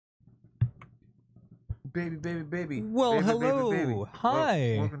baby. Well, baby, hello. baby, baby.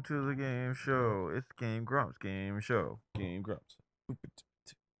 Hi. Welcome to the game show. It's Game Grumps. Game show. Game Grumps.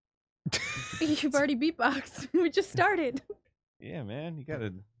 You've already beatboxed. We just started. Yeah, man. You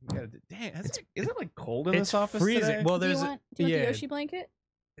gotta. Dang, is it like cold in It's this office freezing. today? Well, Do you there's want the Yoshi blanket?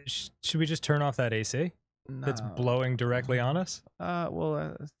 Should we just turn off that AC? That's blowing directly on us.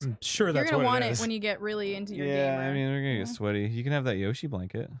 Well, I'm sure You're that's gonna what want it it is. when you get really into your yeah. gamer. I mean, we're gonna get sweaty. You can have that Yoshi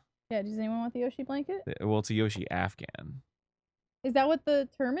blanket. Yeah, does anyone want the Yoshi blanket? Well, it's a Yoshi Afghan. Is that what the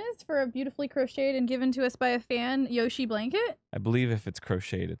term is for a beautifully crocheted and given to us by a fan Yoshi blanket? I believe if it's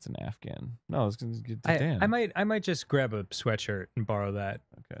crocheted, it's an Afghan. No, it's gonna get Dan. I might just grab a sweatshirt and borrow that.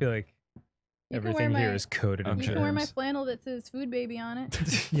 I feel like You can everything wear here my- is coated in You germs. can wear my flannel that says "Food Baby" on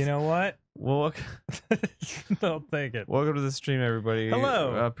it. You know what? Well, They'll take it. welcome to the stream, everybody.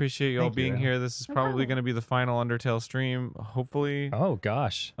 Hello. Appreciate you all Thank you, being Al. here. This is probably Hello. going to be the final Undertale stream, hopefully. Oh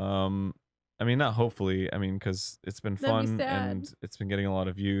gosh. I mean, not hopefully. I mean, because it's been That'd be fun sad. and it's been getting a lot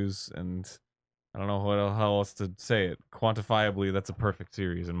of views, and I don't know how else to say it. Quantifiably, that's a perfect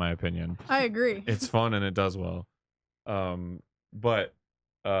series, in my opinion. I agree. It's fun and it does well. But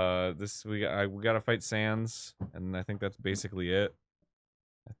we got to fight Sans, and I think that's basically it.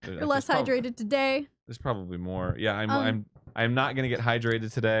 You're less hydrated today. There's probably more. Yeah, Um, I'm not gonna get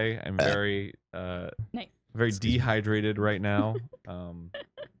hydrated today. I'm very Nice. very dehydrated right now.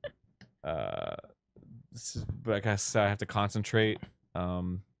 But I guess I have to concentrate.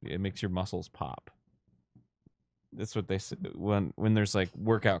 It makes your muscles pop. That's what they say when there's like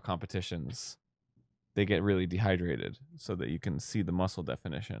workout competitions. They get really dehydrated so that you can see the muscle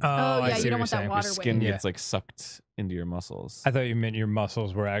definition. Oh, I yeah, see you don't what want you're that saying. water Your weight. skin Yeah. gets like sucked into your muscles. I thought you meant your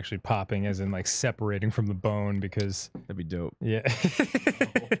muscles were actually popping, as in like separating from the bone, because That'd be dope. yeah,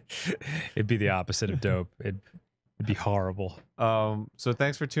 it'd be the opposite of dope. It'd be horrible. So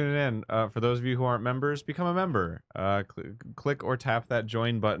thanks for tuning in. For those of you who aren't members, become a member. Click or tap that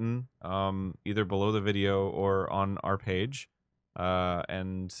join button, either below the video or on our page,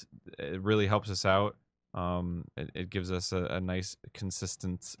 and it really helps us out. It gives us a nice,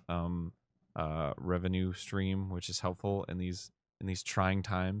 consistent revenue stream, which is helpful in these trying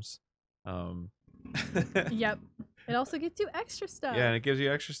times. Yep. It also gets you extra stuff. Yeah, and it gives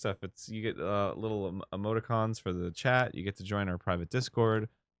you extra stuff. You get little emoticons for the chat. You get to join our private Discord,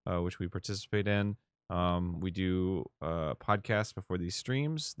 which we participate in. We do podcasts before these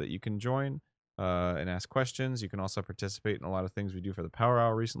streams that you can join and ask questions. You can also participate in a lot of things we do for the Power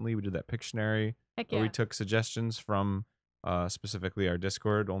Hour. Recently, we did that Pictionary, Heck where yeah. we took suggestions from specifically our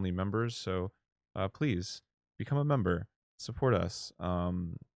Discord only members. So please become a member, support us,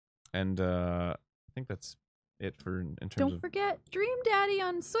 and I think that's it for in terms Don't of. forget, Dream Daddy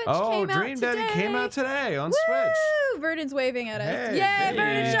on Switch Oh, came out Dream Daddy came out today on Switch. Woo! Vernon's waving at us. Hey, Yay, baby.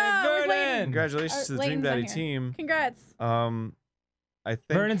 Vernon Shaw! Where's Vernon! Layton? Congratulations to the Dream Layton's not Daddy here. team. Congrats. I think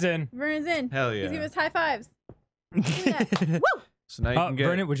Vernon's in. Vernon's in. hell He's yeah. giving us high fives. Yeah. Woo! So now you can get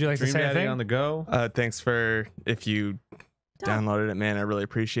Vernon, would you like to Dream say Daddy anything? on the go. Thanks for if you downloaded it, man. I really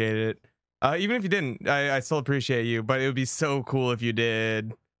appreciate it. Even if you didn't, I still appreciate you. But it would be so cool if you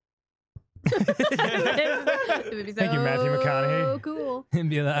did. It would be Thank you, Matthew so McConaughey. cool. It'd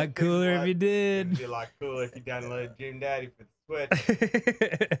be a lot cooler if you did. be a lot cooler if you downloaded Dream Daddy for the Switch.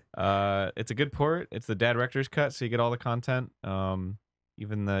 It's a good port. It's the Dad Rector's cut, so you get all the content, even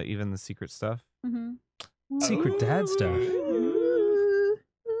the secret stuff. Mm-hmm. Secret dad stuff.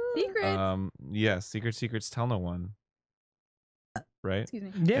 Secrets. Yeah, secrets tell no one. Right. Excuse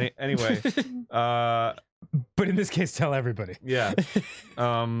me. Yeah. Anyway, But in this case, tell everybody. yeah.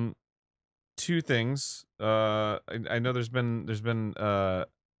 Two things. I know there's been an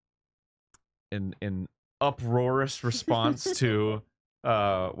uproarious response to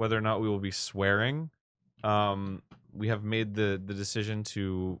whether or not we will be swearing. We have made the decision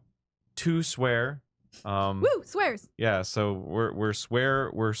to swear. Woo! Swears. Yeah, so we're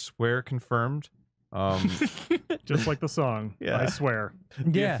swear confirmed. Just like the song. Yeah. I swear.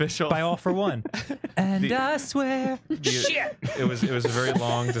 Yeah. official- By all for one. And The- I swear. Shit. It was a very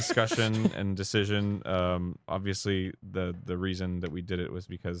long discussion and decision. Obviously the reason that we did it was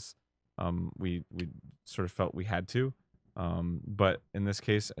because we sort of felt we had to. But in this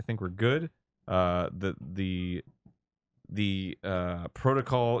case, I think we're good. The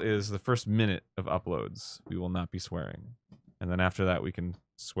protocol is the first minute of uploads we will not be swearing, and then after that we can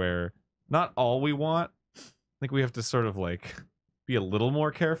swear not all we want. I think we have to sort of like be a little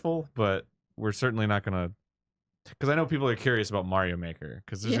more careful, but we're certainly not gonna because I know people are curious about Mario Maker.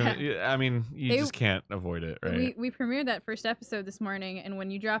 Because I mean, you just can't avoid it, right? We premiered that first episode this morning, and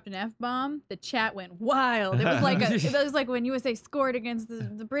when you dropped an F-bomb, the chat went wild. It was like it was like when USA scored against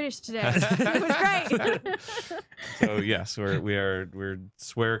the British today. It was great. So yes, we're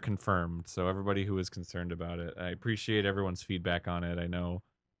swear confirmed. So everybody who is concerned about it, I appreciate everyone's feedback on it. I know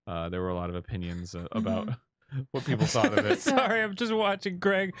there were a lot of opinions about what people thought of it. Sorry, I'm just watching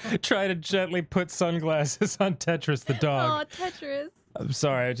Greg try to gently put sunglasses on Tetris the dog. Oh, Tetris. I'm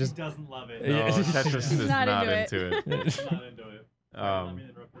sorry, I just He doesn't love it. No, Tetris is Not not into into it. Not into it.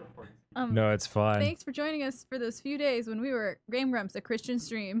 no, it's fine. Thanks for joining us for those few days when we were GameGrumps, a Christian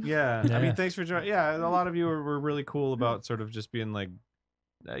stream. Yeah, I Yeah. mean, thanks for joining. Yeah, a lot of you were really cool about sort of just being like,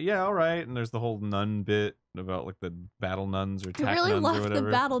 yeah, all right. And there's the whole nun bit about like the battle nuns or I tack really nuns or loved whatever.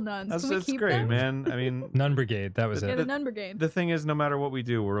 the battle nuns. Can we That's keep great, them? man. I mean, Nun Brigade, that was Yeah, it. the Nun Brigade. the thing is, no matter what we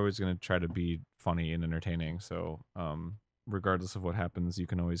do, we're always going to try to be funny and entertaining. So, regardless of what happens, you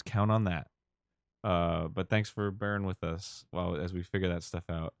can always count on that. But thanks for bearing with us as we figure that stuff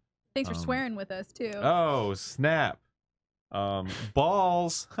out. Thanks for swearing with us too. Oh, snap.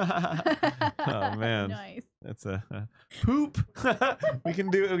 Balls. Oh man. Nice. That's a poop. We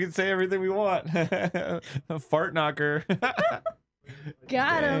can say everything we want. A fart knocker.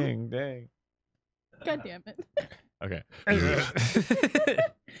 Got him. Dang. God damn it. Okay.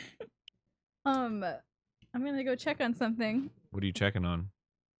 I'm gonna go check on something. What are you checking on?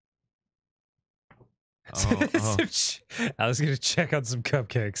 Oh. I was gonna check on some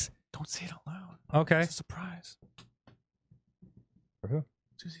cupcakes. Don't say it out loud. Okay. It's a surprise. For who?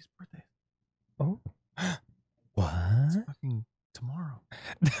 Susie's birthday. Oh. What? It's fucking tomorrow.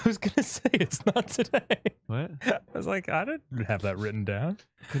 I was gonna say it's not today. What? I was like, I didn't have that written down.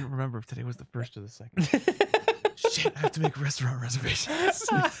 I couldn't remember if today was the first or the second. Shit, I have to make restaurant reservations.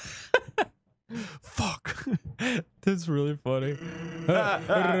 Fuck. That's really funny. Turn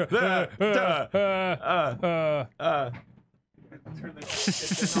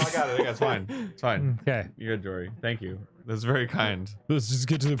this. No, I got it. It's fine. It's fine. Okay, You're good, Jory. Thank you. That's very kind. let's just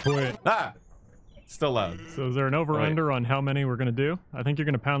get to the point. Ah! Still loud. So is there an over-under on how many we're going to do? I think you're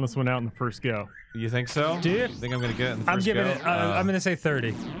going to pound this one out in the first go. You think so? Do you? Think I'm going to get it in the 1st I'm giving go? it. I'm gonna say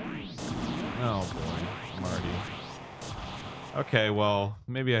 30. Oh, boy. Marty. Okay, well,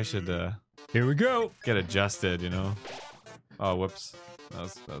 maybe I should Here we go. get adjusted, you know? Oh, whoops. That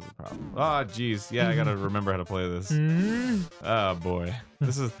was a problem. Oh, jeez. Yeah, I gotta remember how to play this. Oh, boy.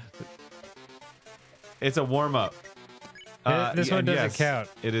 This is... It's a warm-up. This one doesn't count.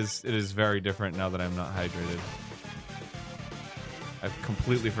 It is very different now that I'm not hydrated. I've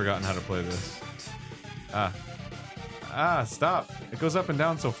completely forgotten how to play this. Stop. It goes up and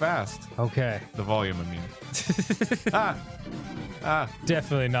down so fast. Okay. The volume, I mean.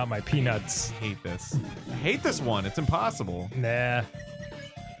 Definitely not my peanuts. I hate this. I hate this one. It's impossible. Nah.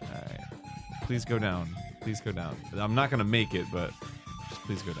 Alright. Please go down. Please go down. I'm not gonna make it, but just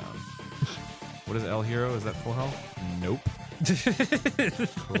please go down. What is El Hero? Is that full health? Nope.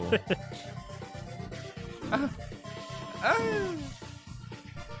 Cool.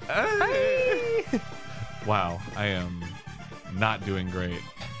 Wow, I am not doing great.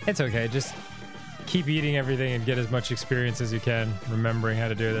 It's okay. Just keep eating everything and get as much experience as you can, remembering how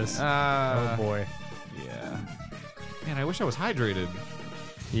to do this. Oh boy. Yeah. Man, I wish I was hydrated.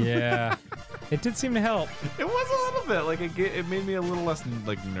 Yeah. It did seem to help. It was a little bit like it made me a little less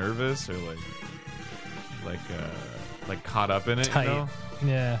like nervous or like caught up in it. Tight. You know?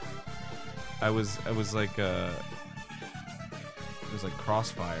 Yeah. I was like it was like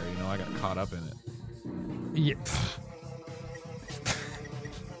Crossfire. You know, I got caught up in it. Yeah.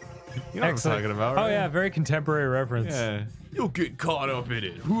 You know what I'm talking about, right? Oh yeah, very contemporary reference. Yeah. You'll get caught up in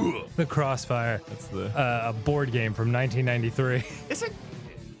it. The Crossfire. That's the. A board game from 1993. It's a.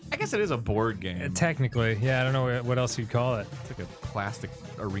 I guess it is a board game. Technically, yeah. I don't know what else you'd call it. It's like a plastic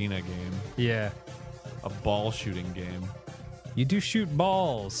arena game. Yeah. A ball shooting game. You do shoot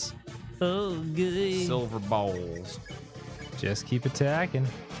balls. Oh, good. Silver balls. Just keep attacking.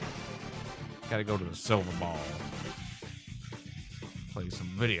 Gotta go to the silver ball. Play some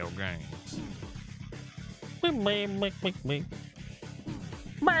video games.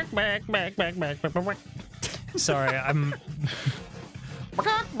 Sorry, I'm.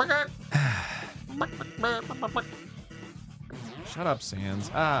 Shut up,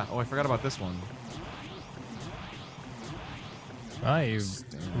 Sans. Oh, I forgot about this one. Oh, you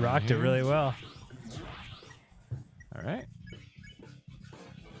rocked it really well. All right.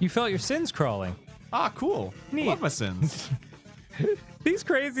 You felt your sins crawling. Cool. Neat. Love my sins. These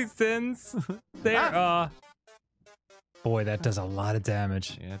crazy sins. They're, boy, that does a lot of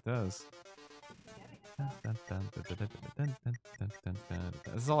damage. Yeah, it does.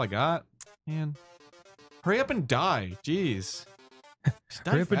 This is all I got, man. Hurry up and die, jeez. Just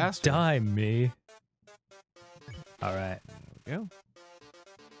die Hurry up and faster. die, me. All right. There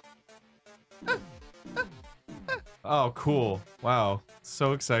we go. Oh, cool! Wow,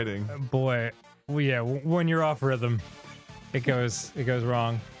 so exciting. Boy, well, yeah. When you're off rhythm, it goes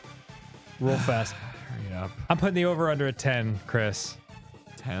wrong. Real fast. Hurry up. I'm putting the over under at 10, Chris.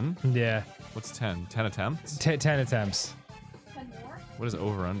 10? Yeah, What's 10? 10 attempts? 10 attempts. What is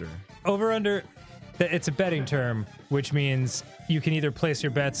over under? Over under. It's a betting term, which means you can either place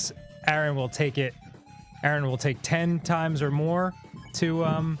your bets. Aaron will take it. Aaron will take 10 times or more to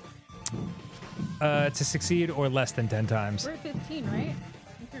succeed, or less than 10 times. We're at 15, right? In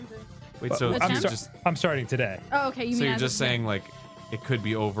terms of... Wait, so I'm you're sta- just I'm starting today. Oh, okay. You so mean you're as just of saying like it could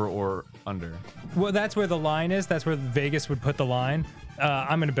be over or under. Well, that's where the line is. That's where Vegas would put the line.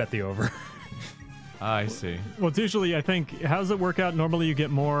 I'm gonna bet the over. I see. Well, it's usually, I think, how does it work out? Normally you get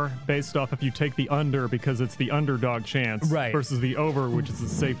more based off if you take the under because it's the underdog chance, Right. versus the over, which is a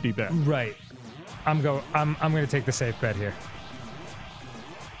safety bet. Right. I'm gonna take the safe bet here,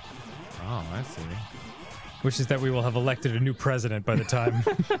 Oh, I see. which is that we will have elected a new president by the time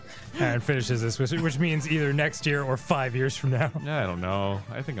Aaron finishes this, which means either next year or 5 years from now. Yeah, I don't know.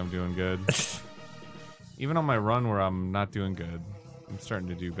 I think I'm doing good. Even on my run where I'm not doing good, I'm starting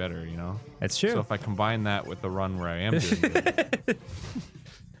to do better, you know? That's true. So if I combine that with the run where I am doing good,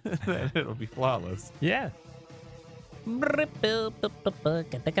 then it'll be flawless. Yeah.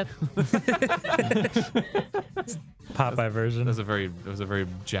 Popeye version. It was a very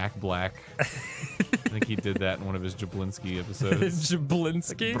Jack Black. I think he did that in one of his Jablinski episodes.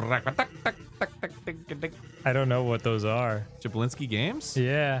 Jablinski? I don't know what those are. Jablinski Games?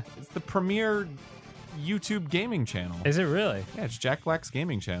 Yeah. It's the premier YouTube gaming channel. Is it really? Yeah, it's Jack Black's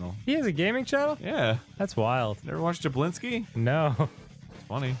gaming channel. He has a gaming channel? Yeah. That's wild. Never watched Jablinski? No. It's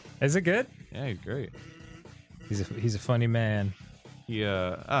funny. Is it good? Yeah, he's great. He's a funny man. He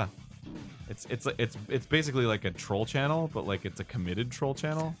it's basically like a troll channel, but like it's a committed troll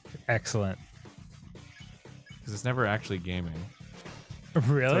channel Excellent. because it's never actually gaming. It's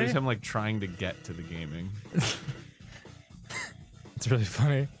Really? always him like trying to get to the gaming. It's really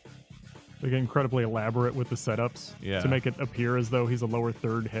funny. They get incredibly elaborate with the setups Yeah. to make it appear as though he's a lower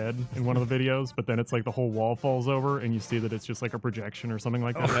third head in one of the videos, but then it's like the whole wall falls over and you see that it's just like a projection or something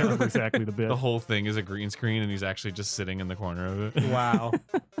like that. I remember exactly the bit. The whole thing is a green screen, and he's actually just sitting in the corner of it. Wow.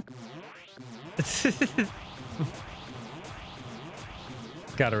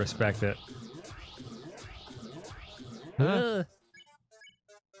 Gotta respect it.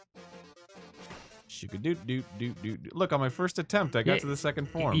 Look, on my first attempt, I got Yeah, to the second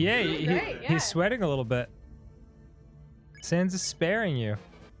form. Yeah, Great, yeah. he's sweating a little bit. Sans is sparing you.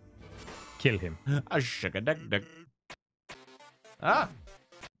 Kill him. Ah!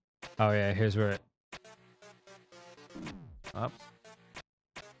 Oh yeah, here's where it. Up.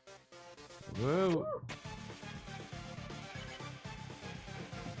 Whoa.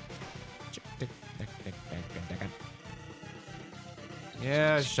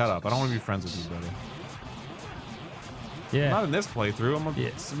 Yeah, shut up. I don't want to be friends with you, buddy. Yeah. Not in this playthrough. Yeah.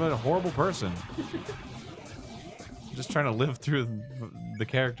 I'm a horrible person. I'm just trying to live through the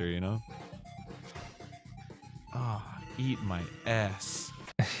character, you know? Ah, eat my ass.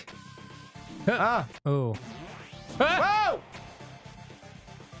 Ah! Oh. Whoa!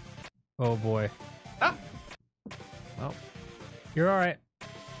 Oh boy. Ah! Well, You're all right.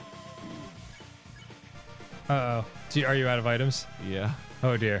 Uh oh. Are you out of items? yeah.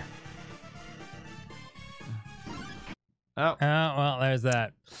 Oh dear. Oh. Oh well, there's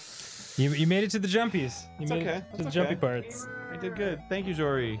that. You made it to the jumpies. You It's made okay. it to the That's jumpy okay. parts. I did good. Thank you,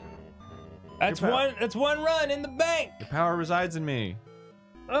 Jory. That's Your pow- one. That's one run in the bank. Your power resides in me.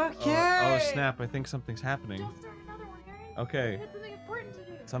 Okay. Oh, snap. I think something's happening. Don't start another one, guys. Okay. We have something important to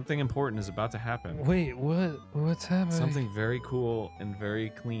do. Something important is about to happen. Wait, what? What's happening? Something very cool and very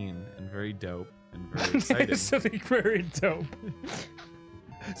clean and very dope and very exciting. Something very dope.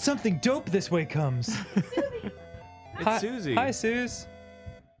 Something dope this way comes. It's Susie. Hi, Suze.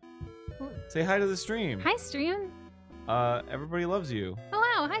 Say hi to the stream. Hi, stream. Everybody loves you. Oh,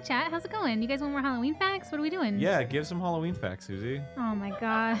 wow. Hi, chat. How's it going? You guys want more Halloween facts? What are we doing? Yeah, give some Halloween facts, Susie. Oh, my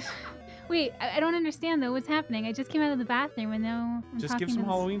gosh. Wait, I don't understand, though. What's happening? I just came out of the bathroom and now I'm Just talking give some to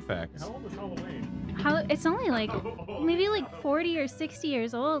this- Halloween facts. How old is Halloween? It's only like maybe like 40 or 60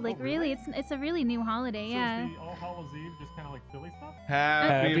 years old. Like really, it's a really new holiday. Yeah. So is the All Hallows Eve just kind of like silly stuff?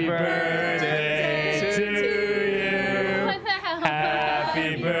 Happy birthday to you. What the hell?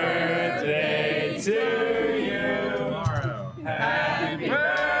 Happy birthday to you. Tomorrow. Happy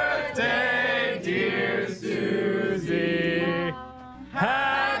birthday, dear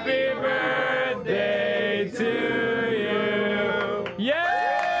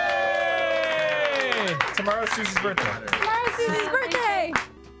birthday. Tomorrow's Susie's birthday.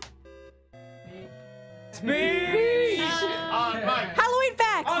 Speech! Halloween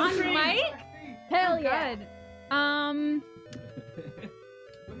facts. On mic? Hell yeah. Good.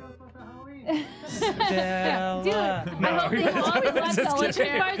 Dude, I hope they always left Just all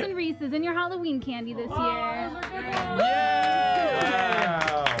kidding. bars and Reese's in your Halloween candy this year.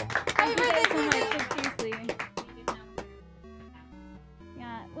 Yeah! Happy birthday, So much, Susie. like, seriously.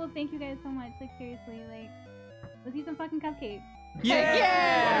 Yeah, well, thank you guys so much. Like, seriously, like, let's eat some fucking cupcakes.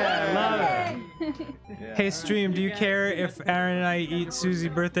 Yeah! Love it. Yeah. Hey, stream, do you care if Aaron and I eat Susie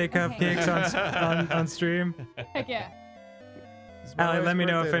birthday cupcakes on stream? Heck yeah. Allie, let me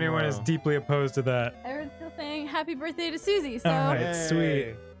know if anyone is deeply opposed to that. Everyone's still saying happy birthday to Susie, so All right,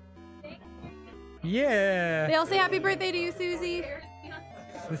 sweet. Yeah. they all say happy birthday to you, Susie.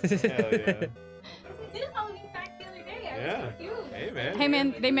 Yeah. Hey, man. Hey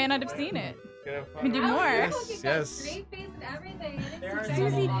man, they may not have seen it. We can do more. Yes. Straight face and everything.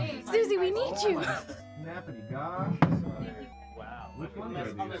 Susie, Susie, we need you. Snappity gosh. Wow. Which one are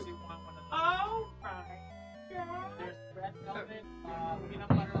these? Oh my god. There's red velvet, peanut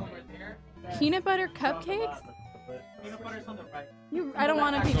butter over there. Peanut butter cupcakes? Peanut butter's on the right. I don't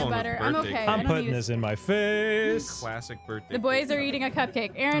want a peanut Oh, the butter. I'm birthday okay. cake. I I'm don't putting need this in my face. Classic birthday. The boys cake. are eating a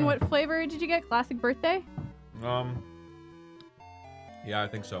cupcake. Aaron, what flavor did you get? Classic birthday? Yeah, I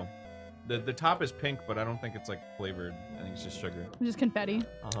think so. The top is pink, but I don't think it's like flavored. I think it's just sugar. Just confetti.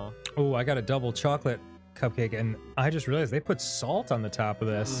 Uh-huh. Oh, I got a double chocolate cupcake, and I just realized they put salt on the top of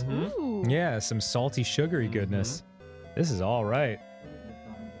this. Ooh. Yeah, some salty, sugary goodness. This is all right.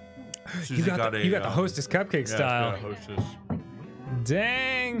 Susie You got the hostess cupcake style. Hostess.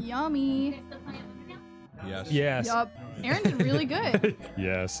 Dang. Yummy. Yes. Yes. Yup. Aaron did really good.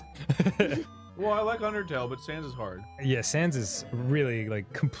 Yes. Well, I like Undertale, but Sans is hard. Yeah, Sans is really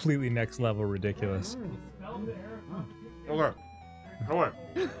like completely next level ridiculous. Okay.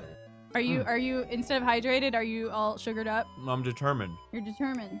 Are you instead of hydrated, are you all sugared up? I'm determined. You're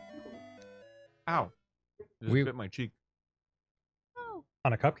determined. Ow. Just We- bit my cheek. Oh,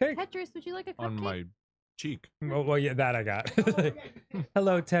 On a cupcake? Tetris, would you like a cupcake? On my cheek. Well, yeah, that I got.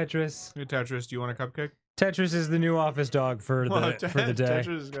 Hello, Tetris. Hey, Tetris, do you want a cupcake? Tetris is the new office dog for the day. Tetris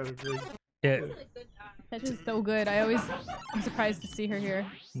has got a great... Tetris is so good. I'm surprised to see her here.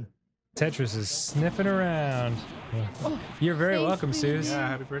 Tetris is sniffing around. You're very Thanks, welcome, Susie. Suze. Yeah,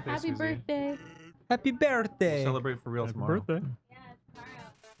 happy birthday, Happy Susie. birthday. Happy birthday. Celebrate for real Happy tomorrow. birthday.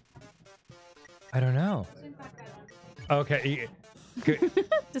 I don't know. Okay. Good.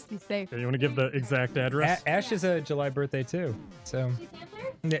 Just be safe. Okay, you want to give the exact address? Ash is a July birthday too, so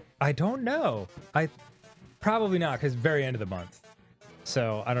I don't know. I probably not because very end of the month.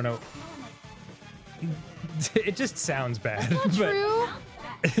 So I don't know. It just sounds bad. Not true.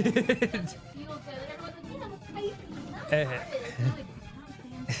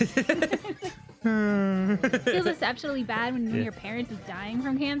 Feels exceptionally bad when your parents is dying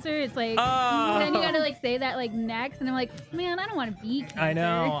from cancer. It's like, and then you gotta like say that like next, and I'm like, man, I don't want to be cancer. I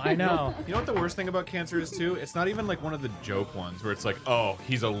know. You know what the worst thing about cancer is too? It's not even like one of the joke ones where it's like, oh,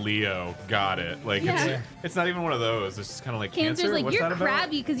 he's a Leo, got it. Like it's not even one of those. It's just kind of like Cancer's cancer. like, What's you're that about?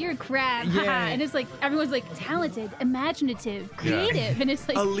 crabby because you're a crab. Yeah. haha. And it's like, everyone's like, talented, imaginative, creative. And it's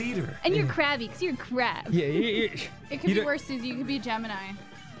like, A leader. and you're crabby because you're a crab. Yeah. It could You be don't- worse, Susie. You could be a Gemini.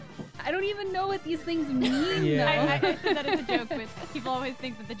 I don't even know what these things mean. Yeah. though. I said that as a joke, but people always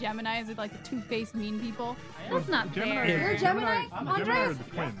think that the Geminis are like the two-faced mean people. That's not Gemini- fair. You're a Gemini? Gemini are Andres? the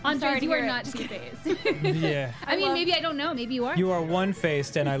twins. I'm sorry Andres, to you are hear it. not Just two-faced. Yeah. I mean, love- maybe I don't know. Maybe you are. You are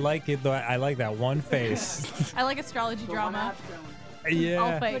one-faced, and I like it. Though I like that one face. I like astrology drama. Yeah.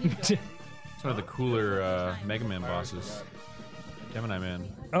 All fake. It's one of the cooler Mega Man bosses. Gemini Man.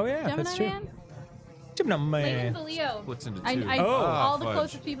 Oh yeah, Gemini that's true. man? Gemini Layton's man. a Leo. Splits into I, two. I, Oh. all the fudge.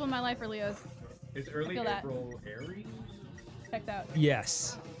 closest people in my life are Leos. Is early feel that. April Aries? Checked out.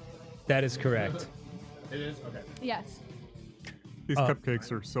 Yes, that is correct. It is? Okay. Yes. These cupcakes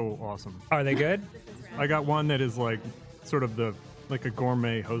are so awesome. Are they good? I got one that is like sort of like a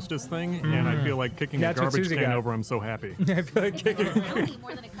gourmet hostess thing, and I feel like kicking That's a what garbage Susie can got. over. I'm so happy. I feel like kicking. Really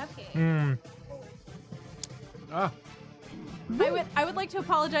more than a cupcake. I would like to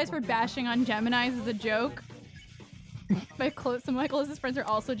apologize for bashing on Geminis as a joke. Some of my closest friends are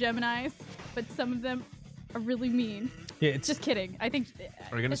also Geminis, but some of them are really mean. Yeah, it's Just kidding. I think.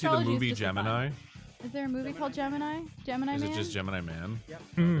 Are you gonna see the astrology is movie just for fun. Gemini? Is there a movie called Gemini? Gemini Is Man? it just Gemini Man?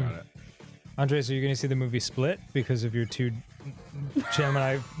 Mm. Got it. Andres, are you going to see the movie Split because of your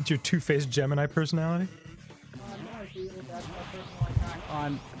your two-faced Gemini personality?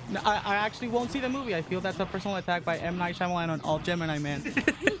 No, I actually won't see the movie. I feel that's a personal attack by M. Night Shyamalan on all Gemini Man.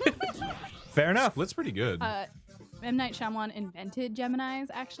 Fair enough. Split's pretty good. M. Night Shyamalan invented Geminis,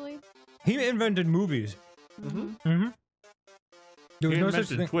 actually. He invented movies. Mm-hmm. There was He no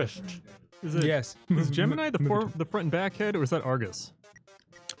such invented thing. Twist. Is it, Yes. Is Gemini the front and back head, or is that Argus?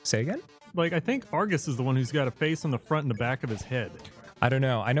 Say again? Like, I think Argus is the one who's got a face on the front and the back of his head. I don't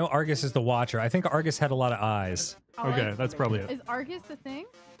know. I know Argus is the Watcher. I think Argus had a lot of eyes. Okay, that's probably it. Is Argus the thing?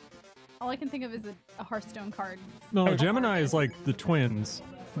 All I can think of is a Hearthstone card. No, Gemini is like the twins,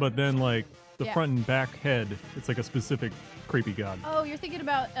 but then like the Yeah. front and back head, it's like a specific creepy god. Oh, you're thinking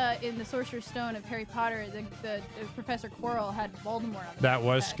about in the Sorcerer's Stone of Harry Potter, the Professor Quirrell had Voldemort on the That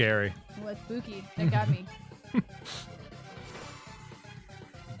was back. scary. It was spooky. That got me.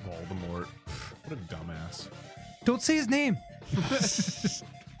 Voldemort. What a dumbass. Don't say his name.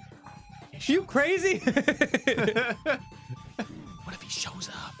 You crazy? What if he shows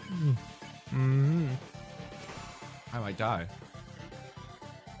up? Mm-hmm. I might die.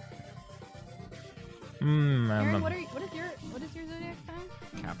 Aaron, what is your zodiac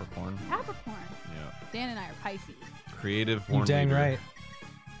sign? Capricorn. Capricorn. Yeah. Dan and I are Pisces. Creative. You Born dang leader. right.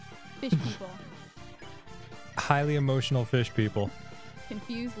 Fish people. Highly emotional fish people.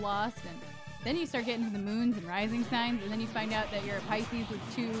 Confused, lost, and then you start getting to the moons and rising signs, and then you find out that you're a Pisces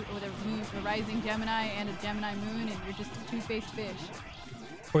with a rising Gemini and a Gemini moon, and you're just a two-faced fish.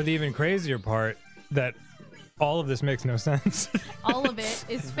 Or the even crazier part, that all of this makes no sense. All of it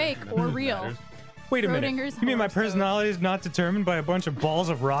is fake or real. Wait a minute. Schrodinger's You mean my horoscope. personality is not determined by a bunch of balls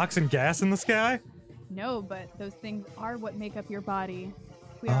of rocks and gas in the sky? No, but those things are what make up your body.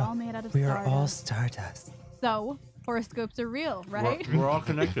 We are all made out of We stardust. are all stardust. So, horoscopes are real, right? We're all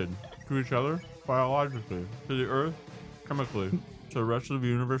connected to each other biologically, to the Earth chemically, to the rest of the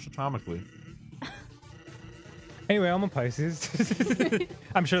universe atomically. Anyway, I'm a Pisces.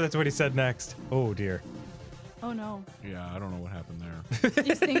 I'm sure that's what he said next. Oh dear. Oh no. Yeah, I don't know what happened there.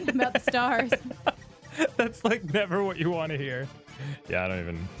 Just thinking about the stars. That's like never what you want to hear. Yeah, I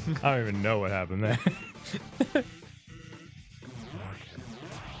don't even know what happened there.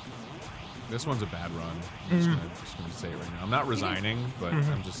 This one's a bad run. I'm just gonna say it right now. I'm not resigning, but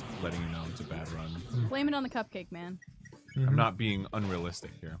I'm just letting you know it's a bad run. Blame it on the cupcake, man. I'm not being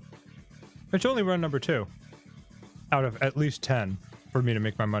unrealistic here. It's only run number 2 out of at least 10 for me to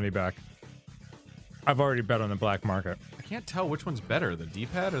make my money back. I've already bet on the black market. I can't tell which one's better, the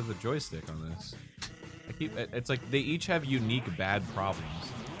D-pad or the joystick on this. It's like they each have unique bad problems.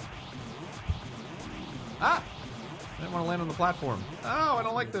 Ah! I didn't want to land on the platform. Oh, I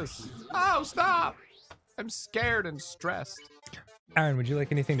don't like this. Oh, stop! I'm scared and stressed. Aaron, would you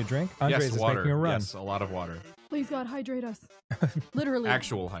like anything to drink? Andres Yes, is water. making a run. Yes, a lot of water. Please, God, hydrate us. Literally.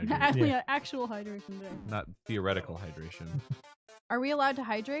 Actual hydration, Yeah, actual hydration today. not theoretical hydration. Are we allowed to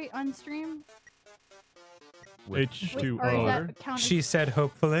hydrate on stream? With- Or is H2O. that count as- She said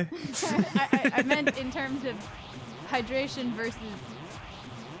hopefully. I meant in terms of hydration versus...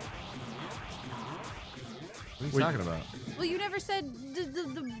 What are you talking about? Well, you never said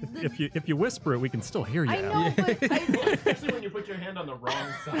the... If you whisper it, we can still hear you. I Al. know, but Especially when you put your hand on the wrong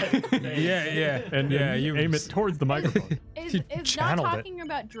side. yeah. And you aim it towards the microphone. is You not channeled it. talking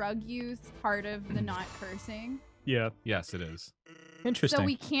about drug use part of the not cursing? Yeah. Yes, it is. Interesting. So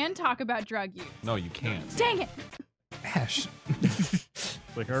we can talk about drug use. No, you can't. Dang it! Ash.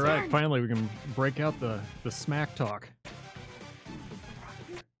 Like, all right, finally we can break out the smack talk.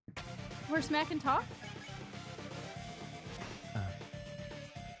 We're smack and talk?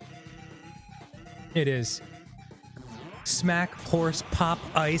 It is. Smack, horse, pop,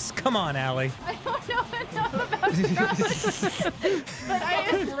 ice. Come on, Allie. I don't know enough about drugs. But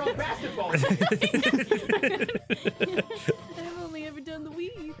We're on basketball. I've only ever done the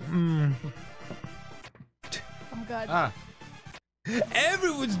weed. Mm. Oh god. Ah,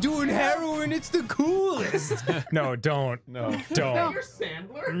 Everyone's doing heroin. It's the coolest. No, don't. no. Don't. You're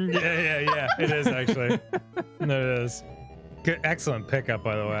Sandler. Yeah. It is actually. No, it is. Good, excellent pickup,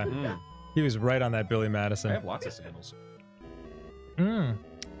 by the way. Mm. He was right on that Billy I Madison. have lots of sandals. Mm.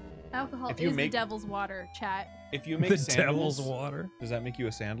 Alcohol If you is make- the devil's water, chat. If you make The sandals, devil's water. does that make you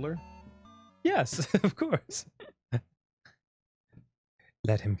a sandler? Yes, of course.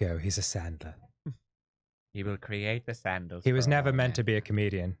 Let him go. He's a sandler. He will create the sandals. He was never meant to be a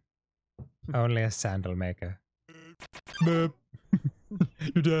comedian. Only a sandal maker. Boop.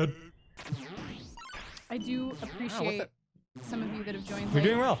 You're dead. I do appreciate some of you that have joined You're late.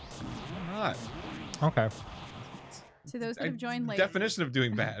 doing well. I'm not. Okay. To those that have joined late. Definition of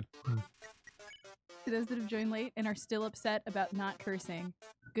doing bad. To those that have joined late and are still upset about not cursing.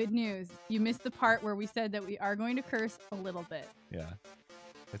 Good news. You missed the part where we said that we are going to curse a little bit. Yeah.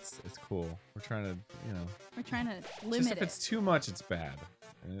 It's cool. We're trying to, We're trying to just limit if it's too much, it's bad.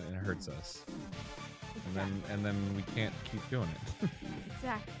 And it hurts us. and then we can't keep doing it.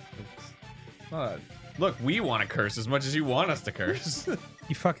 Exactly. Look, we want to curse as much as you want us to curse.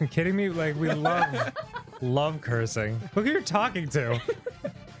 You fucking kidding me? Like, we love cursing. Look who you're talking to.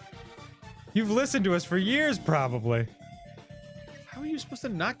 You've listened to us for years, probably. How are you supposed to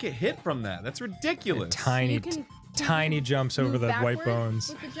not get hit from that? That's ridiculous. Tiny jumps over the white bones.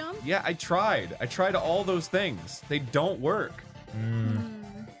 With the jump? Yeah, I tried. I tried all those things. They don't work.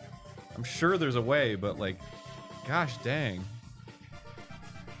 I'm sure there's a way, but like, gosh dang.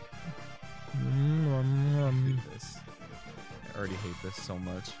 I hate this. I already hate this so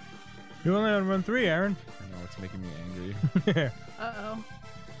much. You only on run 3, Aaron. I know, it's making me angry. Uh-oh.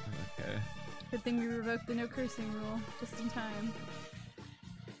 Okay. Good thing we revoked the no cursing rule just in time.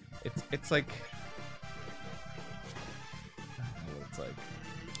 It's like... I don't know what it's like.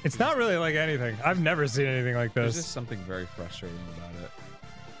 It's not really like anything. I've never seen anything like There's this. just something very frustrating about it.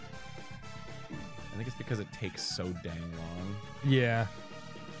 I think it's because it takes so dang long. Yeah.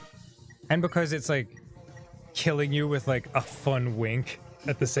 And because it's like killing you with like a fun wink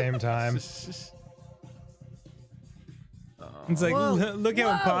at the same time. It's like, Whoa. look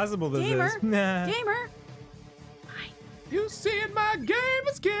how impossible this Gamer. is. Nah. Gamer! You seeing my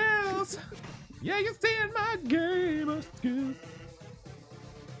gamer skills? Yeah, you seeing my gamer skills.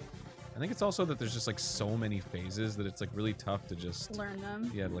 I think it's also that there's just like so many phases that it's like really tough to just Learn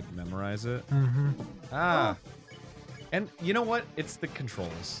them. yeah, like memorize it. Mm-hmm. Ah. And you know what? It's the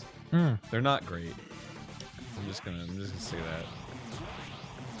controls. They're not great. I'm just gonna say that.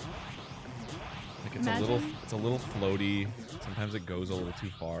 Like it's a little floaty. Sometimes it goes a little too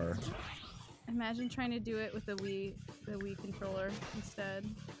far. Imagine trying to do it with the Wii controller instead.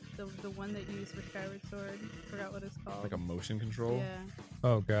 The one that you use for Skyward Sword. Forgot what it's called. Like a motion control. Yeah.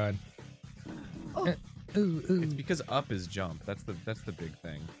 Oh god. Oh. It's because up is jump. That's the big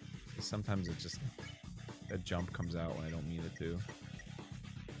thing. Sometimes it just a jump comes out when I don't mean it to.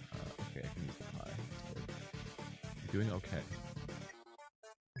 Okay, I can use the pie. I'm doing okay.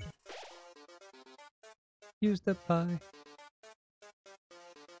 Use the pie.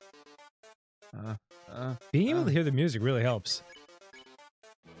 Being able to hear the music really helps.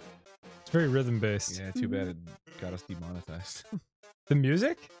 It's very rhythm based. Yeah, too bad it got us demonetized. The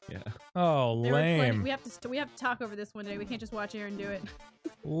music? Yeah. Oh, They were lame. playing- we have to talk over this one day. We can't just watch Aaron do it.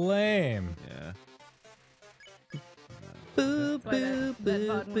 Lame. Yeah. That's why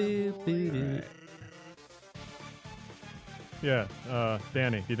that VOD went away. Yeah,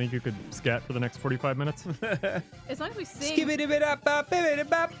 Danny, do you think you could scat for the next 45 minutes? As long as we sing, Skibidi-bidi-bop-bop,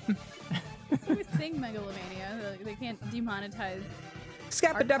 bidi-bop. as long as we sing Megalomania, they can't demonetize.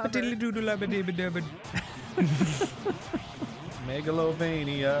 Scappa-dappa-diddly-doodle-labba-dibba-dibba.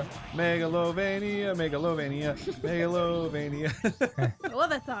 Megalovania, Megalovania, Megalovania, Megalovania. I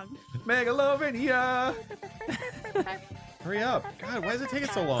love that song. Megalovania! Hurry up. God, why does it take it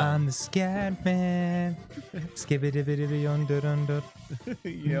so long? I'm the scat man. Skibidi-bidi-bidi-yum-dud-dum-dud.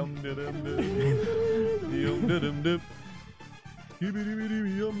 Yum-da-dum-dum. Yum-da-dum-dum.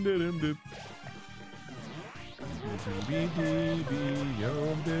 Skibidi-bidi-yum-da-dum-dum.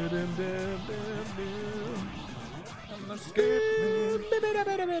 Yum-da-dum-dum-dum-dum-dum. I'm the scat man.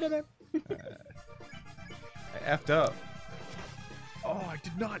 I effed up. Oh, I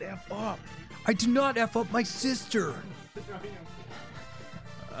did not F up. I did not F up my sister.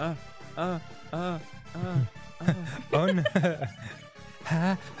 Oh no.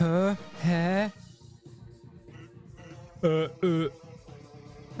 Ha, ha, ha.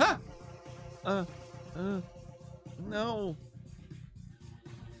 No.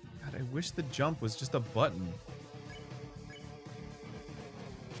 God, I wish the jump was just a button.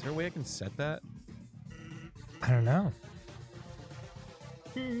 Is there a way I can set that? I don't know.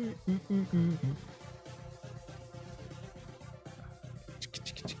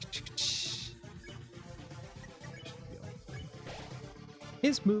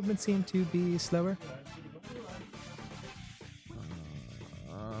 His movements seem to be slower.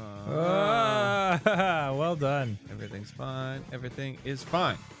 Well done. Everything's fine. Everything is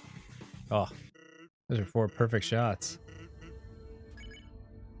fine. Oh, those are 4 perfect shots.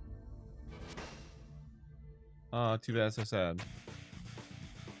 Oh, too bad. So sad.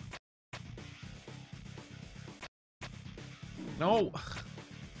 No. Is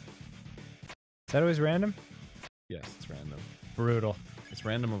that always random? Yes, it's random. Brutal. It's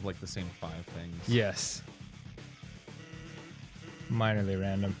random of like the same 5 things. Yes. Minorly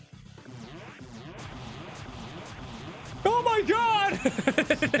random. Oh my god!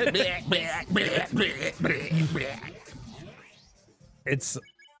 It's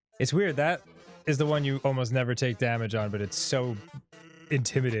weird. That is the one you almost never take damage on, but it's so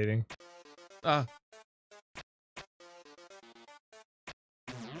intimidating.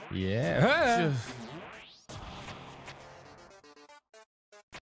 Yeah.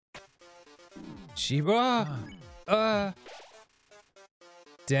 Shiba.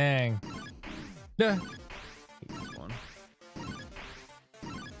 Dang. This one.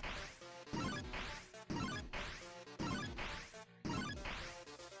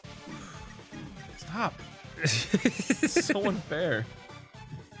 Stop. So unfair.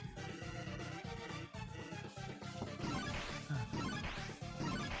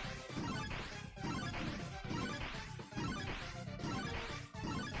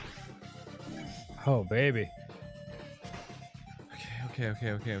 Oh, baby.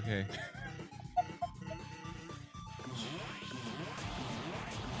 Okay.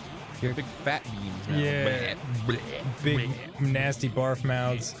 You're big fat beans now. Yeah. Big nasty barf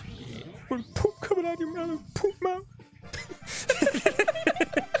mouths. Poop coming out of your mouth. Poop mouth.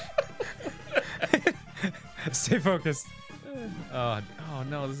 Stay focused. Oh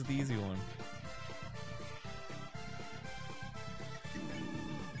no, this is the easy one.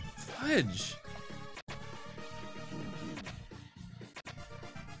 Fudge.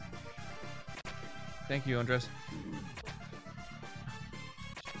 Thank you, Andres.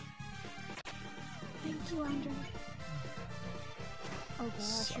 Thank you, Andre. Oh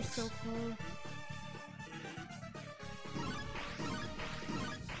gosh, you're so close.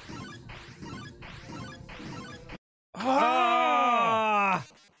 Ah!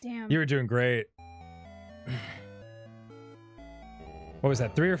 Damn. You were doing great. What was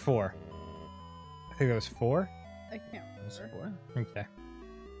that, 3 or 4? I think that was 4. I can't remember. Okay.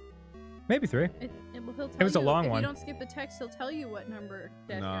 Maybe 3. Well, he'll tell It was a you, long if one. you don't skip the text, he'll tell you what number.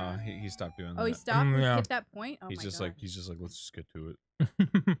 Dead Nah, guy. he stopped doing that. Oh, he stopped. He Yeah. hit that point. Oh he's my just God. like let's just get to it.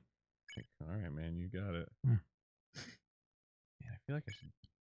 Like, all right, man, you got it. Hmm. Yeah, I feel like I should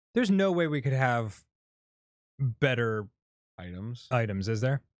There's no way we could have better items. items, is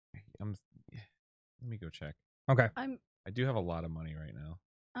there? Let me go check. Okay. I do have a lot of money right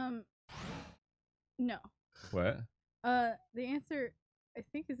now. No. What? The answer I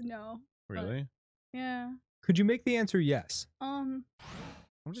think is no. Really? Yeah. Could you make the answer yes? I'm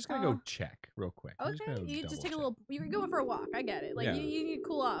just gonna go check real quick. I'm just Okay. gonna You just take a double little. You're going for a walk. I get it. Like Yeah. you need to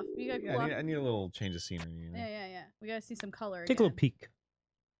cool off. You gotta check. cool Yeah, off. I need a little change of scenery. You know? Yeah. We gotta see some color. Take a little peek.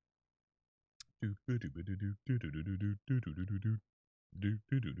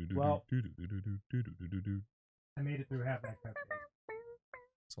 Well, I made it through half that cupcake.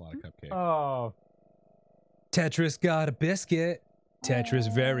 It's a lot of cupcake. Oh. Tetris got a biscuit.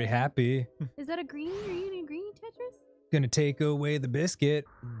 Tetris very happy. Is that a greenie? Are you eating a greenie, Tetris? Gonna take away the biscuit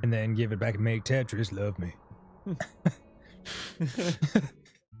and then give it back and make Tetris love me.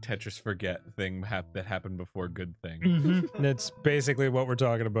 Tetris forget thing that happened before good thing. Mm-hmm. That's basically what we're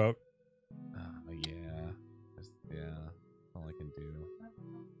talking about. Oh yeah, that's all I can do.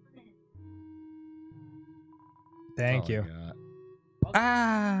 Thank That's all you. I got.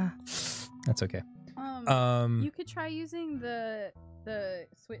 Ah, that's okay. You could try using the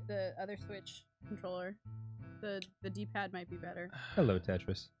other Switch controller. The D-pad might be better. Hello,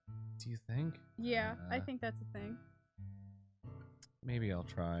 Tetris. Do you think? Yeah, I think that's a thing. Maybe I'll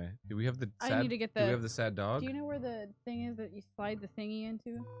try. Do we have the? I Sad, need to get Do we the- have the sad dog? Do you know where the thing is that you slide the thingy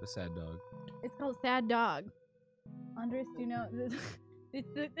into? The sad dog. It's called Sad Dog. Andres, do you know? It's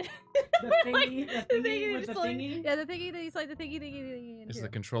the thingy- the thingy with the thingy? Yeah, the thingy that you slide the thingy into. It's the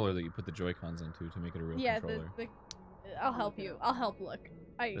controller that you put the Joy-Cons into to make it a real yeah, controller. I'll help you. I'll help look.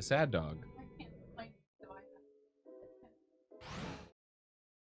 The sad dog.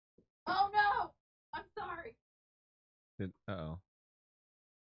 Oh no! I'm sorry. Uh-oh.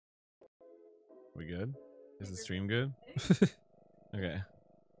 We good? Is the stream good? Okay.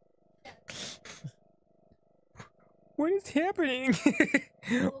 What is happening?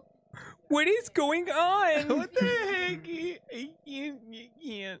 What is going on? What the heck? I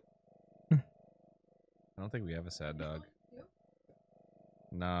can't. I don't think we have a sad dog.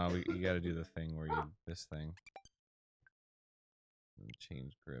 Nah, you gotta do the thing where you this thing.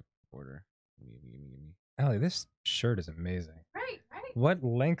 Change grip order. Gimme. Allie, this shirt is amazing. Right. What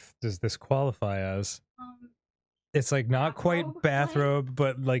length does this qualify as? It's like not quite Bathrobe, bathrobe,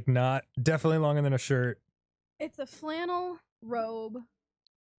 but like not definitely longer than a shirt. It's a flannel robe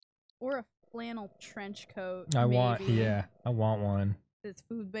or a flannel trench coat. I want one. There's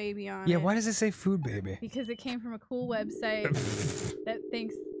Food Baby on Yeah, it. why does it say Food Baby? Because it came from a cool website that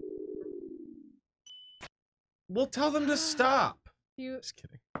thinks We'll tell them to stop. you. Just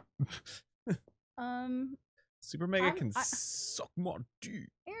kidding. Super Mega can suck my dick.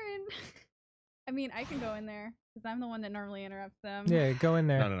 Aaron. I mean, I can go in there because I'm the one that normally interrupts them. Yeah, go in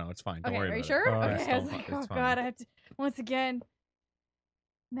there. No, it's fine. Don't Okay, worry are you about sure? it. All right. Okay, I was like, oh god, I have to once again.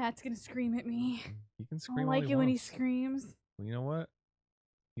 Matt's gonna scream at me. He can I scream don't all like he it when he wants. screams. Well, you know what?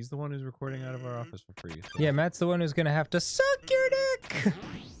 He's the one who's recording out of our office for free. So. Yeah, Matt's the one who's gonna have to suck your dick.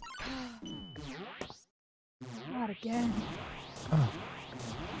 Not again. Oh.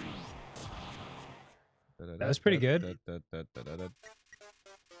 That was pretty good.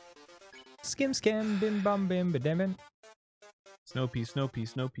 Skim skim bim bum bim bademmin. Snow piece, snow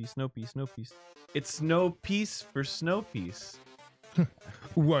piece, snow piece, snow piece, snow piece. It's snow piece for snow piece.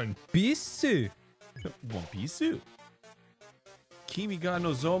 One piece. One piece. Kimi ga no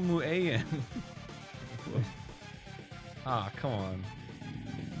zomu ein. Ah, come on.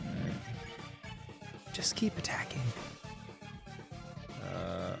 Just keep attacking.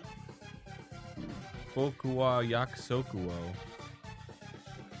 Boku wa yakusoku wo.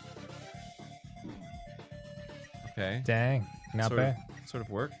 Okay. Dang, not sort bad. Of, sort of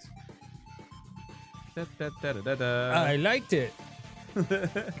worked. Da, da, da, da, da, da. I liked it.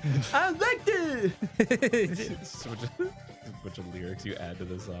 I liked it. It's a bunch of lyrics you add to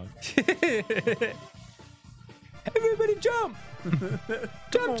the song. Everybody jump!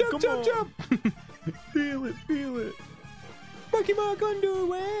 Jump, jump, jump, jump! Feel it, feel it. Marky Mark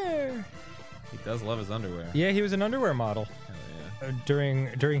underwear. He does love his underwear. Yeah, he was an underwear model Hell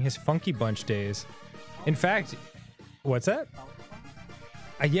yeah. during his Funky Bunch days. In fact, what's that?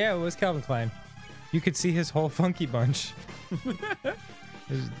 Yeah, it was Calvin Klein. You could see his whole Funky Bunch.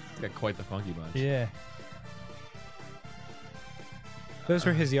 He's got quite the funky bunch. Yeah. Those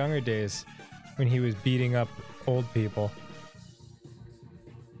were his younger days when he was beating up old people.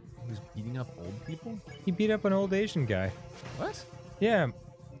 He was beating up old people? He beat up an old Asian guy. What? Yeah.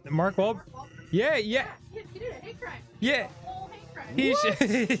 Mark Wahlberg. Yeah, yeah. He did a hate crime. Yeah. Whole hate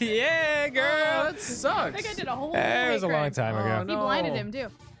crime. He yeah, girl. Oh, that sucks. That guy did a whole It was hate a long crime. time ago. Oh, He blinded him too.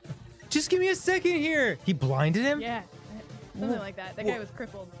 Just give me a second here. He blinded him? Yeah. Something like that. That guy was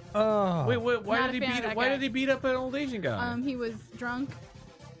crippled. Oh. Wait, why Not did a he fan of beat? that Why guy. did he beat up an old Asian guy? He was drunk.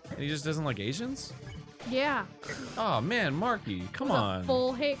 And he just doesn't like Asians? Yeah. Oh man, Marky, It come was on, a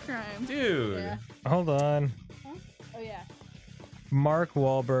full hate crime. dude. Yeah. Hold on. Oh yeah. Mark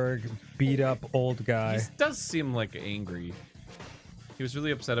Wahlberg beat up old guy. He does seem like angry. He was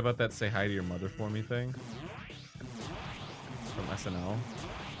really upset about that "Say Hi to Your Mother for Me" thing from SNL.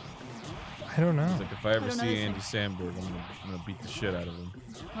 I don't know. He's like, if I ever don't know see this Andy Samberg, I'm gonna beat the shit out of him.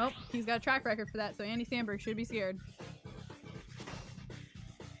 Well, he's got a track record for that, so Andy Samberg should be scared.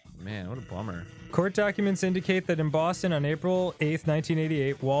 Man, what a bummer. Court documents indicate that in Boston on April 8th,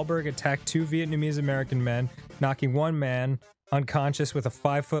 1988, Wahlberg attacked two Vietnamese American men, knocking one man unconscious with a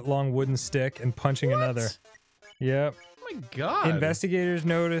 5-foot-long wooden stick and punching another. Yep. Oh my god. Investigators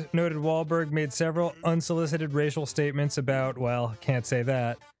noted Wahlberg made several unsolicited racial statements about, well, can't say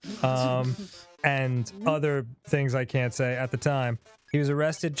that, and other things I can't say at the time. He was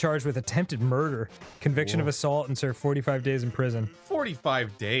arrested, charged with attempted murder, conviction of assault, and served 45 days in prison.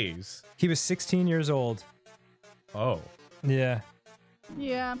 45 days. He was 16 years old. Oh. Yeah.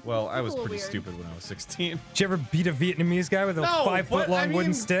 Yeah. Well, I it's a was little pretty weird. stupid when I was 16. Did you ever beat a Vietnamese guy with a No, 5-foot-long but I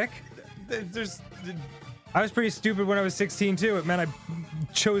wooden mean- stick? There's. I was pretty stupid when I was 16 too. It meant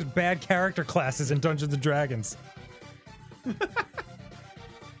I chose bad character classes in Dungeons and Dragons.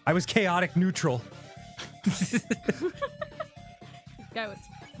 I was chaotic neutral. This guy was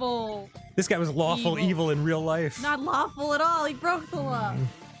full. This guy was lawful Evil. evil in real life. Not lawful at all. He broke the law.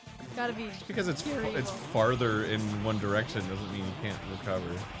 Gotta be. Because it's pure it's evil. farther in one direction doesn't mean you can't recover.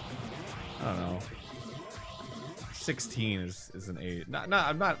 I don't know. 16 is an age.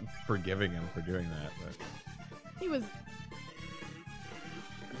 I'm not forgiving him for doing that, but He was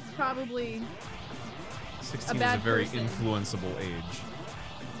probably. 16 is a bad very person. influenceable age.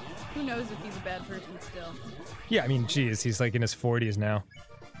 Who knows if he's a bad person still? Yeah, I mean, geez, he's like in his 40s now.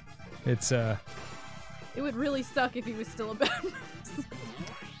 It's It would really suck if he was still a bad person.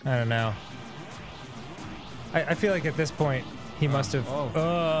 I don't know. I feel like at this point he must have. oh.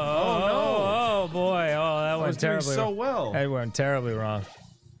 Oh boy! Oh, that I was went doing terribly. so well. That went terribly wrong.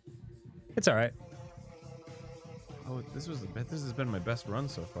 It's all right. Oh, this has been my best run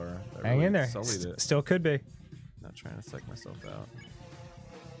so far. I Hang really in there. sullied it. Still could be. Not trying to psych myself out.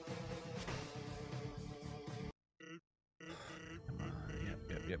 Come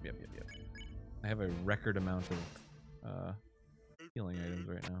on. Yep. I have a record amount of healing items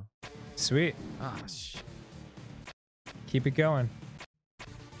right now. Sweet. Ah, shit. Keep it going.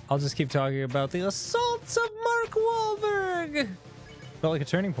 I'll just keep talking about the assaults of Mark Wahlberg. Felt like a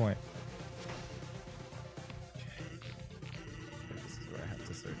turning point. This is where I have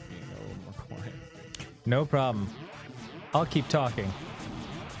to start being a little more quiet. No problem. I'll keep talking.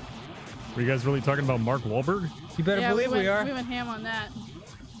 Were you guys really talking about Mark Wahlberg? You better believe we are. We went ham on that.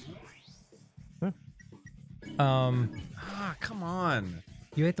 Ah, come on.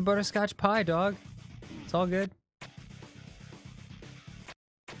 You ate the butterscotch pie, dog. It's all good.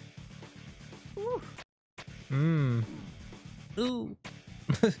 Mmm. Ooh.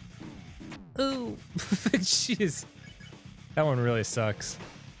 Ooh. Jeez. That one really sucks.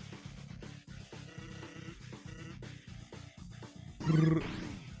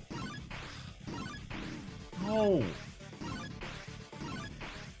 No.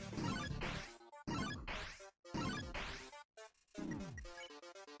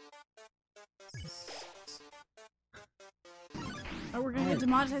 Oh, we're gonna get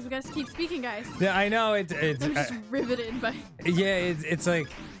demonetized. We gotta keep speaking, guys. Yeah, I know. It's I'm just riveted by. yeah, it's like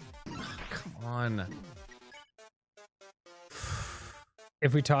Come on.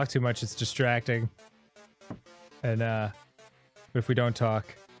 if we talk too much, it's distracting. And if we don't talk,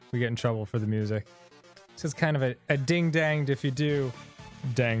 we get in trouble for the music. So it's kind of a ding-danged if you do,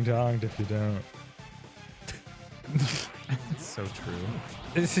 dang-donged if you don't. It's so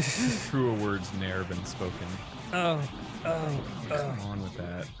true. Truer words ne'er been spoken. Oh. Come on with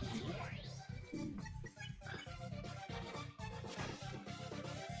that.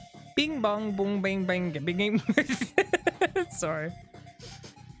 Bing bong boom bang bang bing bing. Sorry.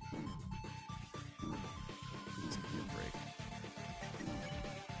 Let's give you a break.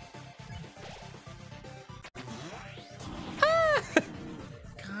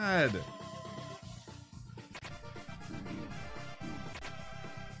 God.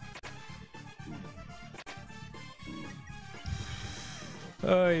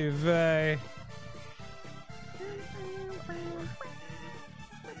 Oy vey.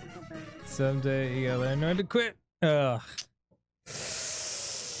 Someday you gotta learn when to quit. Ugh.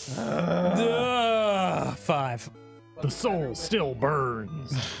 Ugh. 5. The soul still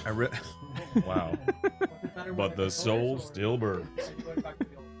burns. Wow. But the soul still burns.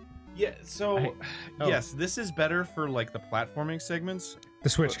 Yeah, so yes, this is better for like the platforming segments. The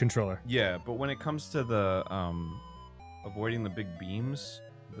Switch controller. Yeah, but when it comes to the avoiding the big beams,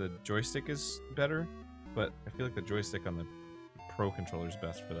 the joystick is better. But I feel like the joystick on the Pro controller is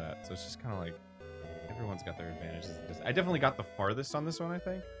best for that. So it's just kind of like everyone's got their advantages. I definitely got the farthest on this one, I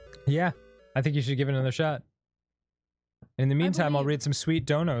think. Yeah, I think you should give it another shot. In the meantime, I'll believe- read some sweet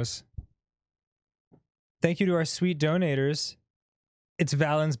donos. Thank you to our sweet donators. It's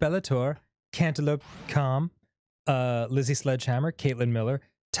Valens Bellator, Cantaloupe Com, Lizzie Sledgehammer, Caitlin Miller,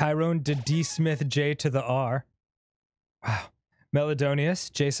 Tyrone D. Smith J to the R. Wow.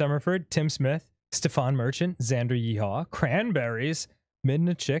 Melodonius, Jay Summerford, Tim Smith, Stefan Merchant, Xander Yeehaw, Cranberries,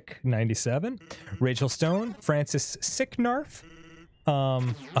 Midna Chick 97, Rachel Stone, Francis Sicknarf.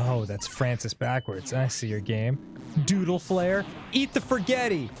 Oh, that's Francis backwards. I see your game. Doodle Flare, Eat the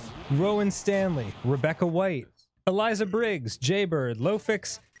Forgetty, Rowan Stanley, Rebecca White, Eliza Briggs, Jaybird,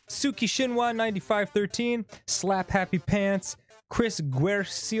 Lofix, Suki Shinwa 9513, Slap Happy Pants, Chris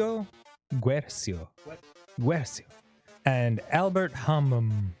Guercio, and Albert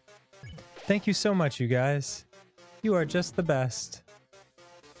Hammam. Thank you so much, you guys. You are just the best.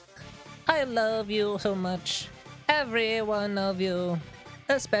 I love you so much. Every one of you.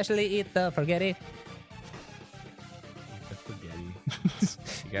 Especially Eat the Forgetty. The spaghetti.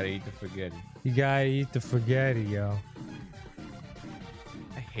 You gotta eat the spaghetti. You gotta eat the spaghetti, yo.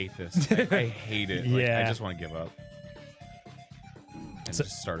 I hate this. I hate it. Like, Yeah. I just want to give up. And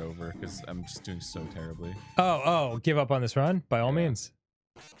just start over because I'm just doing so terribly. Oh, give up on this run? By all means.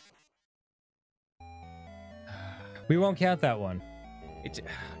 We won't count that one.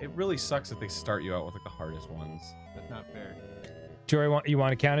 It really sucks that they start you out with like the hardest ones. That's not fair. Jory, you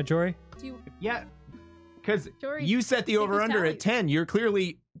want to count it, Jory? Do you, Yeah, because Jory, you set the take over this under tally. at 10. You're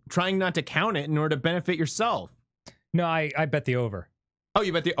clearly trying not to count it in order to benefit yourself. No, I bet the over. Oh,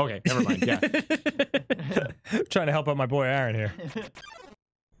 you bet the. Okay, never mind. Yeah. Trying to help out my boy Aaron here. do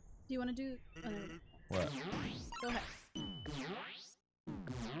you want to do? Oh, no, What? go ahead.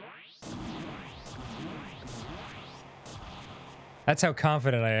 That's how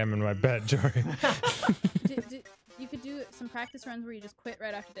confident I am in my bet, Jory. You could do some practice runs where you just quit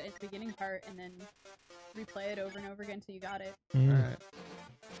right after the beginning part and then replay it over and over again until you got it. Mm. All right.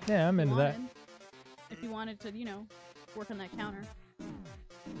 Yeah, I'm If you into that. wanted. If you wanted to, you know, work on that counter.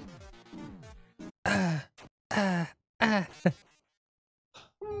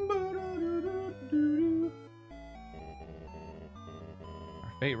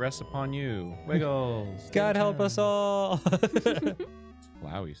 Our fate rests upon you. Wiggles. God help us all.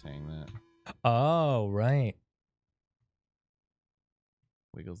 Flowey saying that. Oh, right.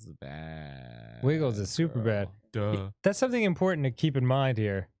 Wiggles is bad. Wiggles is super bad. Duh. That's something important to keep in mind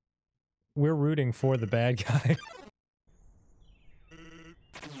here. We're rooting for the bad guy.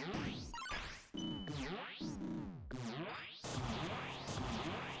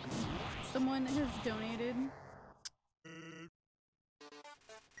 Someone has donated.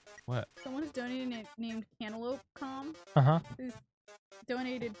 What? Someone has donated named Cantaloupe Com. Who's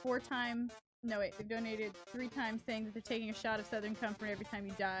donated 4 times. No wait, they've donated 3 times, saying that they're taking a shot of Southern Comfort every time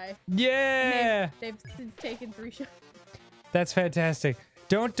you die. Yeah. And they've taken 3 shots. That's fantastic.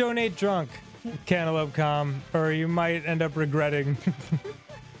 Don't donate drunk, Cantaloupe Com, or you might end up regretting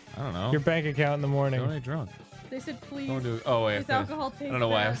I don't know. your bank account in the morning. Donate drunk. They said please. Don't do. Oh wait. This alcohol tastes I don't know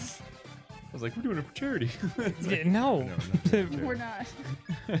why. I bad. was like, we're doing it for charity. Yeah, no. We're not.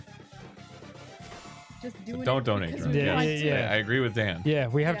 Just doing Don't it donate because drunk. we Yeah, want yeah, to. yeah. I agree with Dan. Yeah,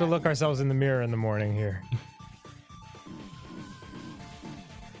 we have to Yeah. look ourselves in the mirror in the morning here.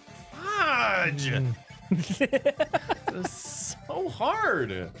 Fudge! It's so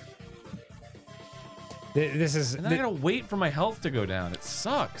hard. This is And then I gotta wait for my health to go down. It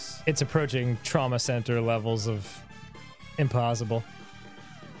sucks. it's approaching trauma center levels of impossible.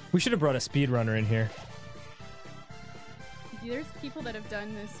 We should have brought a speedrunner in here. There's people that have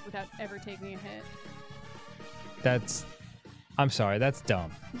done this without ever taking a hit. I'm sorry, that's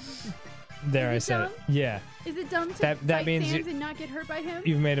dumb. There, I Is it said it. dumb? Yeah, Is it dumb to That fight means Sans and not get hurt by him?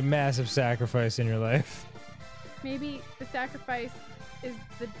 you've made a massive sacrifice in your life. Maybe the sacrifice is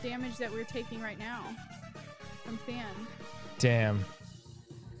the damage that we're taking right now from Sans. Damn,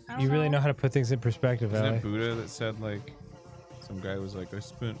 I don't you really know how to put things in perspective, Isn't Ellie. it Buddha that said like, some guy was like, I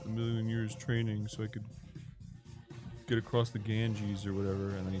spent 1,000,000 years training so I could get across the Ganges or whatever,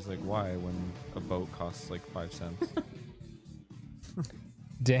 and then he's like, why? When a boat costs like 5 cents.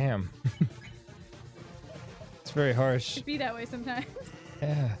 Damn. It's very harsh. It'd be that way sometimes.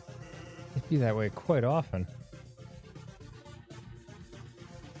 Yeah, it'd be that way quite often.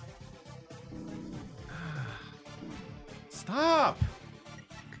 Stop!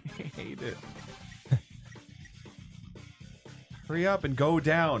 I hate it. Hurry up and go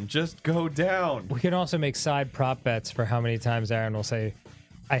down. Just go down. We can also make side prop bets for how many times Aaron will say,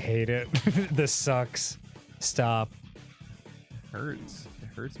 I hate it. This sucks. Stop. It hurts. It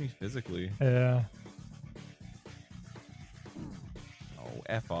hurts me physically. Yeah. Oh,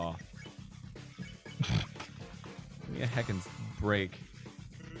 F off. Give me a heckin' break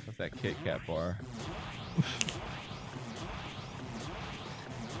with that Kit Kat bar.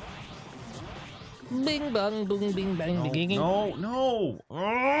 Bing bong boom bing bang ding ding. No, no.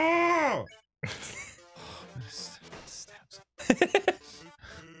 Oh!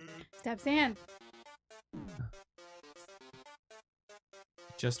 Stab Sans.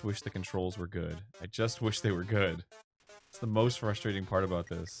 Just wish the controls were good. I just wish they were good. It's the most frustrating part about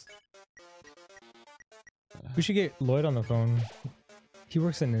this. We should get Lloyd on the phone. He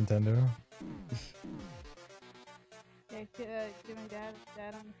works at Nintendo. Yeah, get my dad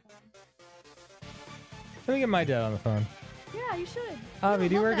on the phone. Let me get my dad on the phone. Yeah, you should. Avi,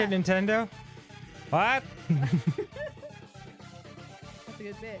 do you work at Nintendo? What? That's a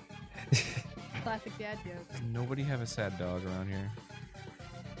good bit. Classic dad joke. Does nobody have a sad dog around here?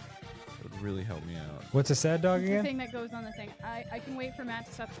 It would really help me out. What's a sad dog It's the again? thing that goes on the thing. I can wait for Matt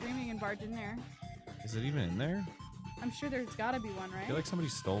to stop screaming and barge in there. Is it even in there? I'm sure there's gotta be one, I right? feel like somebody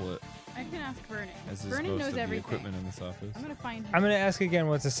stole it. I can ask Vernon. As is Vernon most knows of the everything. equipment in this office. I'm gonna find him. I'm gonna ask again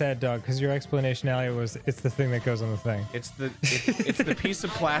what's a sad dog, because your explanation, Elliot, was it's the thing that goes on the thing. It's the it's the piece of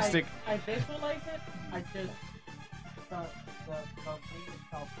plastic. I visualize it. I just the weight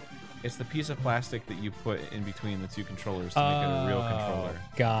itself wouldn't. It's the piece of plastic that you put in between the two controllers to make it a real controller.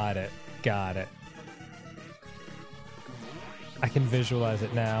 Got it. Got it. I can visualize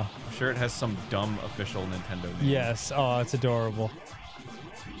it now. I'm sure it has some dumb official Nintendo name. Yes. Oh, it's adorable.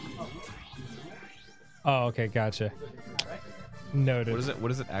 Oh, okay. Gotcha. Noted. What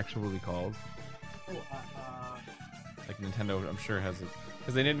is it actually called? Like Nintendo, I'm sure has it.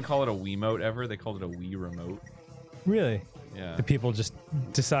 Because they didn't call it a Wiimote ever. They called it a Wii Remote. Really? Yeah. The people just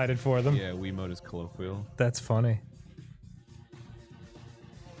decided for them? Yeah, Wiimote is colloquial. That's funny.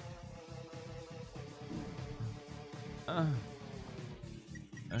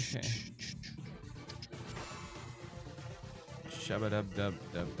 Okay. Shabba-dub-dub,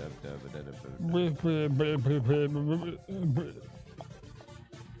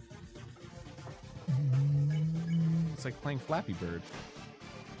 It's like playing Flappy Bird,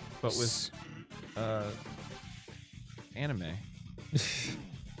 but with anime.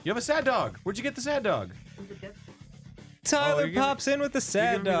 You have a sad dog. Where'd you get the sad dog? Tyler you're giving- pops in with the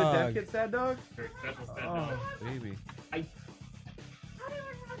sad You're giving me dog. the Death Kit sad dog? Oh, baby.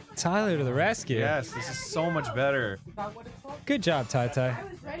 Tyler to the rescue. Yes, this is so much better. Good job, Ty Ty. I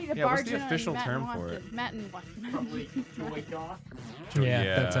was ready to Yeah, what's barge the in on official Matt term and for watch it? Matt and watch. Joy dog. Yeah,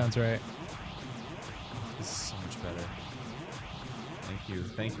 Yeah. that sounds right. This is so much better.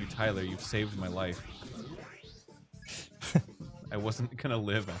 Thank you, Tyler. You've saved my life. I wasn't gonna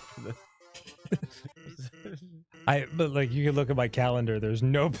live after this. But like, you can look at my calendar. There's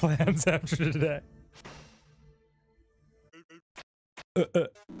no plans after today. Great.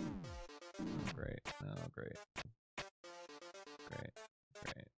 Oh, great. Great.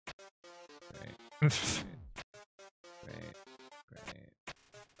 Great. Great. Great. Great. Great.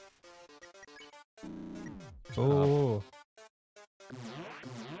 Oh.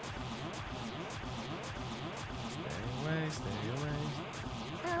 Stay away. Stay away.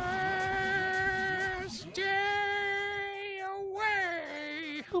 Stay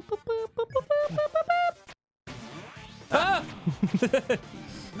away. Boop, boop, boop, boop, boop, boop, boop, boop. Ah!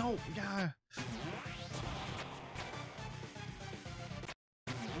 No, yeah.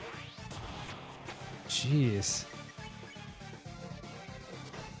 Jeez.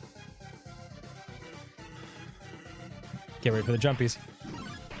 Get ready for the jumpies.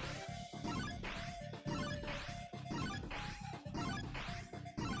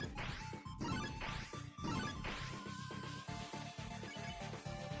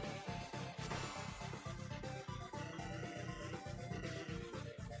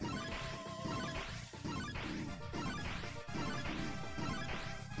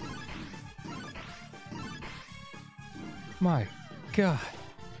 My God.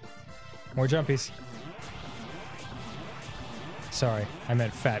 More jumpies. Sorry, I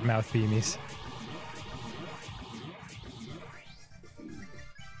meant fat mouth beamies.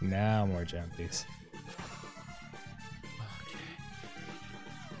 Now more jumpies.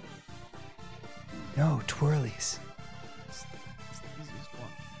 No, twirlies. It's the easiest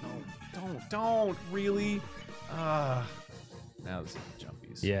one. No, don't, really. Now this is the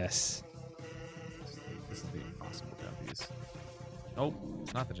jumpies. Yes. This is the impossible jumpies. Nope,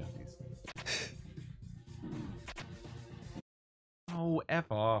 it's not the jumpies. Oh,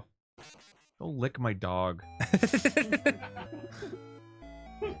 F off. Go lick my dog.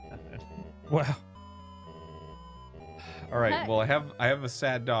 Wow. All right, well, I have a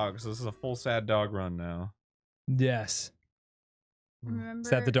sad dog, so this is a full sad dog run now. Yes. Remember, Is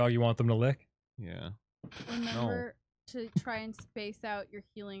that the dog you want them to lick? Yeah. remember to try and space out your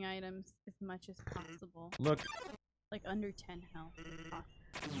healing items as much as possible. Look. Like under 10 health if possible.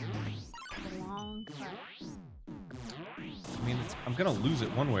 A long fight. I mean, I'm gonna lose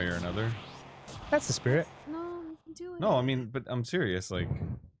it one way or another. That's the spirit. No, you can do it. No, I mean, but I'm serious. Like,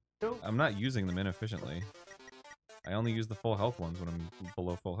 I'm not using them inefficiently. I only use the full health ones when I'm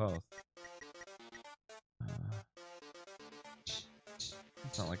below full health.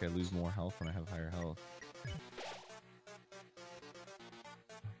 It's not like I lose more health when I have higher health.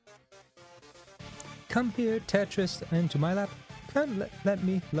 Come here, Tetris, into my lap. Come, let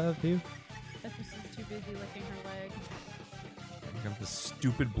me love you. Tetris is too busy licking her leg. I got the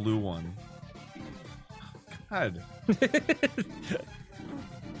stupid blue one. God. I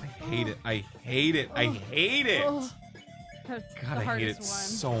hate it. I hate it. I hate it. That's God, the I hate hardest it one.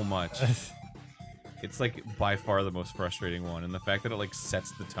 so much. It's like by far the most frustrating one, and the fact that it like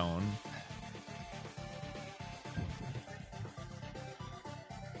sets the tone.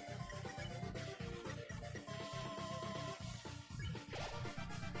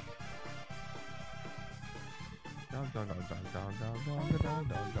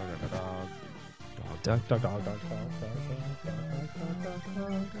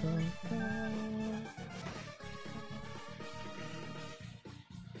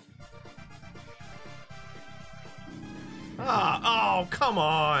 Oh, come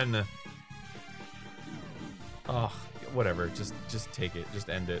on. Oh, whatever. Just take it. Just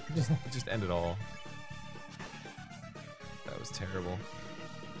end it. Just end it all. That was terrible.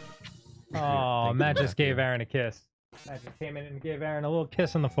 Oh, Matt just gave Aaron a kiss. Matt just came in and gave Aaron a little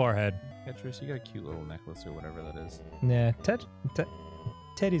kiss on the forehead. Tetris, you got a cute little necklace or whatever that is. Yeah,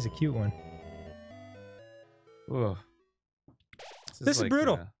 Teddy's a cute one. Ugh. This is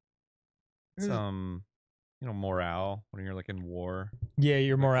brutal. It's you know, morale when you're like in war. Yeah,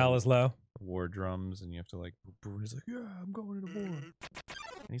 your morale is low. War drums, and you have to like. He's like, yeah, I'm going into war.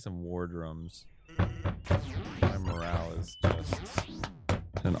 I need some war drums. My morale is just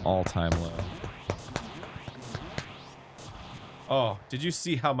an all-time low. Oh, did you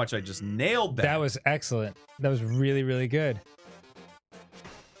see how much I just nailed that? That was excellent. That was really, really good.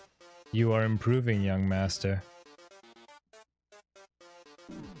 You are improving, young master.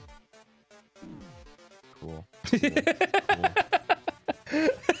 Cool.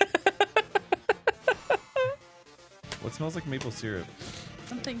 What smells like maple syrup?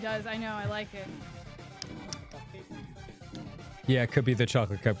 Something does. I know. I like it. Yeah, it could be the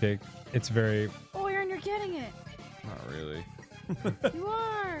chocolate cupcake. It's very... Oh, Aaron, you're getting it. Not really. You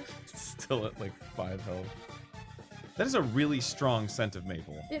are. Still at like 5 health. That is a really strong scent of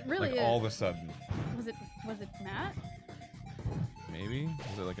maple. It really like is. all of a sudden. Was it Matt? Maybe?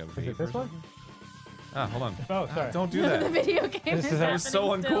 Is it like a Is vape it this or one? something? Ah, hold on. Oh, sorry. Don't do the that. video game This is is- That was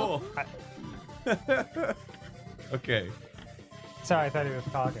so happening uncool. Okay. Sorry, I thought he was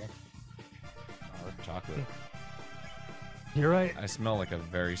talking. Oh, chocolate. You're right. I smell like a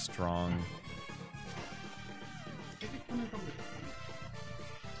very strong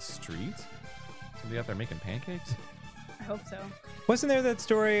street. Somebody out there making pancakes? I hope so. Wasn't there that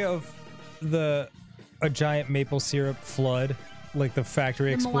story of a giant maple syrup flood, like the factory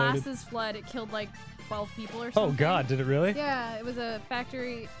The exploded? molasses flood. It killed like 12 people or something. Oh God, did it really? Yeah, it was a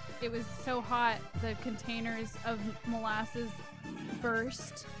factory. It was so hot, the containers of molasses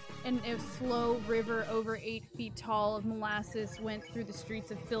burst, and a slow river over 8 feet tall of molasses went through the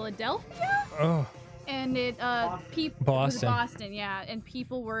streets of Philadelphia. Oh, And it, It was Boston. Boston, yeah. And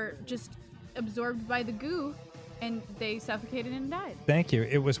people were just absorbed by the goo, and they suffocated and died. thank you.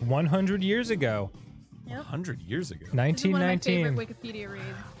 It was 100 years ago, 100 years ago. This is one of my 1919. favorite Wikipedia reads.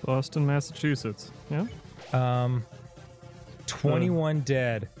 Boston, Massachusetts. Yeah. 21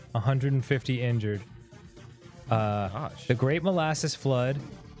 dead, 150 injured. Gosh. The Great Molasses Flood,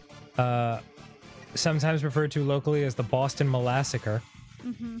 sometimes referred to locally as the Boston Molassacre,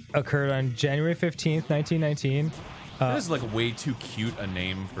 occurred on January 15th, 1919. That is like way too cute a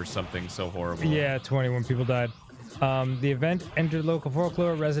name for something so horrible. Yeah, 21 people died. The event entered local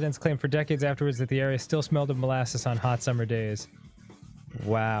folklore. Residents claimed for decades afterwards that the area still smelled of molasses on hot summer days.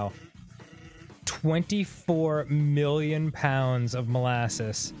 Wow. 24 million pounds of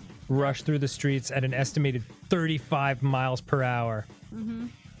molasses rushed through the streets at an estimated 35 miles per hour,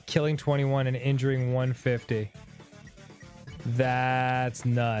 killing 21 and injuring 150. That's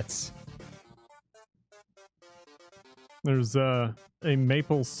nuts. There's a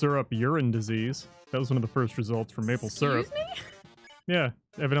maple syrup urine disease. That was one of the first results from maple syrup. Excuse me? Yeah,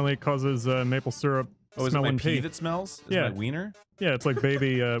 evidently it causes maple syrup Oh, is it my smelling pee pee. that smells? Is Yeah. my wiener? Yeah, it's like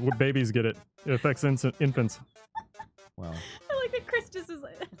baby. What babies get it. It affects infants. Well, I like that Chris just is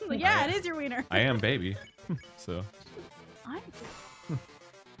like, yeah, it is your wiener. I am baby. So,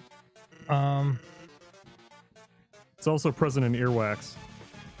 It's also present in earwax.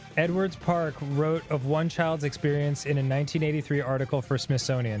 Edwards Park wrote of one child's experience in a 1983 article for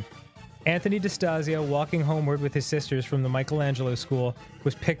Smithsonian. Anthony DeStasio, walking homeward with his sisters from the Michelangelo School,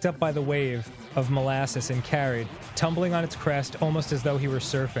 was picked up by the wave of molasses and carried, tumbling on its crest almost as though he were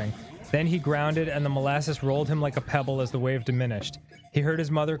surfing. Then he grounded, and the molasses rolled him like a pebble as the wave diminished. He heard his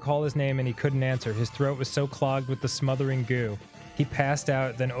mother call his name, and he couldn't answer. His throat was so clogged with the smothering goo. He passed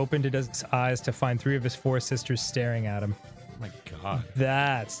out, then opened his eyes to find 3 of his 4 sisters staring at him. oh my God.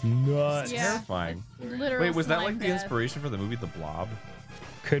 That's nuts. Yeah. Terrifying. Literal Wait, was that slime like the death. inspiration for the movie The Blob?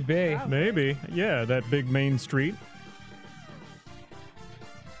 Could be. Maybe. Yeah, that big main street.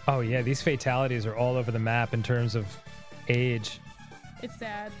 Oh yeah, these fatalities are all over the map in terms of age. It's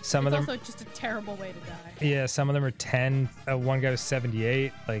sad. Some of it's them- also just a terrible way to die. Yeah, some of them are 10. One guy was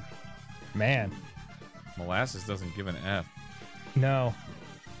 78. Like, man, Molasses doesn't give an F. no.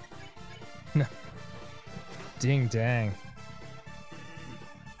 No. Ding dang.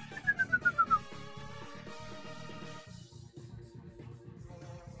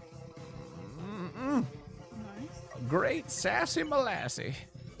 Great sassy molassy.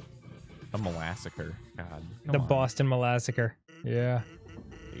 A molassacre. God. come The on. Boston Molassacre. Yeah.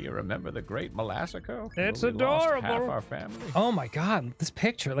 You remember the Great Molassacre? It's Where we lost half adorable. our family. Oh my god, this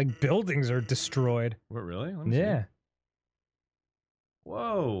picture, like buildings are destroyed. What, really? Let me see. Yeah.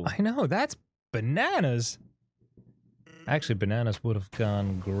 Whoa. I know, that's bananas. Actually, bananas would have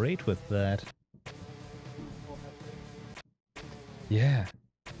gone great with that. Yeah.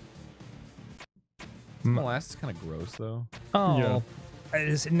 Molasses is kind of gross, though. Oh.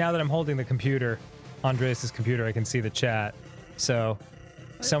 Yeah. Now that I'm holding the computer, Andres' computer, I can see the chat. So,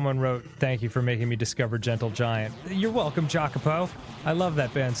 someone wrote, "Thank you for making me discover Gentle Giant." You're welcome, Jacopo. I love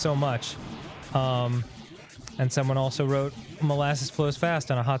that band so much. And someone also wrote, "Molasses flows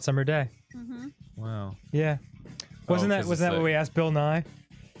fast on a hot summer day." Wow. Yeah. Wasn't 'cause that it's what like- we asked Bill Nye?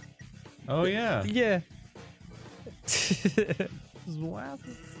 Oh, yeah. Yeah.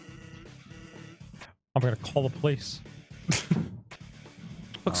 I'm gonna call the police.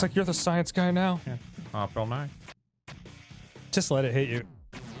 Looks like you're the science guy now. Bill Nye. Just let it hit you.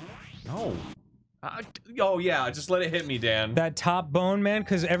 No. Oh, yeah. Just let it hit me, Dan. That top bone, man,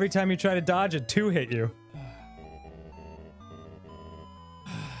 because every time you try to dodge it, 2 hit you.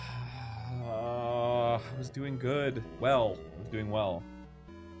 I was doing good. Well, I was doing well.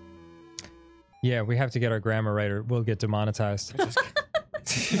 Yeah, we have to get our grammar right or we'll get demonetized.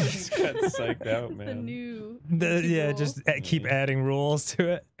 Just got psyched out, The man. new. Yeah, rule. just keep adding rules to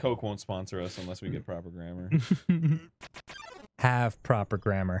it. Coke won't sponsor us unless we get proper grammar. Have proper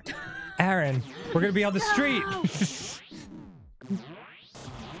grammar. Aaron, we're gonna be on the street.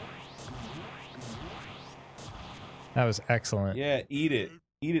 That was excellent. Yeah, eat it.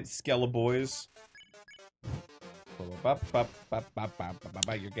 Eat it, Skella boys. You're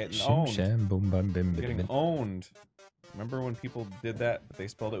getting owned. You're getting owned. Remember when people did that, but they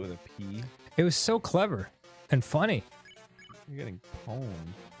spelled it with a P? It was so clever and funny. You're getting pwned.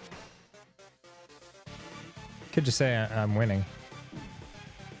 Could just say I'm winning.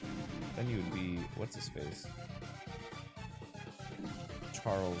 Then you would be, what's his face?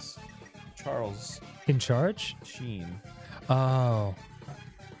 Charles In charge? Sheen. Oh.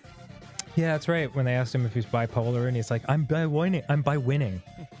 Yeah, that's right. When they asked him if he's bipolar, and he's like, "I'm by winning. I'm by winning."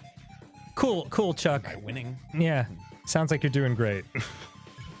 Cool, Chuck. By winning. Yeah, sounds like you're doing great.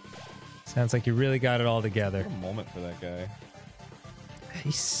 Sounds like you really got it all together. What a moment for that guy.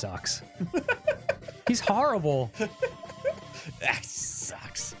 He sucks. He's horrible. That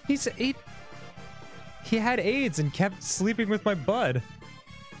sucks. He had AIDS and kept sleeping with my bud.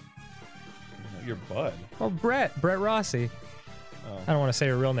 Your bud. Well, Brett Rossi. Oh. I don't want to say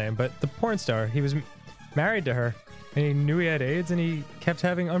her real name, but the porn star. He was married to her, and he knew he had AIDS, and he kept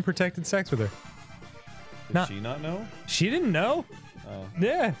having unprotected sex with her. Did she not know? She didn't know. Oh,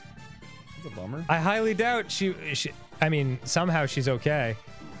 Yeah. that's a bummer. I highly doubt she I mean, somehow she's okay.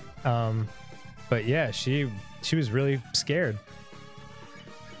 But yeah, she was really scared.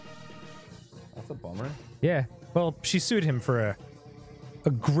 That's a bummer. Yeah. Well, she sued him for a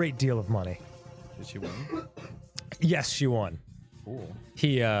great deal of money. Did she win? Yes, she won. Cool.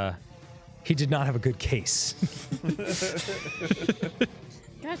 He did not have a good case.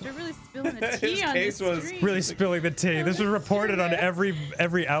 Gosh, they're really spilling the tea His on case the was street. Really spilling the tea. This was reported on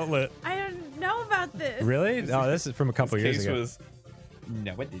every outlet. I don't know about this. Really? Oh, this is from a couple His years case ago. was.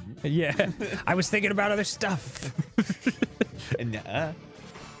 No, it didn't. Yeah. I was thinking about other stuff. Nuh-uh.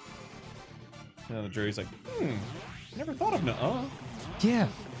 And the jury's like, never thought of nuh-uh. Yeah.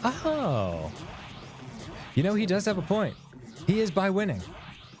 Oh. You know, he does have a point. He is by winning.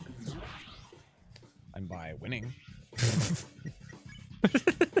 I'm by winning.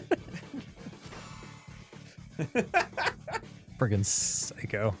 Friggin'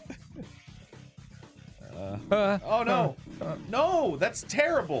 psycho. Oh no! No, that's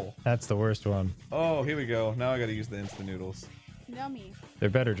terrible. That's the worst one. Oh, here we go. Now I gotta use the instant noodles. Yummy. They're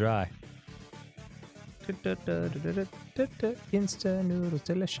better dry. Instant noodles,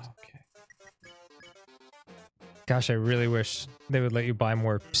 delicious. Okay. Gosh, I really wish they would let you buy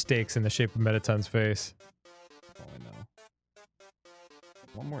more steaks in the shape of Metaton's face. Oh, I know.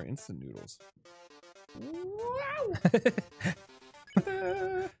 One more instant noodles.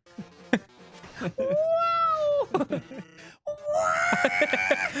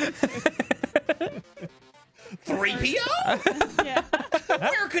 $3PO? Yeah.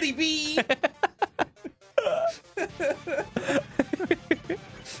 Where could he be?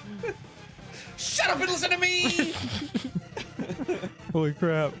 Shut up and listen to me! Holy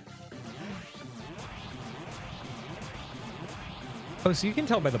crap. Oh, so you can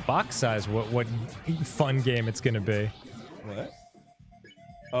tell by the box size what fun game it's gonna be. What?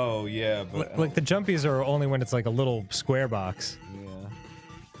 Oh, yeah, but... Like the jumpies are only when it's like a little square box. Yeah.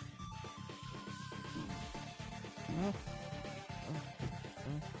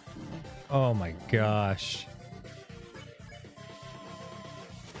 Oh my gosh.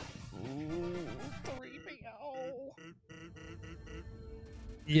 Ooh, 3PO.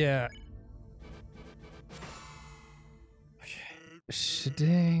 Yeah.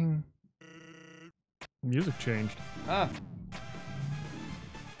 Shading. Music changed. Ah.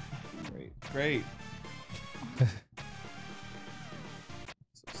 Great.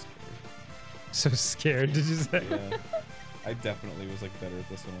 So So scared. scared, did you say? Yeah. I definitely was like better at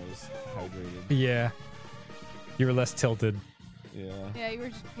this when I was hydrated. Yeah. You were less tilted. Yeah. Yeah, you were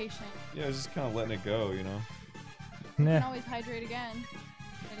just patient. Yeah, I was just kind of letting it go, you know? You can Nah. always hydrate again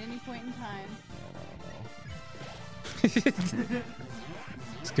at any point in time. I don't know.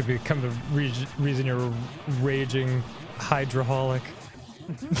 This could become the reason you're a raging hydroholic.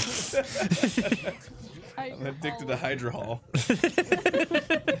 I'm addicted to Hydrohol.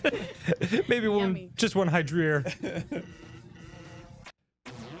 Maybe Yummy. just one hydrier.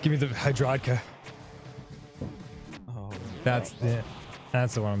 Give me the hydrodka. Oh, That's the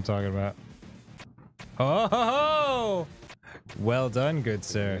one I'm talking about. Oh, ho, ho! Well done, good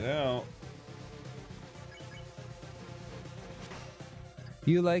sir. no.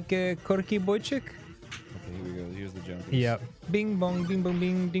 You like Korky Boychik? Okay, here we go. Here's the jump. Yep. Bing bong, bing bong,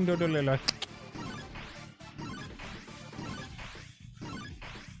 bing, ding do do la la.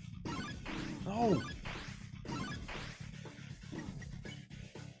 Oh.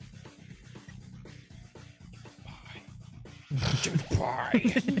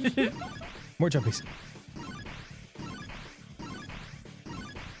 More jumpies.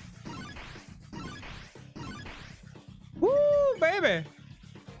 Woo, baby!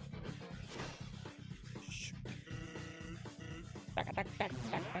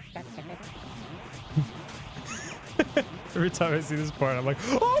 Every time I see this part, I'm like,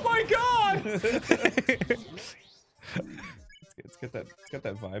 oh my god! It's got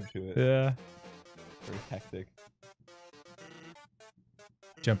that vibe to it. Yeah. Very hectic.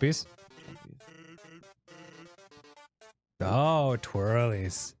 Jumpies. Oh,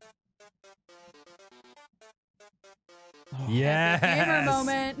 twirlies. Oh, Yes. Gamer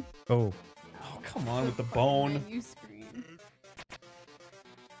moment. Oh. Oh, come on with the bone. Menu screen.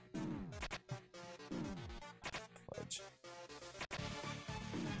 Fudge.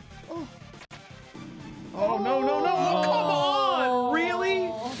 Oh. Oh, no, no, no. Oh, come on. Really?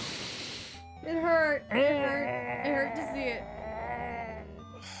 It hurt. It hurt. It hurt to see it.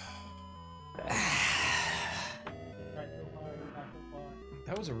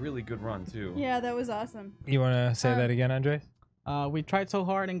 That was a really good run, too. Yeah, that was awesome. You want to say that again, Andre? We tried so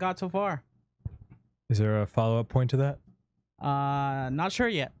hard and got so far. Is there a follow-up point to that? Not sure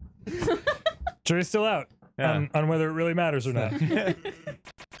yet. Jury's still out on whether it really matters or not.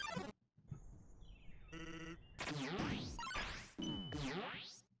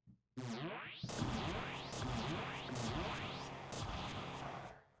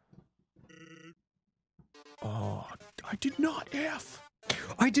 Oh, I did not F.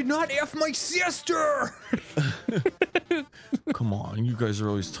 I did not F my sister! Come on, you guys are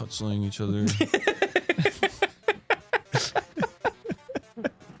always touching each other.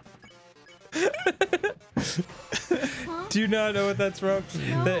 Do you not know what that's from?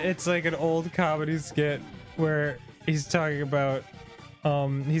 It's like an old comedy skit where he's talking about,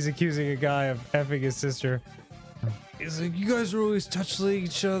 he's accusing a guy of effing his sister. He's like, you guys are always touching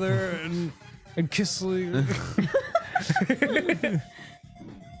each other and kissing.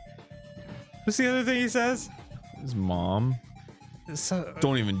 What's the other thing he says? His mom. So,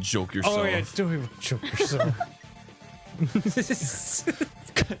 Don't even joke yourself. oh yeah, don't even choke yourself.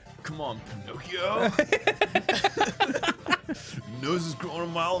 Come on, Pinocchio. Nose is growing a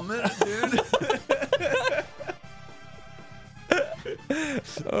mile a minute, dude.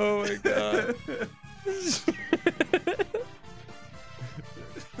 Oh my god.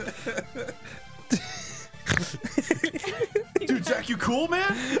 Dude, Zach, you cool,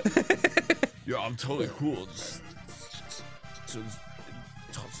 man? Yeah, I'm totally cool. Just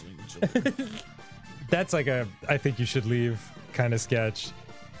touching each other. That's like a I think you should leave kind of sketch.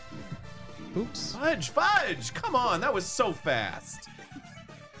 Oops. Fudge! Come on, that was so fast.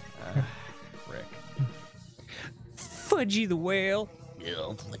 Frick. Fudgy the whale. Yeah,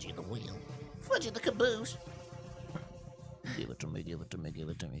 I'm Fudgy the wheel. Fudgy the caboose. Give it to me, give it to me, give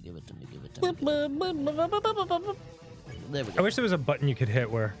it to me, give it to me, give it to me. There we I go. wish there was a button you could hit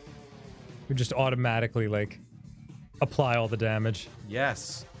where you just automatically like apply all the damage.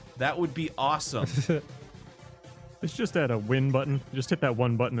 Yes, that would be awesome. It's just at a win button. Just hit that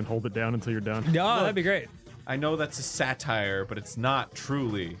one button and hold it down until you're done. No, that'd be great. I know that's a satire, but it's not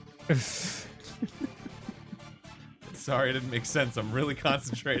truly. Sorry, it didn't make sense. I'm really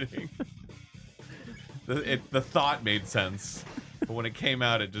concentrating. The thought made sense, but when it came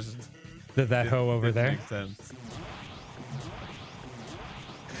out, it just That hoe over didn't there. make sense.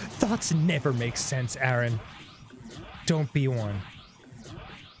 Thoughts never make sense, Aaron. Don't be one.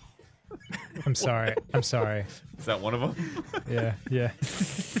 I'm sorry. I'm sorry. Is that one of them? Yeah, yeah.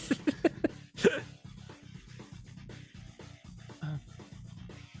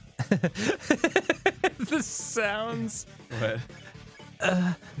 The sounds. What?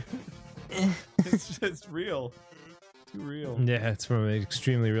 It's real. Too real. Yeah, it's from an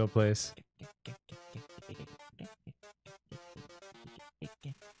extremely real place.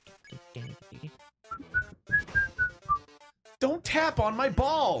 Don't tap on my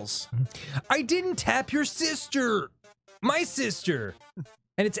balls. I didn't tap your sister. My sister.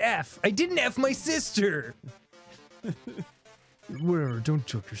 And it's F. I didn't F my sister. Whatever, don't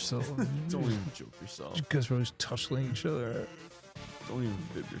choke yourself. Don't even joke yourself. You guys are always tussling each other. Don't even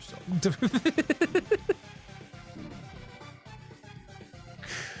bib yourself.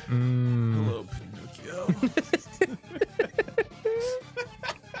 Hello, Pinocchio.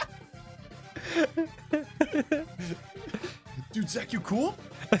 Dude, Zach, you cool?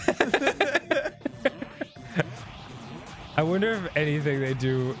 I wonder if anything they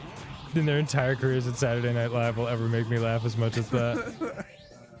do in their entire careers at Saturday Night Live will ever make me laugh as much as that.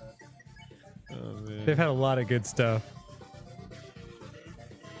 Oh, man. They've had a lot of good stuff.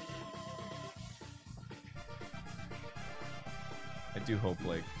 I do hope,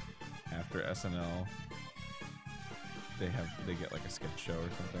 like, after SNL, they get like a sketch show or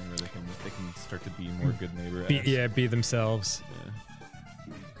something where they can start to be more good neighbor. Be themselves. Yeah.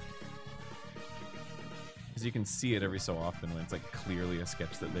 Because you can see it every so often when it's like clearly a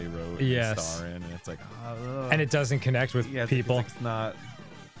sketch that they wrote and they star in, and it's like, and it doesn't connect with people. It's not.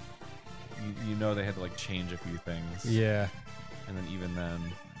 You know they had to like change a few things. Yeah. And then even then.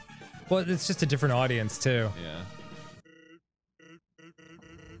 Well, it's just a different audience too. Yeah.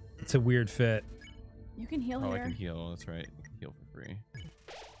 It's a weird fit. You can heal Oh, here. I can heal. That's right. I can heal for free.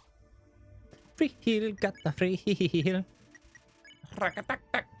 Free heal, got the free heal.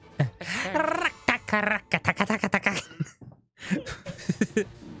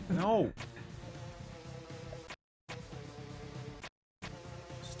 No.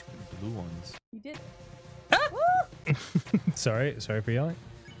 Stupid blue ones. You did. Sorry for yelling.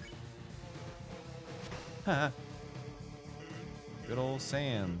 Good old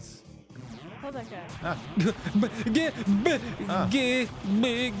Sans. Hold that guy. Ah.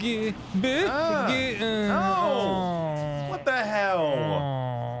 No! What the hell?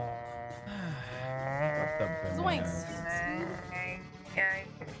 What the Zoinks.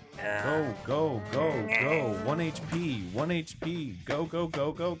 Go. 1 HP. 1 HP. Go.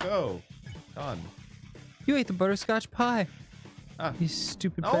 Done. You ate the butterscotch pie. Ah. You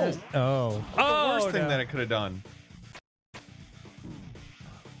stupid No. bastard. Oh. The worst thing that I could have done.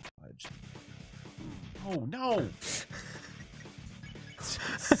 Oh no! You hate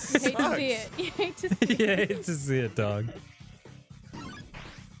to see it. You hate to see it. You hate to see it, dog.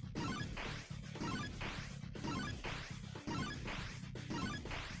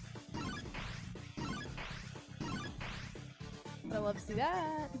 I love to see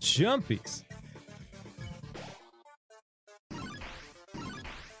that. Jumpies.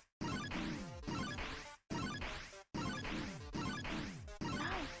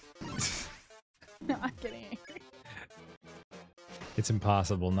 No, I'm getting angry. It's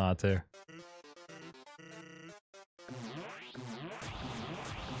impossible not to.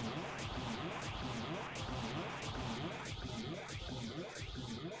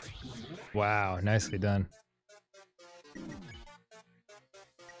 Wow, nicely done.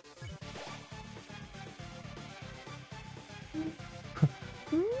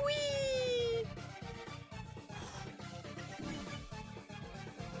 Whee!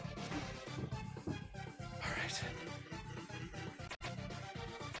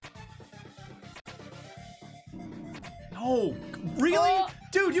 No! Really? Oh.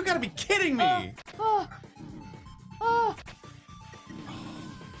 Dude, you gotta be kidding me! Oh!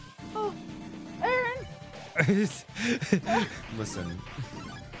 Aaron! Listen.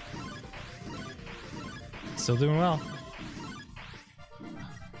 Still doing well.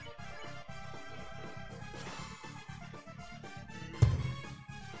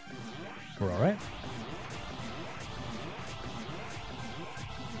 We're all right.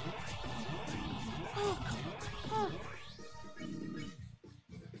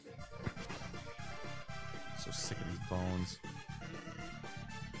 So sick of these bones.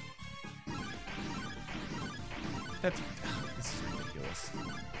 This is ridiculous.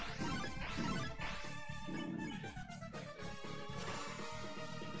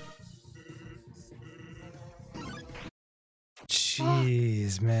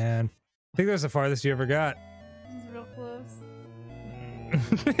 Jeez, man. I think that was the farthest you ever got. This is real close.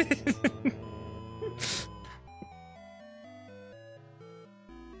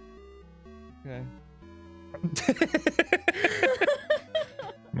 Okay.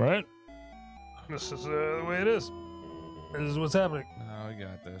 Right? This is the way it is. This is what's happening. Oh, we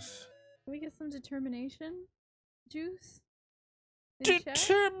got this. Can we get some determination juice? In chat?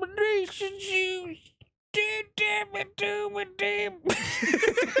 Determination juice.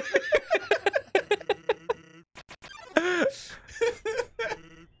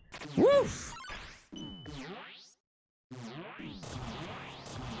 Woof.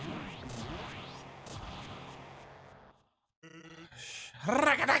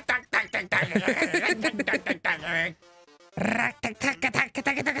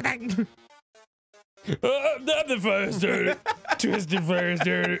 Not the fire starter. Twisted fire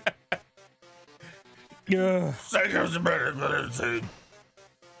starter.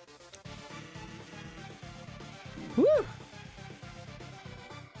 Woo.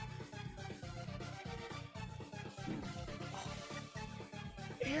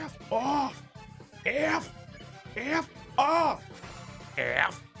 F off. F. F off.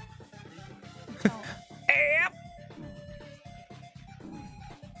 F. F.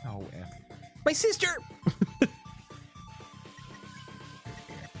 Oh, F. My sister.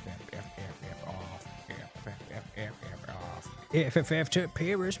 FFF to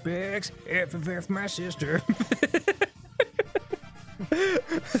Paris bags. FFF my sister.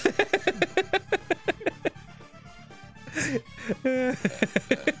 I'm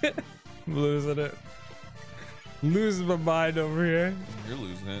losing it. Losing my mind over here. You're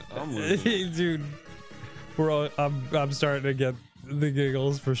losing it. I'm losing it. Dude. We're all I'm starting to get the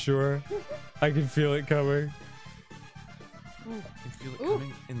giggles for sure. I can feel it coming. I can feel it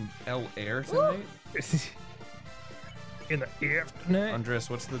coming in El Air tonight. In the afternoon. Andres,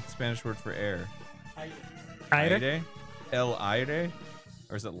 what's the Spanish word for air? Aire? El aire?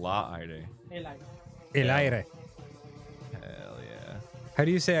 Or is it la aire? El aire. Hell yeah. How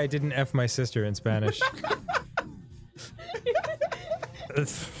do you say I didn't F my sister in Spanish?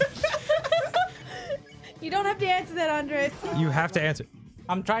 You don't have to answer that, Andres. You have to answer.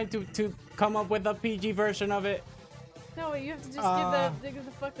 I'm trying to come up with a PG version of it. No, you have to just give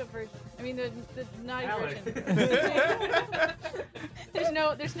the fucked up version. I mean the naughty version. there's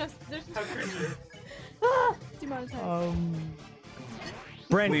no demonetized.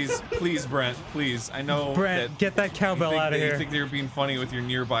 Brent, Please, Brent, please. I know Brent, get that cowbell out of You here. think you're being funny with your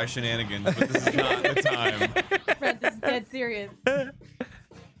nearby shenanigans, but this is not the time. Brent, this is dead serious.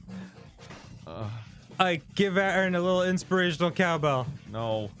 I give Aaron a little inspirational cowbell.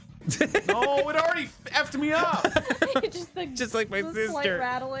 No. No, it already effed me up. just like my the sister. Slight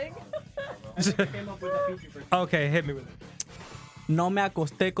rattling. I came up with a PG version. Okay, hit me with it. No me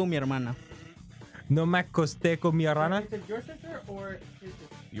acosté con mi hermana. No me acosté con mi hermana. Is it your sister or his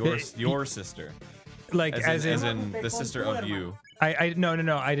sister? Your sister. Like as in the sister of you.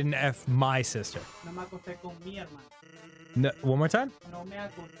 No, I didn't F my sister. No me acosté con mi hermana. No, one more time. No me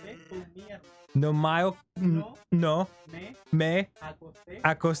acosté con mi hermana. No no me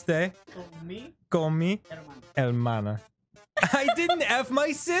acosté con mi hermana. I didn't F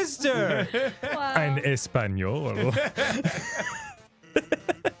my sister. Wow. En español.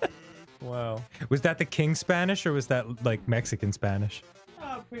 Wow. Was that the King Spanish or was that like Mexican Spanish?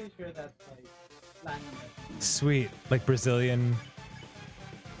 I'm pretty sure that's like Latin American. Sweet, like Brazilian.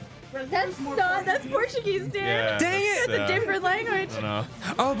 That's Portuguese, dude. Yeah, Dang it! It's a different language. I don't know.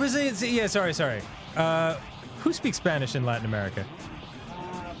 Oh, Brazilian. Yeah, sorry. Who speaks Spanish in Latin America?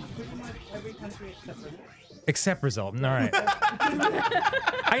 Pretty much every country except Brazil. Except Brazil. All right.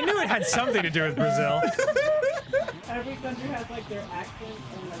 I knew it had something to do with Brazil. Every country has like their accent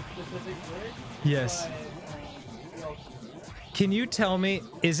and like specific words. Yes. But, Can you tell me,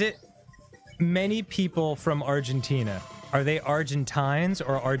 is it many people from Argentina? Are they Argentines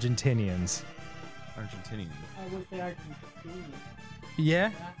or Argentinians? Argentinian. I would say Argentina.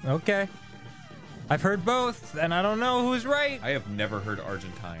 Yeah? Okay. I've heard both, and I don't know who's right. I have never heard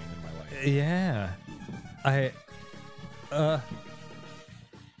Argentine in my life. Yeah.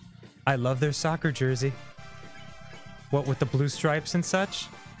 I love their soccer jersey. What, with the blue stripes and such?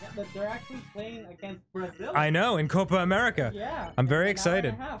 Yeah, but they're actually playing against Brazil. I know, in Copa America. Yeah. I'm very An hour and a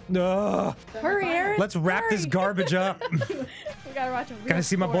excited. half. Ugh. Hurry, Aaron. Let's wrap this hurry. garbage up. We gotta watch a real Gotta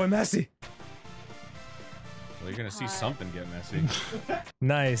see my boy sport. Messi. Well, you're gonna see something get messy.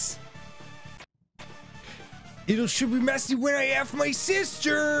 Nice. It should be messy when I F my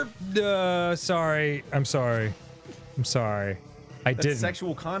sister. Sorry. I'm sorry. I That's didn't.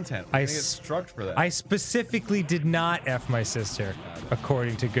 sexual content. We're I gonna get struck for that. I specifically did not F my sister,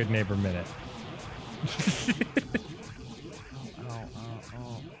 according to Good Neighbor Minute.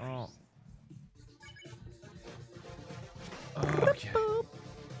 Okay.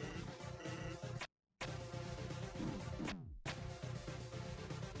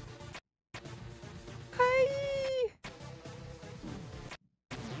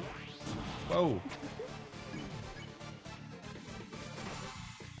 Whoa.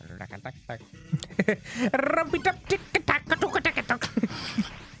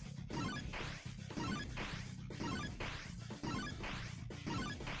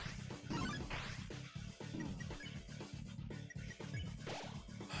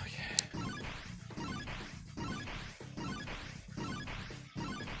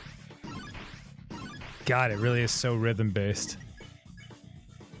 God, it really is so rhythm based.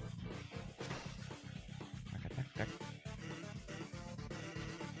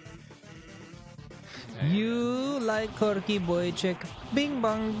 You like Corky Boy Chick. Bing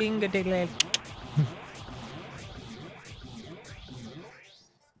bong bing a diddle.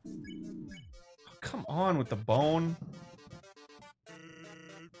 Come on with the bone.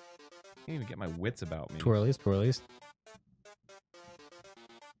 Can't even get my wits about me. Twirlies, twirlies.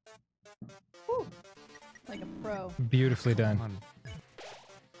 Whew. Like a pro. Beautifully done. Come on.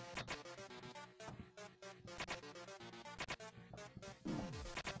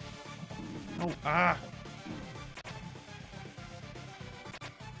 Oh, ah!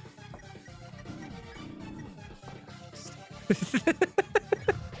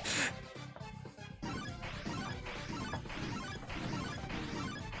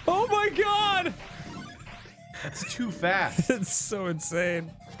 Oh my god! That's too fast. It's so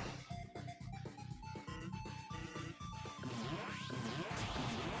insane.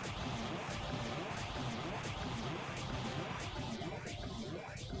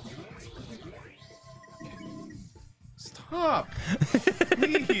 Stop!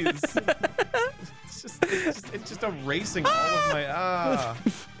 Please! It's just erasing all of my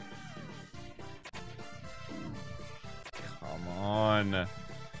Come on.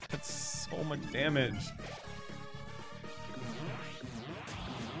 That's so much damage.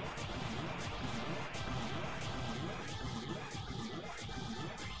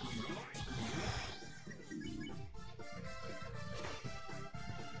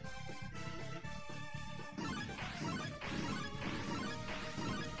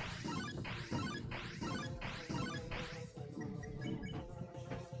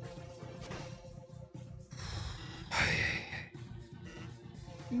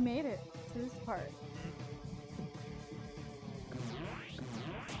 You made it to this part.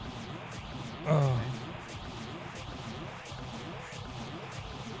 Oh.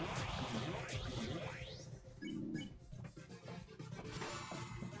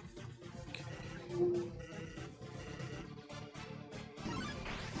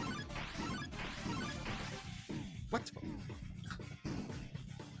 What?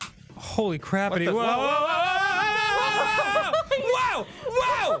 Holy crap! What the- Whoa! Whoa! Whoa!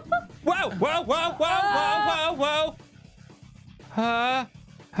 Whoa! Whoa! Whoa! Whoa! Whoa! Whoa!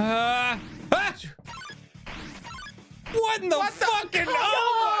 Whoa! What in the fucking?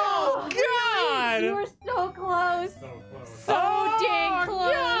 Oh my god! You were so close. So close. So dang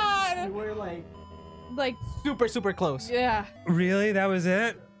close. God! You were Like, super close. yeah. Really? That was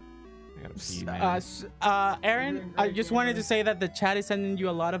it? I gotta pee, man. Aaron, I just wanted to say that the chat is sending you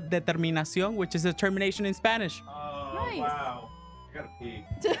a lot of determinación, which is determination in Spanish. Oh, Nice. wow. I gotta pee.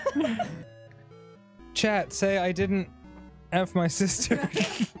 Chat, say I didn't F my sister.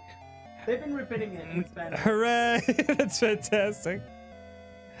 They've been repeating it in Spanish. Hooray! That's fantastic.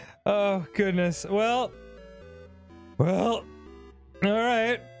 Oh goodness. Well. All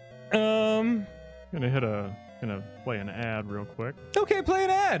right. Gonna play an ad real quick. Okay, play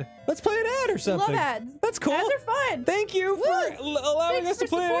an ad. Let's play an ad or something. Love ads. That's cool. Ads are fun. Thank you for allowing Thanks us to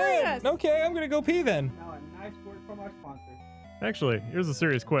for play an supporting ad. us. Okay, I'm gonna go pee then. Now a nice word from our sponsor. Actually, here's a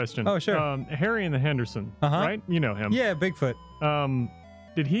serious question. Oh, sure. Harry and the Henderson, Uh-huh. right? You know him. Yeah, Bigfoot.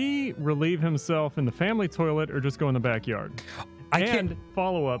 Did he relieve himself in the family toilet or just go in the backyard? I and can't.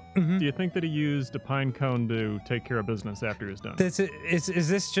 follow up, Mhm. do you think that he used a pine cone to take care of business after he was done?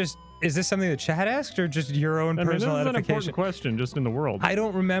 Is this something the chat asked or just your own I mean, this personal is an edification? important question just in the world. I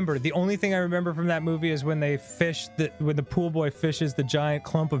don't remember. The only thing I remember from that movie is when when the pool boy fishes the giant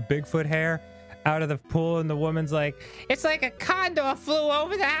clump of Bigfoot hair out of the pool, and the woman's like, "It's like a condor flew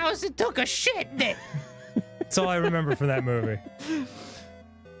over the house and took a shit in it." That's all I remember from that movie.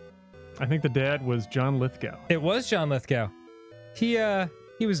 I think the dad was John Lithgow. It was John Lithgow. He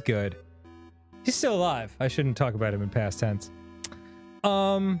was good. He's still alive. I shouldn't talk about him in past tense.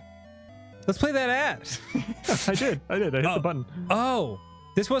 Let's play that ad. I did. I hit the button. Oh,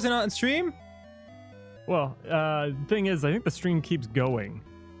 this wasn't on stream? Well, thing is, I think the stream keeps going.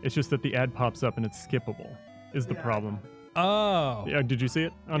 It's just that the ad pops up and it's skippable, is the problem. Oh. Yeah, did you see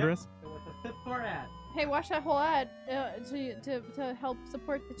it, Andres? It was a tip for ad. Hey, watch that whole ad to help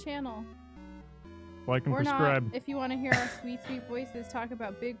support the channel. Like and Or not, subscribe. if you want to hear our sweet voices talk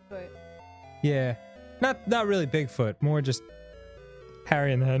about Bigfoot. Yeah. Not really Bigfoot, more just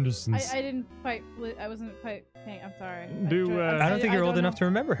Harry and the Hendersons. I didn't quite. I wasn't quite paying. I'm sorry. I don't think you're old enough to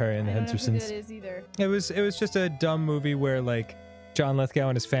remember Harry and the I don't know Hendersons. who that is either. It was just a dumb movie where like John Lithgow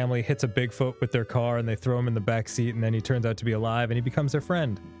and his family hits a Bigfoot with their car and they throw him in the back seat and then he turns out to be alive and he becomes their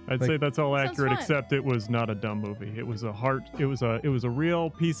friend. I'd say that's all Sounds accurate, fun. except it was not a dumb movie. It was a a real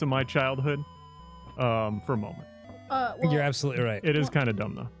piece of my childhood, for a moment. Well, You're absolutely right. It is kind of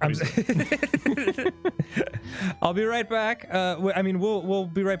dumb though. I'll be right back. We'll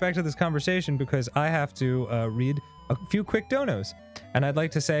be right back to this conversation because I have to read a few quick donos. And I'd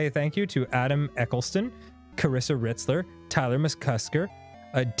like to say thank you to Adam Eccleston, Carissa Ritzler, Tyler Muscusker,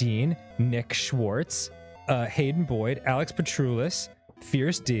 Dean, Nick Schwartz, Hayden Boyd, Alex Petrulis,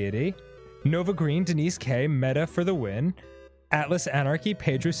 Fierce Deity, Nova Green, Denise K, Meta for the win. Atlas Anarchy,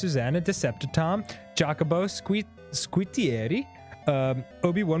 Pedro Susanna, Decepticom, Jacobo Squitieri,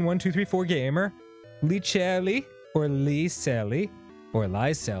 Obi11234 Gamer, Licelli, or Licelli, or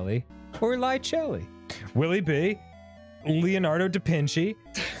Licelli, or Licelli, Willie B, Leonardo da Vinci,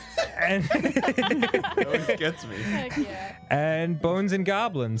 and That always gets me. Heck yeah. and Bones and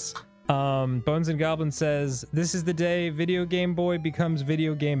Goblins. Bones and Goblins says, "This is the day Video Game Boy becomes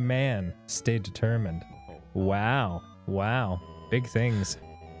Video Game Man. Stay determined." Wow. Wow. Big things.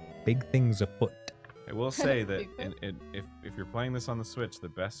 Big things afoot. I will say that if you're playing this on the Switch, the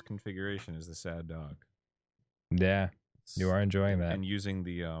best configuration is the sad dog. Yeah. You are enjoying that. And using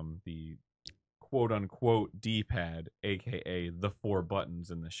the quote unquote D-pad, aka the 4 buttons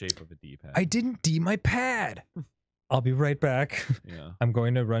in the shape of a D-pad. I didn't D my pad. I'll be right back. Yeah. I'm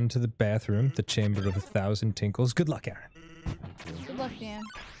going to run to the bathroom, the chamber of 1,000 tinkles. Good luck, Aaron. Good luck, Dan.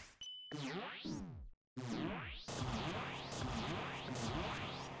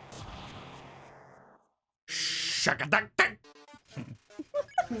 Okay,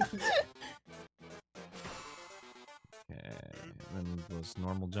 then those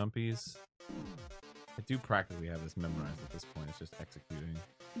normal jumpies. I do practically have this memorized at this point. It's just executing.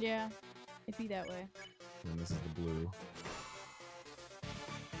 Yeah, it'd be that way. And then this is the blue,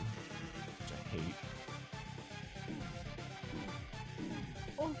 which I hate.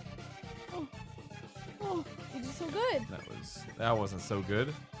 Oh, oh, oh! You did so good. That wasn't so good.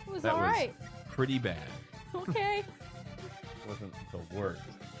 It was That all was right. pretty bad. Okay. Wasn't the worst,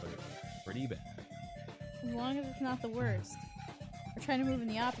 but it was pretty bad. As long as it's not the worst. We're trying to move in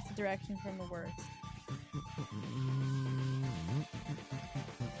the opposite direction from the worst.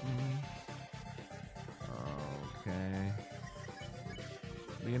 Okay.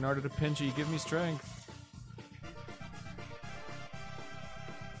 Leonardo da Vinci, give me strength.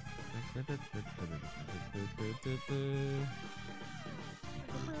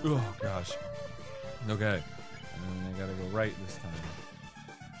 Oh gosh. Okay. And I gotta go right this time.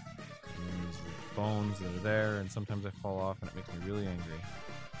 And there's the bones that are there, and sometimes I fall off, and it makes me really angry.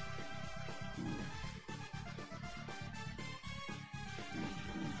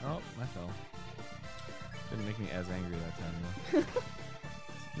 Oh, I fell. Didn't make me as angry that time though.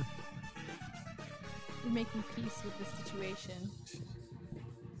 You're making peace with the situation.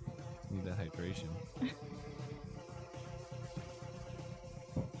 Need that hydration.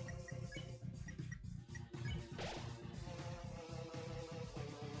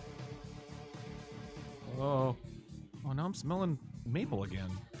 Oh. Oh, now I'm smelling maple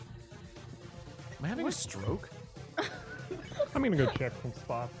again. Am I having a stroke? I'm gonna go check some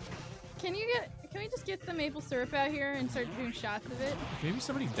spots. Can we just get the maple syrup out here and start doing shots of it? Maybe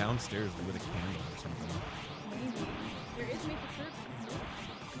somebody downstairs with a candle or something. Maybe. There is maple syrup.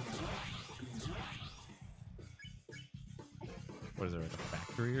 What is there, like a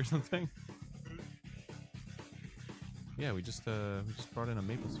factory or something? Yeah, we just brought in a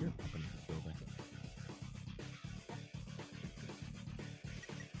maple syrup company building.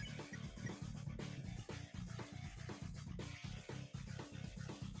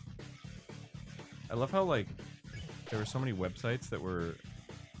 I love how like there were so many websites that are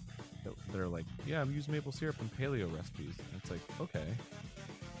like, yeah, I've used maple syrup in paleo recipes. And it's like, okay.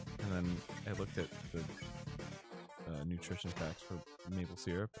 And then I looked at the nutrition facts for maple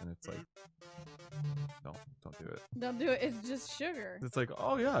syrup, and it's like, no, don't do it. Don't do it. It's just sugar. It's like,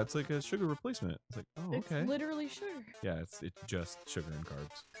 oh yeah, it's like a sugar replacement. It's like, oh okay. It's literally sugar. Yeah, it's just sugar and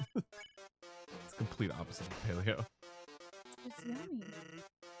carbs. It's the complete opposite of paleo. It's yummy.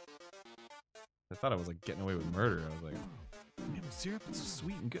 I thought I was like getting away with murder. I was like, maple syrup, it's so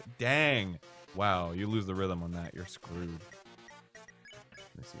sweet and good. Dang! Wow, you lose the rhythm on that. You're screwed.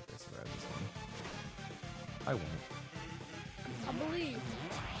 Let me see if I survive this one. I won't. I believe.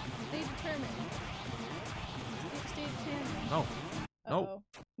 Stay determined. Stay determined. No. No. Uh-oh.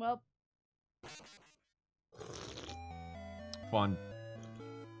 Well. Fun.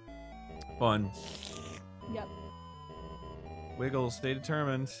 Fun. Yep. Wiggle, stay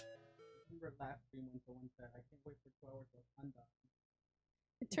determined. Last stream when someone said, I can't wait for 2 hours of Undyne.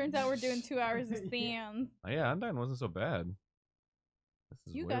 It turns out we're doing 2 hours of Sam. Oh, yeah, Undyne wasn't so bad. This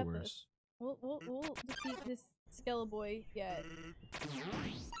is You way got worse. this. We'll defeat this Skeleboy yet.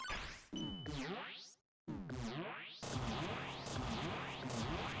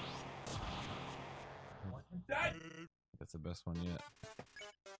 That's the best one yet.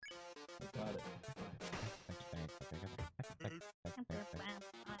 Got it.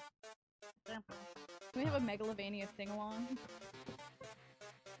 Can we have a Megalovania sing-along?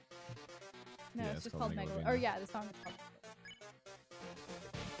 No, Yeah, it's it's just called called Megalovania. Megalovania. Or yeah, the song is called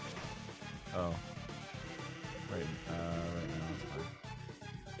Oh. Right now it's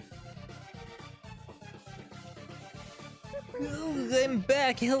fine. Ooh, I'm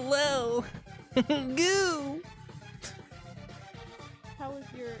back. Hello. Goo. How was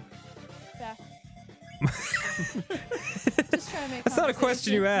your back? Just trying to make That's not a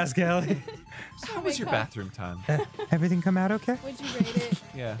question you ask, Allie. How was your bathroom time? Everything come out okay? Would you rate it?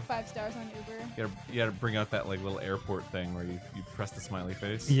 Yeah. 5 stars on Uber. You gotta bring out that like little airport thing where you press the smiley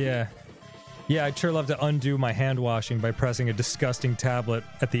face. Yeah. Yeah, I'd sure love to undo my hand washing by pressing a disgusting tablet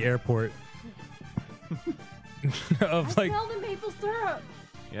at the airport. Of I like, smell the maple syrup.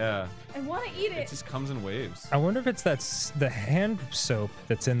 Yeah. I want to eat It it. just comes in waves. I wonder if it's the hand soap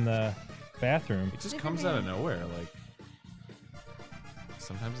that's in the bathroom. It just comes out of nowhere. Like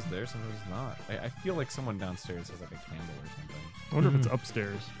sometimes it's there, sometimes it's not. I feel like someone downstairs has like a candle or something, I wonder if it's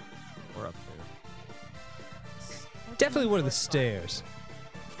upstairs. or upstairs. Definitely one of the stairs.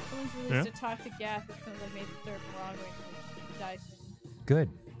 Someone's released a toxic gas that smells like maple syrup wrong way to die soon. Good.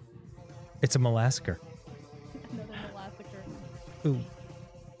 It's a molasker. Another molasser. Ooh.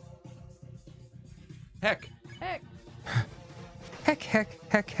 Heck. Heck. Heck, heck,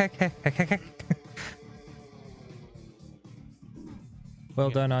 heck, heck, heck, heck, heck, heck. Well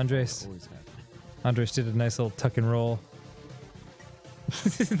done, Andres. Always have. Andres did a nice little tuck and roll.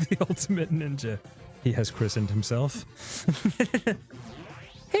 The ultimate ninja. He has christened himself.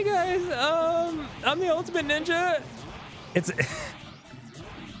 Hey guys, I'm the ultimate ninja. It's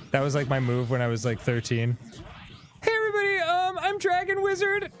that was like my move when I was like 13. Hey everybody, I'm Dragon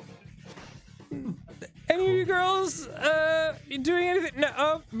Wizard. Any of you girls you doing anything? No,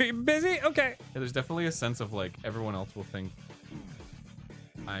 oh, busy? Okay. Yeah, there's definitely a sense of like everyone else will think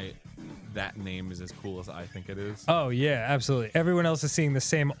that name is as cool as I think it is. Oh yeah, absolutely. Everyone else is seeing the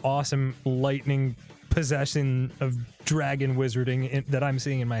same awesome lightning possession of dragon wizarding that I'm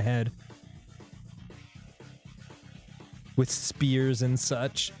seeing in my head. With spears and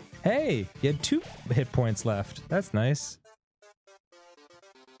such. Hey, you had 2 hit points left. That's nice.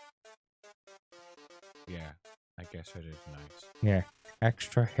 Yeah, I guess it is nice. Yeah,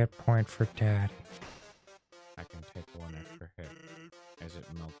 extra hit point for Dad. I can take 1 extra hit as it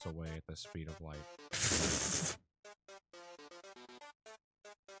melts away at the speed of light.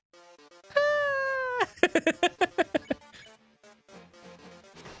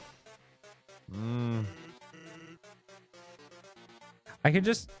 I can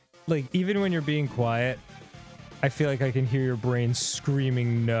just, like, even when you're being quiet, I feel like I can hear your brain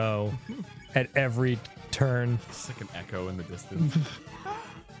screaming no at every turn. It's like an echo in the distance.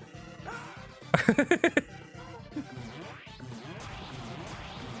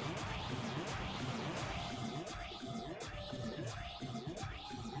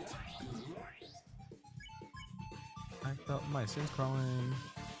 I felt my sins crawling.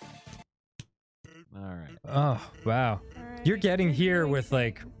 Alright. Oh, wow. Alright, You're getting here with,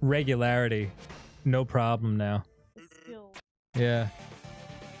 like, regularity. No problem now. the skill. Yeah.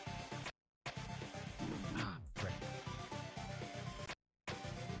 Ah, frick.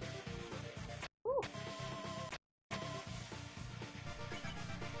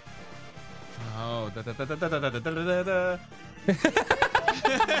 Oh, da da da da da da da da da da.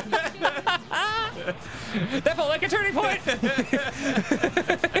 That felt like a turning point!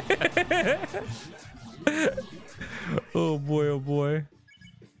 Oh boy, oh boy.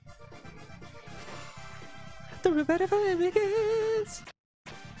 The rebellion begins!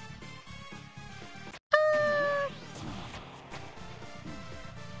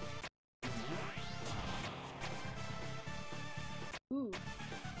 Ooh.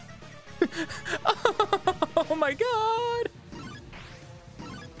 Oh my god!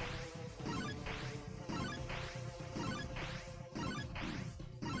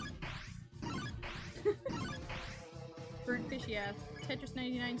 Burnt Fishy asks, Tetris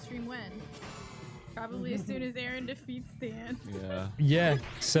 99 stream when? Probably as soon as Aaron defeats Stan. Yeah. Yeah,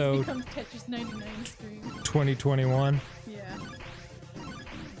 so Becomes Tetris 99 stream. 2021. Yeah.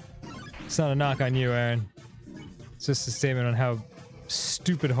 It's not a knock on you, Aaron. It's just a statement on how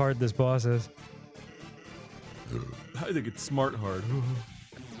stupid hard this boss is. I think it's smart hard.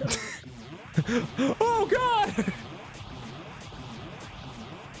 Oh god!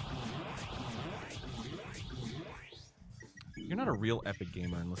 You're not a real epic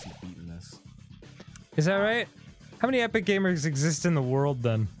gamer unless you've beaten this. Is that right? How many epic gamers exist in the world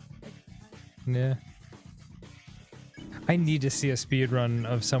then? Yeah. I need to see a speedrun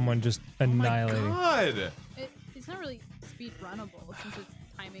of someone just annihilating. Oh my god! It's not really speed runnable since it's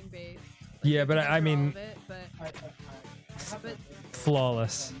timing based. Yeah, but I All mean, of it, but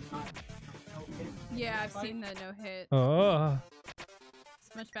flawless. yeah, I've seen the no hit. Oh.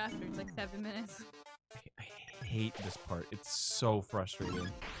 much faster. It's like 7 minutes. I hate this part. It's so frustrating.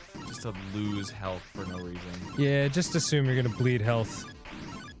 Just to lose health for no reason. Yeah, just assume you're gonna bleed health.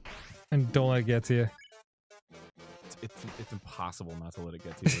 And don't let it get to you. It's impossible not to let it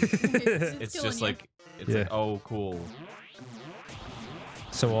get to you. It's just you. like, it's like, oh, cool.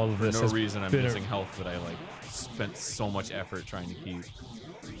 So all of For this no has reason I'm been losing health that I like spent so much effort trying to keep.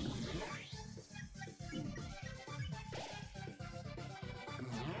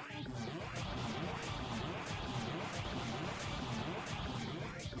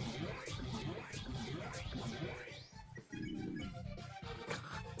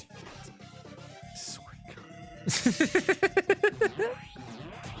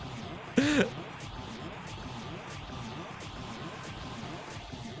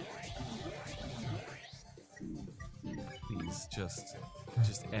 Please just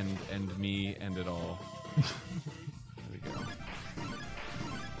end me, end it all. There we go.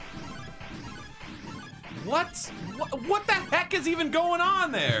 What the heck is even going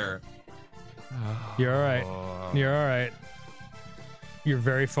on there? You're all right. You're all right. You're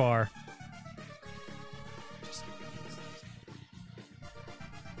very far.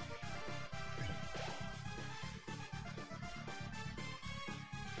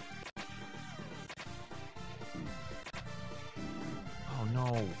 Oh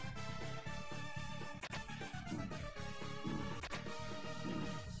no.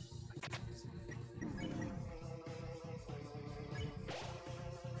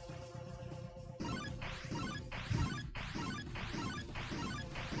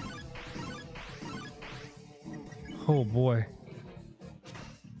 Oh boy.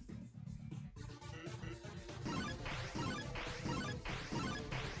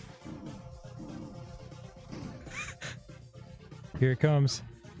 Here it comes.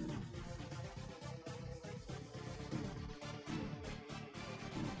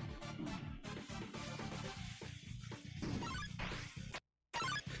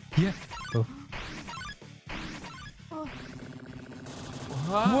 Yeah. Oh.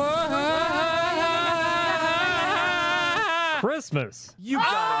 Christmas. You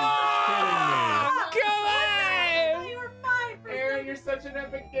gotta be Come on! You were fine for Aaron, you're such an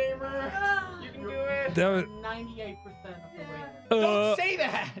epic gamer. You can do it. That was 98% of the way. Uh, Don't say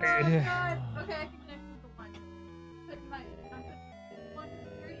that. Oh Yeah. god. Okay, I can connect with the one. I'm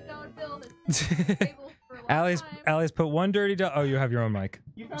putting $1 bill that's been on the table for a long Allie's time. put one dirty dollar. Oh, you have your own mic.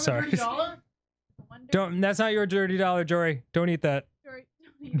 You found Sorry. $1? One dirty Don't. That's not your dirty dollar, Jory. Don't eat that. story.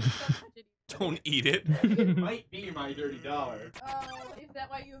 Don't touch it. Don't eat it. It might be my dirty dollar. Oh, is that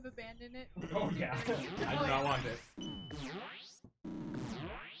why you have abandoned it? Oh yeah. I do not want it.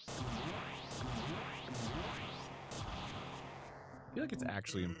 I feel like it's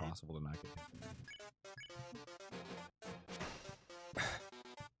actually impossible to not get hit.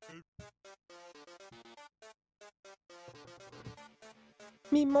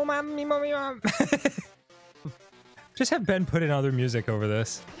 Me mom, me mom, me mom. Just have Ben put in other music over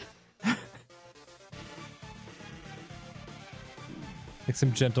this. Like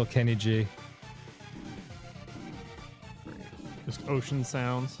some gentle Kenny G. Just ocean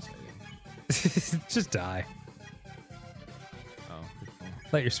sounds. Just die. Oh, good call.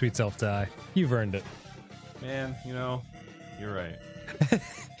 Let your sweet self die. You've earned it. Man, you know, you're right.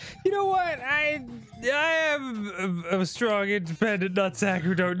 You know what? I am a strong, independent nutsack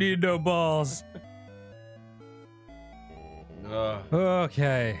who don't need no balls.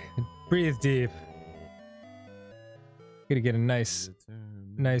 Okay, breathe deep. Gonna get a nice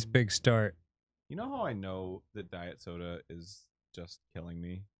big start. You know how I know that diet soda is just killing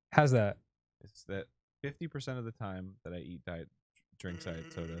me? How's that? It's that 50% of the time that I eat diet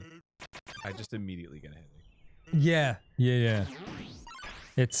soda, I just immediately get a headache. Yeah.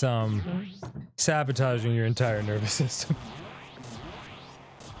 It's sabotaging your entire nervous system.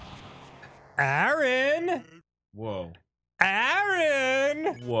 Aaron! Whoa.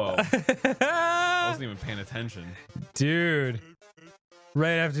 Aaron! Whoa. I wasn't even paying attention. Dude.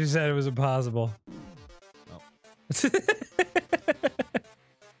 Right after you said it was impossible. Oh.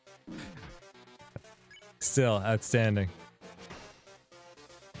 Still outstanding.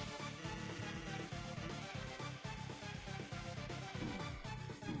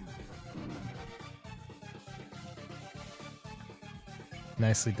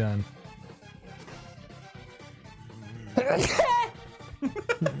 Nicely done.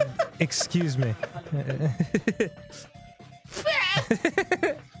 Excuse me.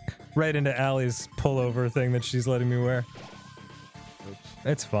 Right into Allie's pullover thing that she's letting me wear. Oops.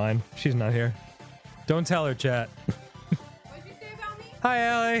 It's fine. She's not here. Don't tell her, chat. What'd you say about me? Hi,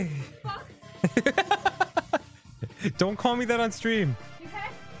 Allie. Fuck. Don't call me that on stream. You had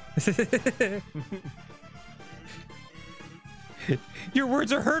Your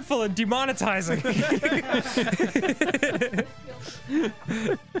words are hurtful and demonetizing.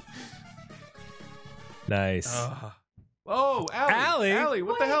 Nice. Oh, Allie. Allie,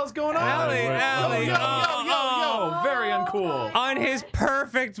 what the hell's going on? Allie. Yo, very uncool. On his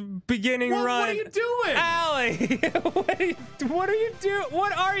perfect beginning run. What are you doing? Allie, what are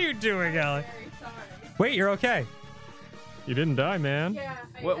you doing, Allie? Very sorry. Wait, you're okay. You didn't die, man. Yeah.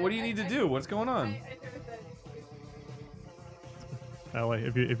 What do you need to do? What's going on? Allie,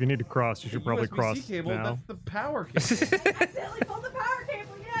 if you need to cross, you should probably cross cable, now. That's the power cable. Accidentally pulled the power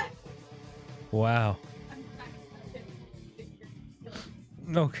cable again. Wow.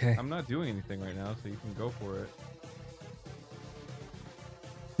 Okay. I'm not doing anything right now, so you can go for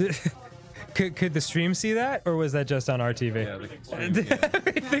it. Could the stream see that, or was that just on our TV? Yeah, the stream, yeah.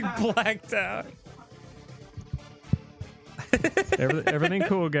 Everything blacked out. Everything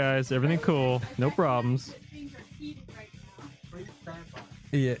cool, guys. Everything cool. No problems.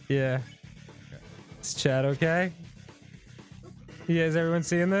 Yeah. Is chat okay? Yeah, is everyone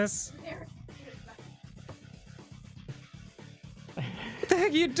seeing this? What the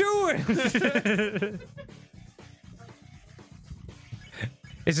heck are you doing?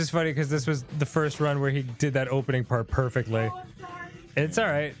 It's just funny because this was the first run where he did that opening part perfectly. Oh, I'm sorry. It's all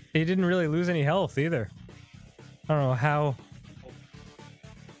right. He didn't really lose any health either. I don't know how.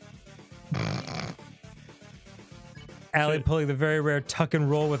 Allie pulling the very rare tuck and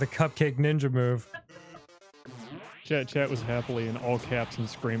roll with a cupcake ninja move. Chat was happily in all caps and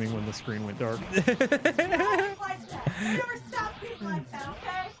screaming when the screen went dark.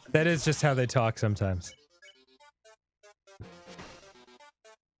 That is just how they talk sometimes.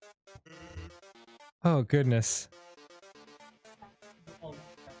 Oh, goodness.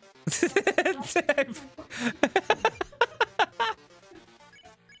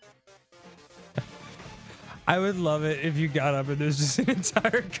 I would love it if you got up and there's just an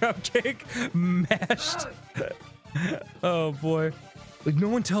entire cupcake mashed. Oh, boy. Like, no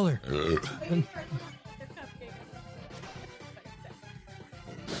one tell her.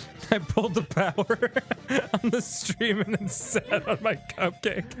 I pulled the power on the stream and then sat on my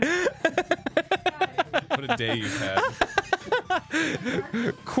cupcake. What a day you've had.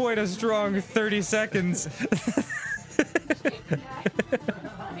 Quite a strong 30 seconds.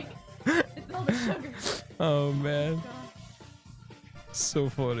 It's all the sugar. Oh, man. So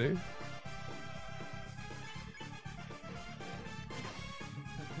funny.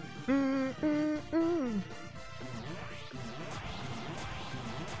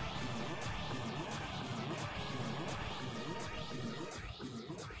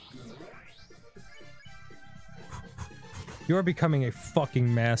 You're becoming a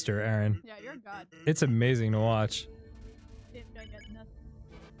fucking master, Aaron. Yeah, you're a god. It's amazing to watch. This guy got nothing.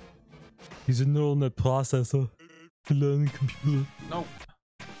 He's a neural net processor. A learning computer. No. Oh,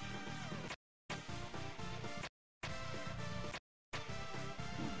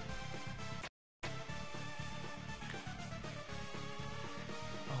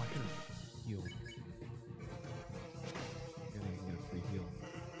 I could have healed. I didn't even get a free heal.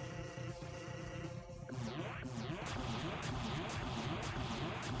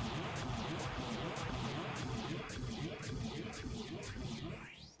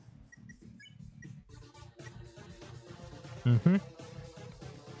 Mm-hmm.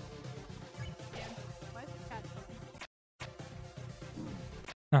 Why is the cat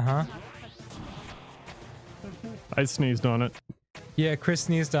Uh-huh. I sneezed on it. Yeah, Chris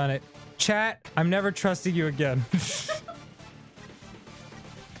sneezed on it. Chat, I'm never trusting you again.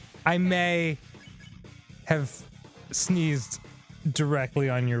 I may have sneezed directly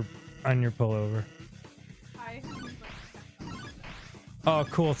on your pullover. Hi. Oh,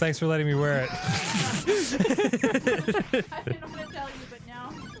 cool. Thanks for letting me wear it. I didn't want to tell you, but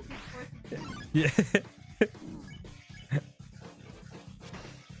now. Yeah.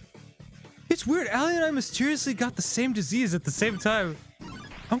 It's weird. Allie and I mysteriously got the same disease at the same time. I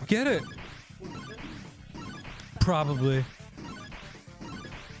don't get it. Probably.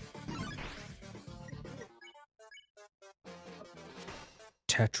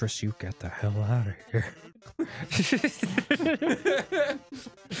 Tetris, you get the hell out of here.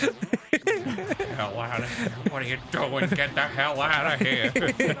 Hell out of here. What are you doing? Get the hell out of here.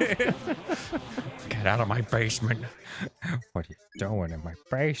 Get out of my basement. What are you doing in my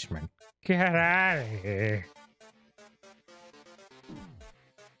basement? Get out of here.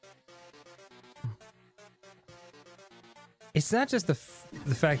 It's not just the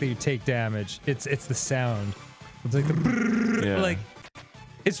fact that you take damage. It's the sound. It's like the brrrr, like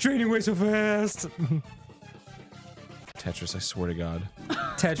it's draining away so fast. Tetris, I swear to God.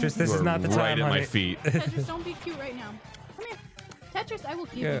 Tetris, this You is are not the right time, at honey. my feet. Tetris, don't be cute right now. Come here. Tetris, I will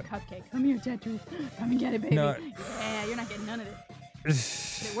give you a cupcake. Come here, Tetris. Come and get it, baby. No. Yeah, you're not getting none of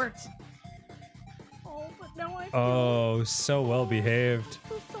this. It worked. Oh, but now I feel Oh, so well behaved.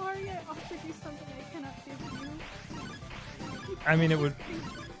 so sorry I offered you something I cannot give you. I mean,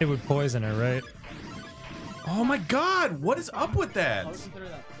 it would poison her, right? Oh my god, what is up with that?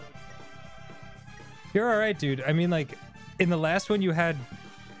 You're all right, dude. I mean, like, in the last one, you had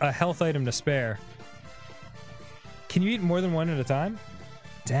a health item to spare. Can you eat more than one at a time?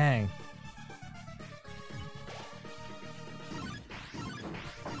 Dang.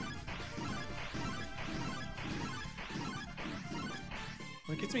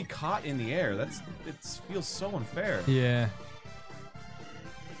 It gets me caught in the air. It feels so unfair. Yeah.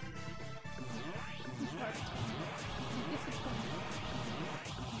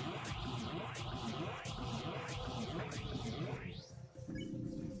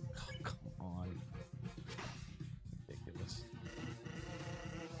 Come on. Ridiculous.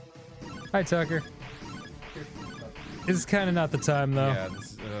 Hi, Tucker. This is kind of not the time, though. Yeah,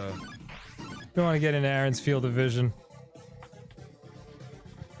 this, Don't want to get into Aaron's field of vision.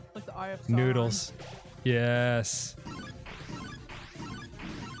 Like the Eye of Sauron. Noodles. Yes.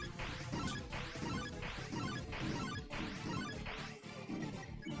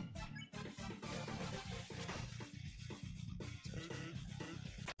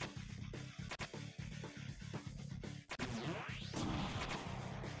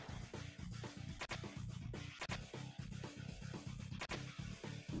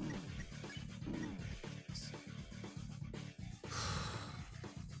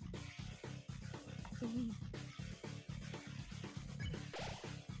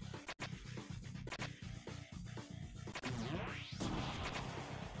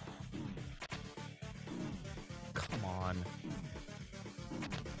 come on.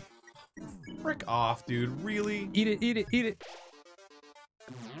 Frick off, dude. Really? Eat it, eat it, eat it.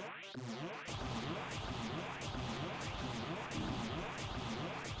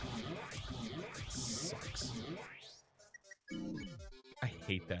 Sucks. I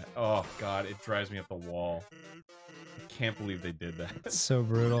hate that. Oh god, it drives me up the wall. I can't believe they did that. It's so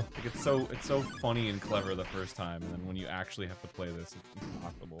brutal. Like it's so funny and clever the first time, and then when you actually have to play this, it's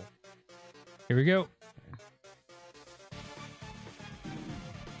impossible. Here we go.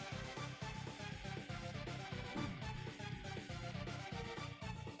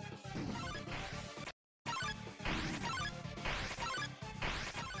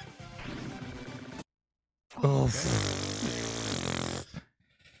 Oh.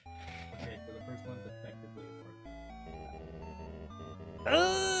 Okay, so the first one's effectively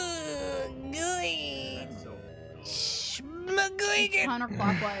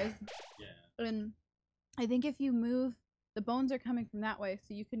Counterclockwise. Yeah. And I think if you move, the bones are coming from that way,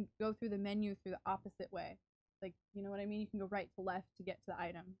 so you can go through the menu through the opposite way. Like, you know what I mean? You can go right to left to get to the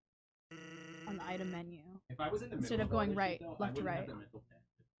item on the item menu. If I was in the Instead middle of going all this right, shit, though, left to I wouldn't right. have the mental pen.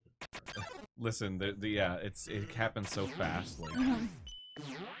 Listen, yeah, it happens so fast. Like, Mhm.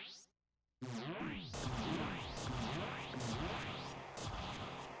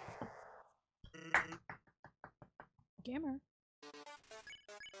 Gamer.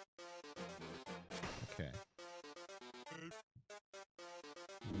 okay.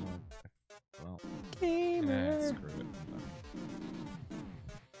 Well, Gamer. screw it.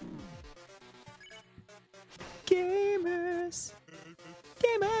 Gamers.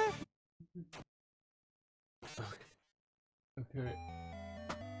 Gamer. Okay.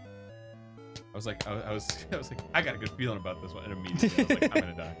 I was like, I was like, I got a good feeling about this one, and immediately I was like, I'm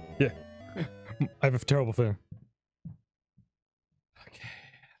gonna die. Yeah. I have a terrible feeling.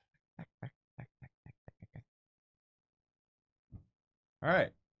 All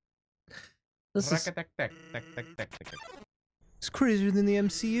right. This is it's crazier than the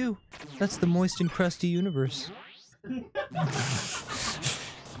MCU. That's the moist and crusty universe.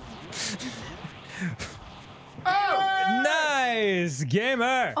 Oh, nice,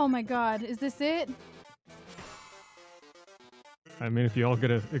 gamer. Oh my god, is this it? I mean, if you all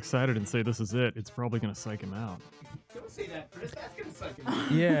get excited and say this is it, it's probably gonna psych him out. Don't say that, Chris. That's gonna suck him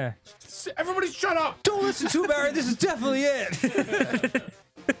out. Yeah. Everybody, shut up! Don't listen to him, Aaron. This is definitely it.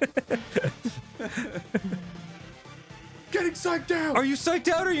 Getting psyched out! Are you psyched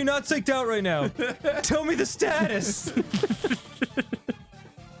out or are you not psyched out right now? Tell me the status.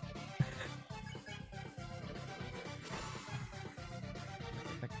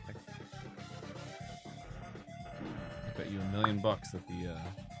 I bet you $1 million that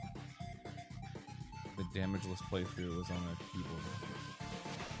the damageless playthrough was on a keyboard.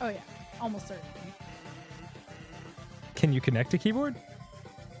 Oh yeah, almost certainly. Can you connect a keyboard?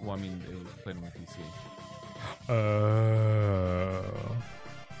 Well, I mean, it was played on my PC.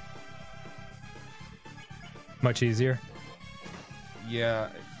 Much easier. Yeah,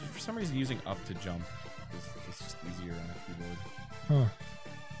 for some reason using up to jump is just easier on a keyboard. Huh.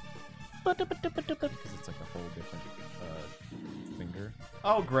 Because it's like a whole different finger.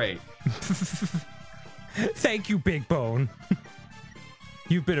 Oh, great. Thank you, Big Bone.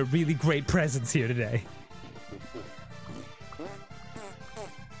 You've been a really great presence here today.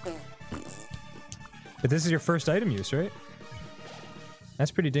 But this is your first item use, right? That's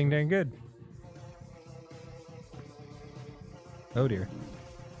pretty ding dang good. Oh dear.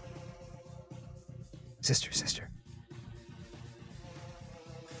 Sister, sister.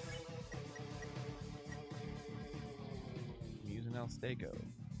 Using El Stego.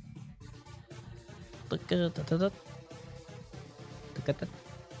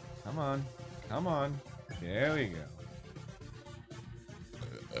 Come on. Come on. There we go.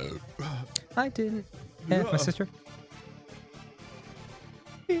 I didn't. My sister.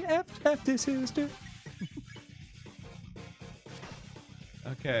 F this sister.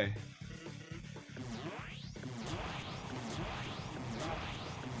 Okay.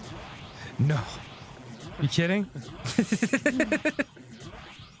 No. You kidding?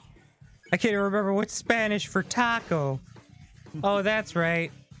 I can't even remember what's Spanish for taco. Oh, that's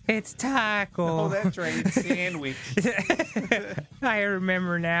right. It's taco. Oh, that's right. It's sandwich. I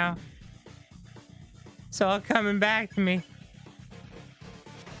remember now. It's all coming back to me.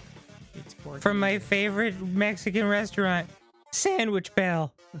 From my favorite Mexican restaurant, Sandwich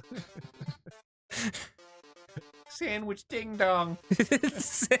Bell. Sandwich ding dong.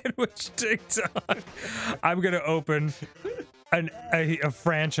 Sandwich ding dong. I'm gonna open a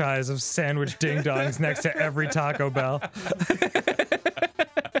franchise of sandwich ding dongs next to every Taco Bell.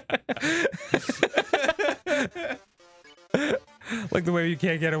 Like the way you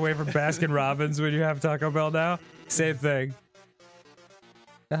can't get away from Baskin Robbins when you have Taco Bell now. Same thing.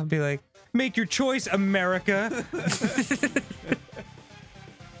 I'll be like, make your choice, America.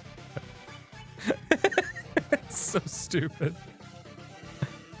 It's so stupid.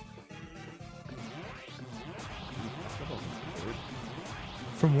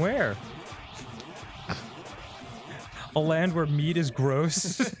 From where? A land where meat is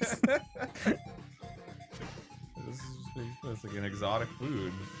gross. It's like an exotic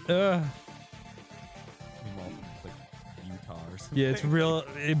food. Ugh. Well, like Utah or something. Yeah, it's real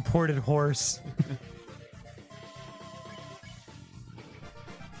imported horse.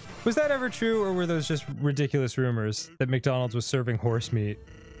 Was that ever true, or were those just ridiculous rumors that McDonald's was serving horse meat?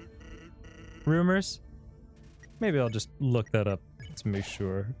 Rumors? Maybe I'll just look that up to make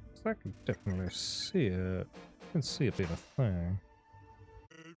sure. 'Cause I can definitely see it. I can see it being a thing.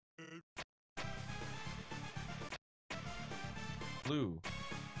 Blue.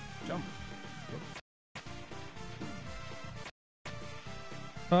 Jump.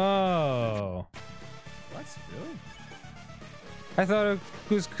 Oh. What? Really? I thought it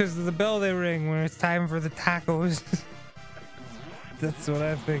was because of the bell they ring when it's time for the tacos. That's what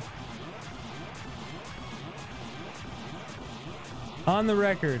I think. On the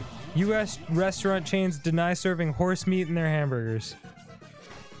record, U.S. restaurant chains deny serving horse meat in their hamburgers.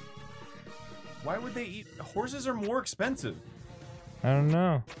 Why would they eat? Horses are more expensive. I don't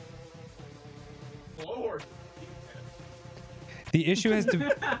know. Lord. The issue has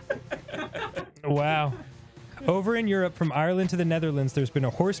Wow. Over in Europe, from Ireland to the Netherlands, there's been a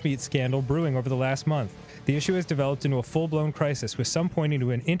horse meat scandal brewing over the last month. The issue has developed into a full-blown crisis, with some pointing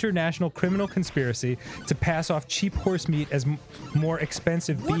to an international criminal conspiracy to pass off cheap horse meat as more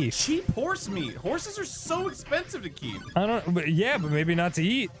expensive What beef. cheap horse meat? Horses are so expensive to keep. I don't. But yeah, but maybe not to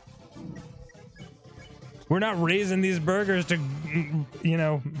eat. We're not raising these burgers to, you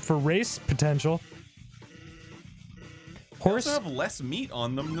know, for race potential. Horse have less meat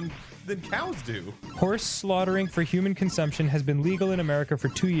on them than cows do. Horse slaughtering for human consumption has been legal in America for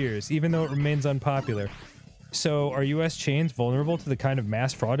 2 years, even though it remains unpopular. So, are U.S. chains vulnerable to the kind of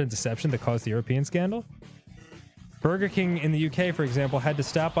mass fraud and deception that caused the European scandal? Burger King in the UK, for example, had to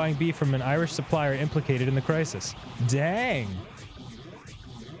stop buying beef from an Irish supplier implicated in the crisis. Dang!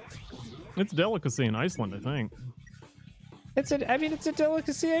 It's a delicacy in Iceland, I think. I mean, it's a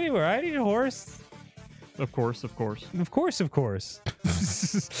delicacy anywhere. I'd eat a horse. Of course, of course. Of course, of course.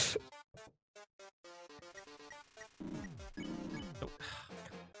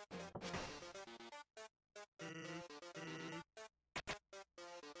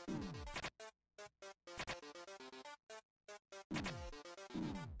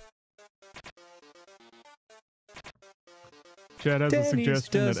 Chad has a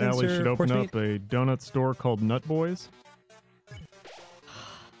suggestion that doesn't Allie serve should open horse up a donut store called Nut Boys.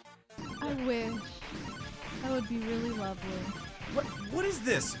 I wish. That would be really lovely. What is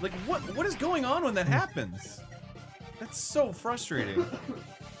this? Like, what is going on when that happens? That's so frustrating.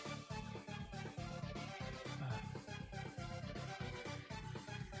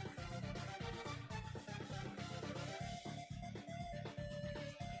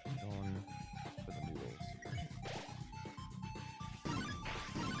 Going for the noodles.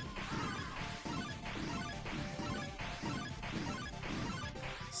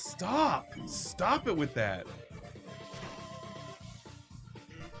 Stop! Stop it with that.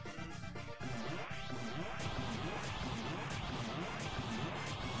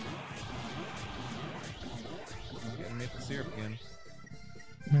 Getting maple syrup again.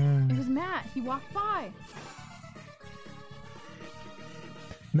 It was Matt. He walked by.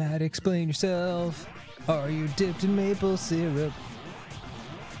 Matt, explain yourself. Are you dipped in maple syrup?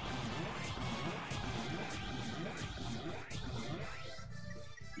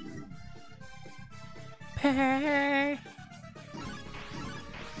 Hey.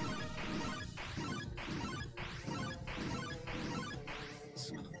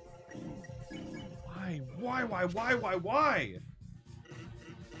 Why?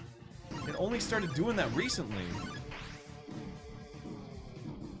 It only started doing that recently.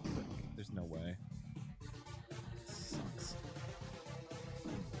 There's no way. Sucks.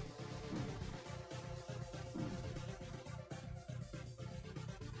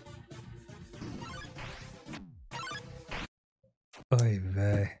 Oy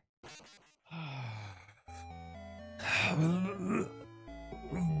vey.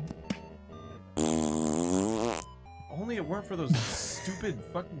 Only it weren't for those stupid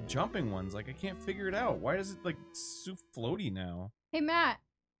fucking jumping ones. Like, I can't figure it out. Why does it, like, so floaty now? Hey, Matt.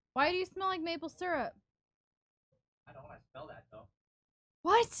 Why do you smell like maple syrup? I don't want to smell that though.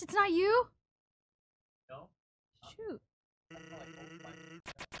 What? It's not you? No. Shoot.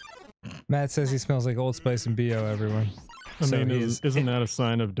 Matt says he smells like Old Spice and BO, everyone. I So mean, he is- isn't that a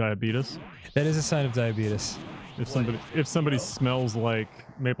sign of diabetes? That is a sign of diabetes. If somebody smells like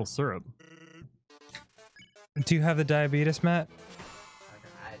maple syrup. Do you have the diabetes, Matt?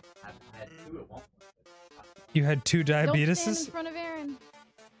 I had two at one point. You had two Don't stand in diabeteses? front of Aaron.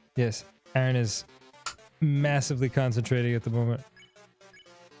 Yes. Aaron is massively concentrating at the moment.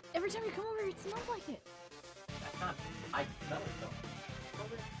 Every time you come over, it smells like it. That's not. I smell it though.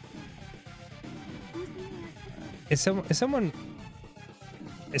 Who's in there?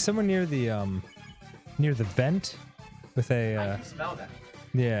 Is someone near the vent with a I can smell that.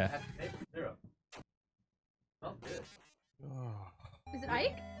 yeah. That's maple syrup. Smells good. Is it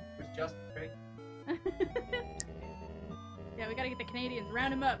Ike? It was just great. Yeah, we gotta get the Canadians.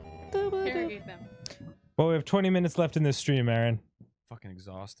 Round them up. Interrogate them. Well, we have 20 minutes left in this stream, Aaron. Fucking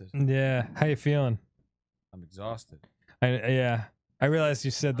exhausted. Yeah. How you feeling? I'm exhausted. Yeah. I realized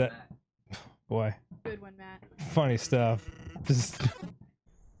you said that. Boy, Good one, Matt. funny stuff. Just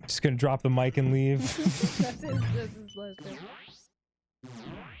gonna drop the mic and leave. That's his lesson.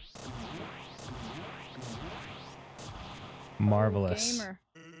 Marvelous. Gamer.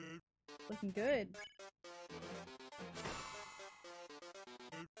 Looking good.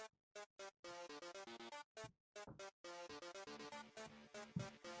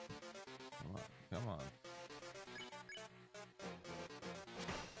 Come on.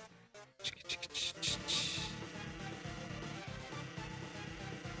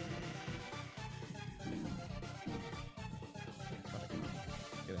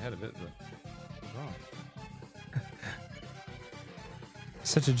 Get ahead of it, but what's wrong?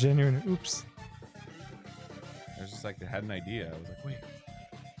 Such a genuine oops. I was just like, I had an idea. I was like, wait,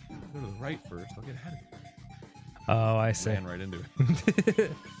 I'll go to the right first. I'll get ahead of it. Oh, I see. Ran right into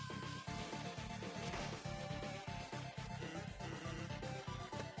it.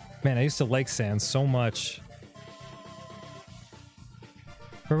 Man, I used to like Sans so much.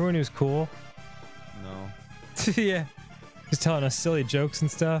 Remember when he was cool? No. Yeah. He's telling us silly jokes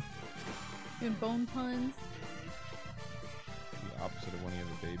and stuff. Doing bone puns. The opposite of when he has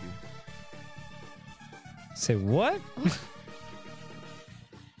a baby. Say what?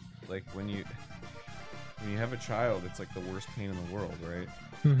 Like when you have a child, it's like the worst pain in the world, right?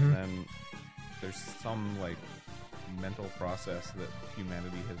 Mhm. And then there's some like mental process that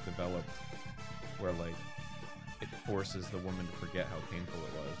humanity has developed where like it forces the woman to forget how painful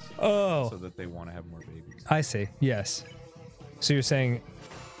it was. Oh. So that they want to have more babies. I see. Yes. So you're saying,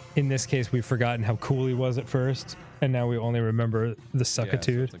 in this case, we've forgotten how cool he was at first, and now we only remember the suckitude.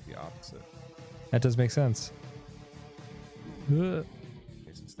 Yeah, so it's like the opposite. That does make sense. Ugh. Okay,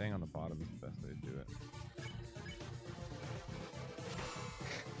 so staying on the bottom is the best way to do it.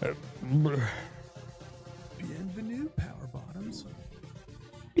 Bienvenue, power bottoms.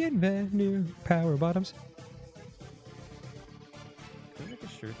 Bienvenue, power bottoms. Can we make a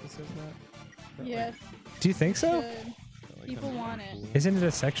shirt that says that? Yes. Do you think so? Should. People want it. Isn't it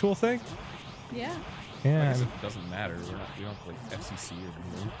a sexual thing? Yeah. I Yeah, guess it doesn't matter. We don't have like FCC or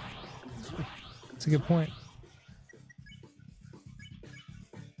anything. that's a good point.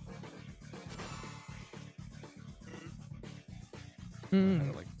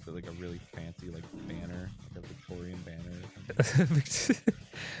 Like a really fancy like banner, like a Victorian banner.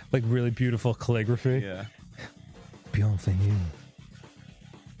 Like really beautiful calligraphy. Yeah. Bienvenue.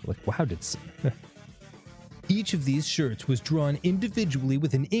 Like, wow, Each of these shirts was drawn individually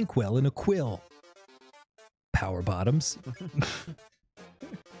with an inkwell and a quill. Power bottoms.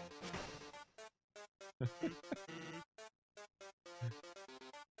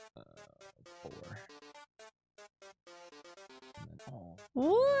 Four. And then, oh.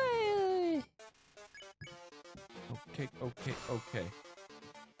 What? Okay. Okay.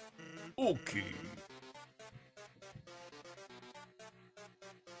 Whoops.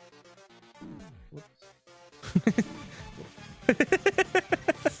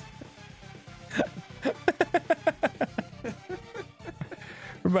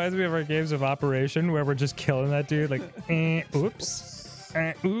 Reminds me of our games of Operation where we're just killing that dude like, oops,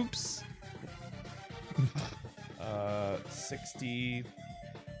 oops. 64.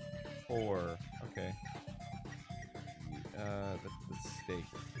 Okay. The steak.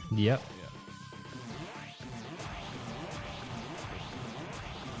 Yep.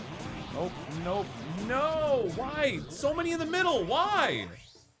 Yeah. Nope. No! Why? So many in the middle. Why?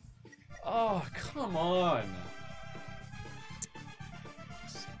 Oh, come on.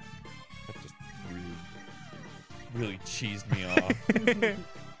 That just really cheesed me off.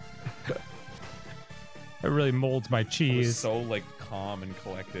 It really molds my I was cheese. so like calm and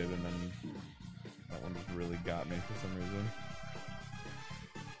collected, and then that one just really got me for some reason.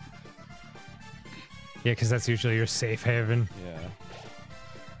 Yeah, because that's usually your safe haven. Yeah.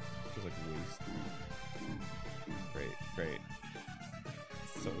 Just like waste. Great.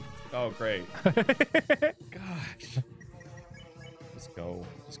 So, oh great. Gosh. Just go.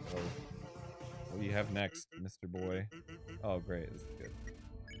 What do you have next, Mr. Boy? Oh great, this is good.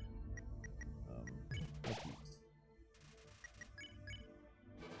 Cookies.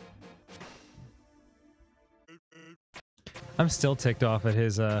 I'm still ticked off at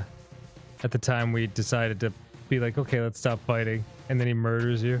his at the time we decided to be like, okay, let's stop fighting, and then he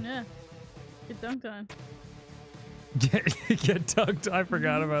murders you. Yeah. Get dunked on. Get dunked. I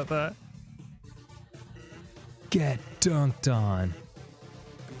forgot about that. Get dunked on.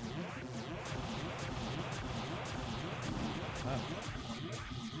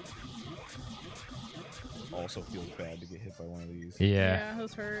 Also feels bad to get hit by one of these. Yeah.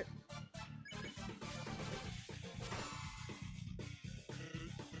 Those hurt.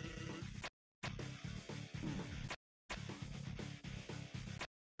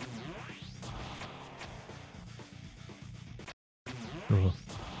 Ooh.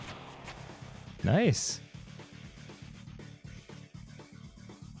 Nice.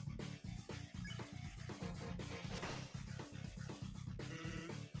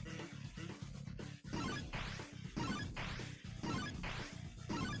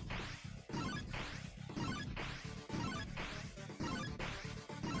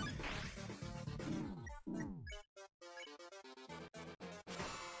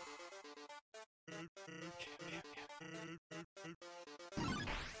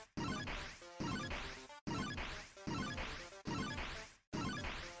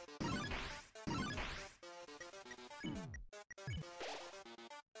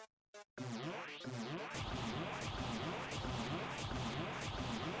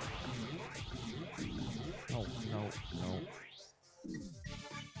 No.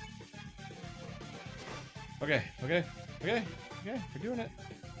 Okay, we're doing it.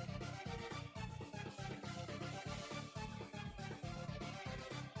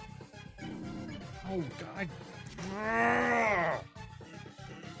 Oh God.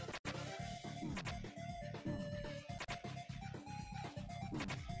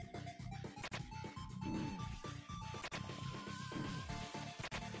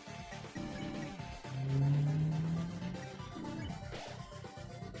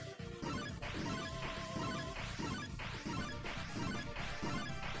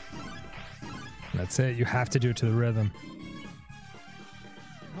 That's it. You have to do it to the rhythm.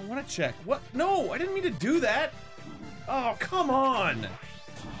 I want to check. What? No, I didn't mean to do that. Oh, come on.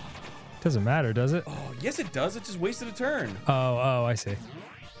 Doesn't matter, does it? Oh, yes it does. It just wasted a turn. Oh, I see.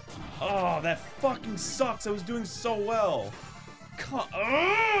 Oh, that fucking sucks. I was doing so well.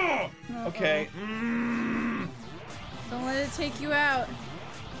 Oh! Okay. Don't let it take you out.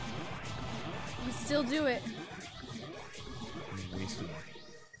 still do it. You wasted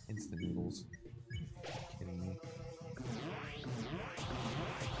instant noodles. Kidding me.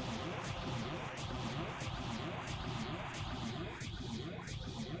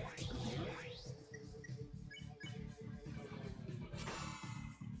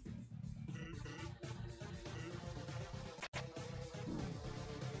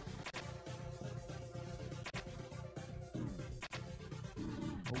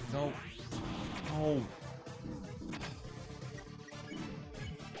 Oh, no. No.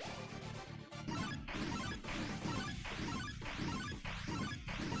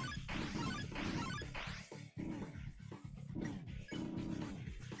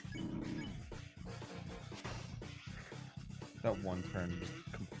 That one turn just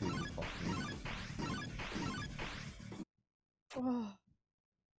completely fucked me.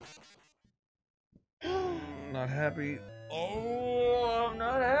 Not happy. Oh, I'm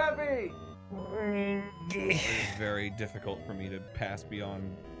not happy. It's very difficult for me to pass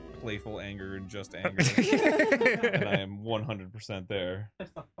beyond playful anger and just anger. And I am 100% there.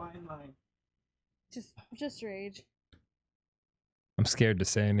 That's a fine line. Just rage. I'm scared to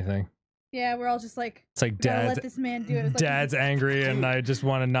say anything. Yeah, we're all just like, It's like gotta dad's let this man do it. It's like, dad's angry, and I just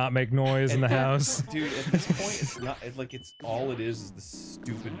want to not make noise in the house. Dude, at this point, it's not like it's all it is the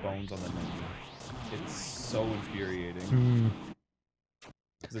stupid bones on the menu. It's so infuriating.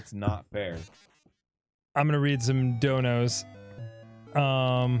 Because it's not fair. I'm gonna read some donos.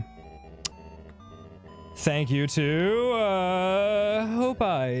 Thank you to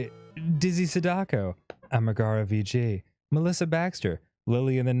Hopai, Dizzy Sadako, Amagara VG, Melissa Baxter,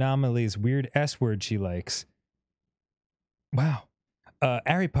 Lily and the Anomalies weird S word she likes. Wow.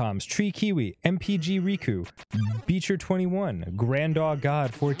 Ari Palms, Tree Kiwi, MPG Riku, Beecher 21, Grand Dog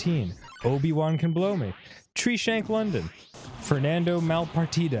God 14, Obi-Wan Can Blow Me, Tree Shank London, Fernando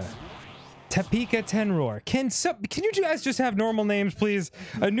Malpartida, Tapika Tenroar. Can you guys just have normal names, please?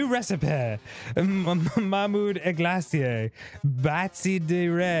 A new recipe. Mahmoud Eglacier, Batsy De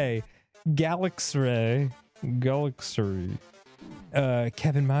Ray, Galaxray,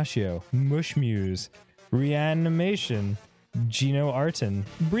 Kevin Machio, Mushmuse, Reanimation, Gino Arton,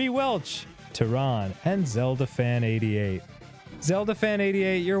 Bree Welch, Tehran, and Zelda Fan 88. Zelda Fan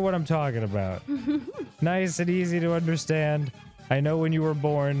 88, you're what I'm talking about. Nice and easy to understand. I know when you were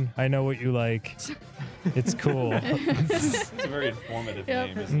born. I know what you like. It's cool. It's a very informative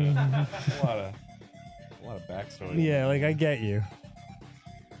name, isn't it? A lot of backstory. Yeah, like I get you.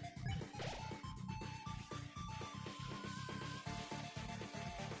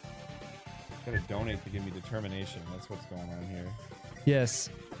 Gotta donate to give me determination. That's what's going on here. Yes.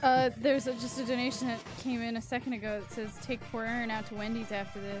 There's just a donation that came in a second ago that says take poor Aaron out to Wendy's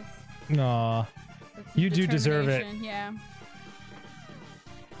after this. Aw. That's You do deserve it. determination, Yeah.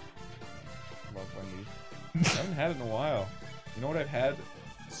 Love Wendy's. I haven't had it in a while. You know what I've had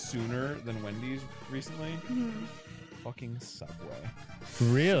sooner than Wendy's recently? Fucking Subway.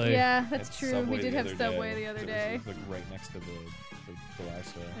 Really? Yeah, Had that's true. Subway We did the have other Subway day. the other It day. was like right next to the garage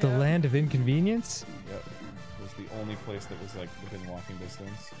sale. The Yeah. land of inconvenience? Yep. It was the only place that was like within walking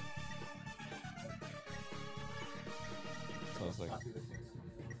distance. So I was like,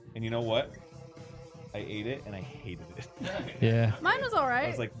 and you know what? I ate it and I hated it. Yeah. Mine was alright. I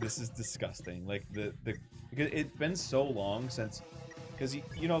was like, this is disgusting. Like because it's been so long since, because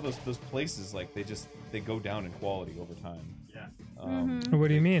you know those places, like they go down in quality over time. Yeah. What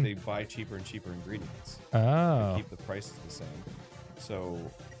do you mean? They buy cheaper and cheaper ingredients. Oh. To keep the prices the same. So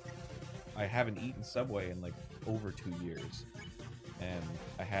I haven't eaten Subway in like over 2 years, and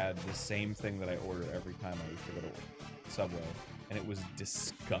I had the same thing that I order every time I used to go to Subway, and it was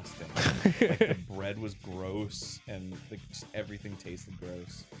disgusting. Like the bread was gross, and like just everything tasted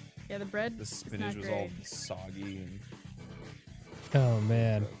gross. Yeah, the bread. The is spinach not was all great. soggy and Oh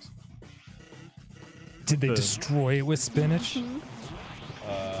man. gross. Did they destroy it with spinach?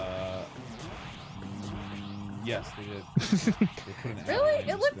 Yes, they did. They put an Really? avalanche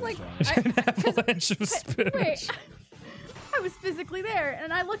It of looked spinach like on it. An avalanche of spinach. Wait, I was physically there,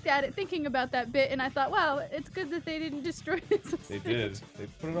 and I looked at it thinking about that bit, and I thought, wow, it's good that they didn't destroy this. with They spinach. did. They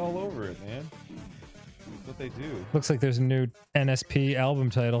put it all over it, man. That's what they do. Looks like there's a new NSP album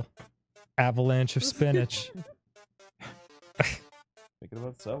title. Avalanche of Spinach. Thinking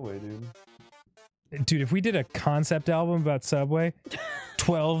about Subway, dude. Dude, if we did a concept album about Subway,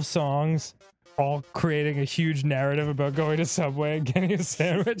 12 songs, all creating a huge narrative about going to Subway and getting a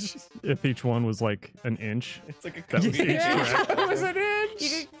sandwich. If each one was like an inch. It's like a That was comedy. each track. That was an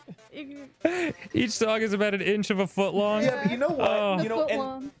inch. Each song is about an inch of a foot long. Yeah, but you know what? Oh. You know, Foot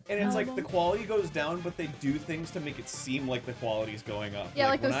long and it's like album. the quality goes down, but they do things to make it seem like the quality's going up. Yeah,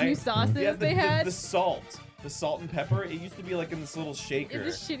 like when those new sauces yeah, they had. the salt and pepper. It used to be like in this little shaker. In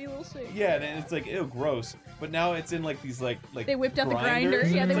this shitty little shaker. Yeah, and it's like ew, gross. But now it's in like these like They whipped out the grinder.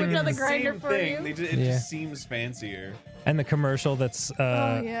 grinders, Yeah, and they it's whipped like out the it's grinder same for thing. you. It Yeah. just seems fancier. And the commercial that's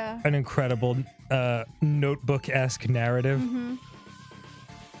Oh, yeah. an incredible notebook-esque narrative. Mm-hmm.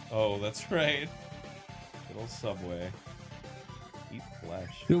 Oh, that's right. Good old Subway. Eat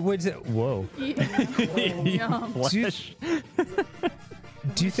flesh. What's it? Whoa. Yum.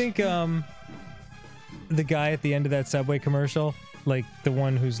 Do you think the guy at the end of that Subway commercial, like the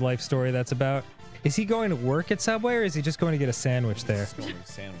one whose life story that's about, is he going to work at Subway or is he just going to get a sandwich there? Just going to a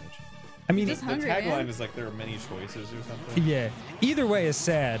sandwich. I mean, Just The hungry, tagline man. is like there are many choices or something. yeah. Either way is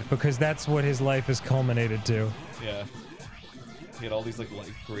sad because that's what his life is culminated to. Yeah. He had all these like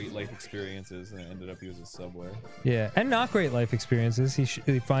great life experiences, and it ended up he was a Subway. Yeah, and not great life experiences. He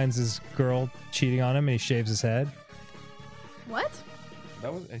finds his girl cheating on him and he shaves his head. What?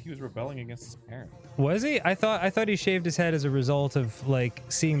 He was rebelling against his parents. Was he? I thought he shaved his head as a result of like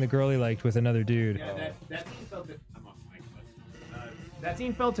seeing the girl he liked with another dude. Yeah, that scene felt. I'm off mic, but that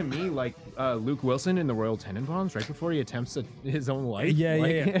scene felt to me like Luke Wilson in the Royal Tenenbaums right before he attempts his own life. Yeah,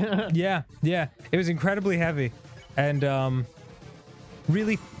 Like- yeah. It was incredibly heavy, and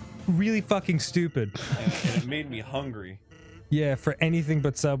really fucking stupid. And it made me hungry. Yeah, for anything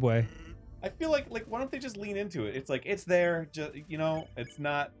but Subway. I feel like why don't they just lean into it? It's like it's there, just you know, it's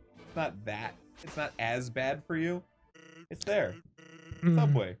not as bad for you. It's there.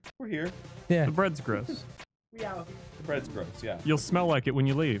 Subway, we're here. Yeah, The bread's gross. The bread's gross, yeah. You'll smell like it when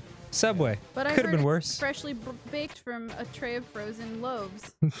you leave. Subway. But I Could have heard been it's worse. freshly baked from a tray of frozen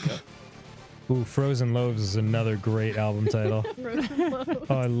loaves. Ooh, Frozen Loaves is another great album title. Frozen loaves.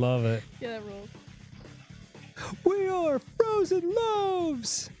 Oh, I love it. Yeah, that rolls. We are Frozen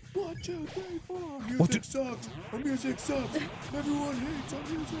Loaves. 1, 2, 3, 4. One, two- sucks. Our music sucks. Everyone hates our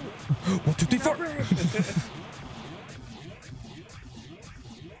music. 1, 2, 3, 4.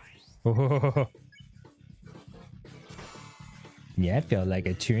 Oh. Yeah, it felt like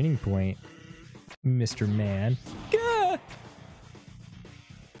a turning point, Mr. Man. Gah!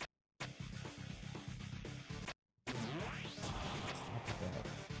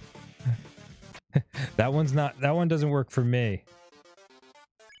 That one doesn't work for me.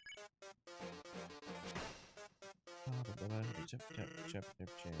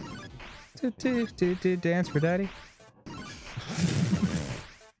 Dance for daddy.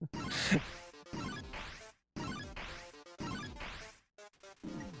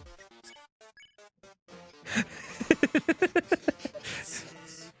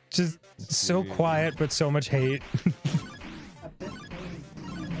 Just so quiet, but so much hate. At this point,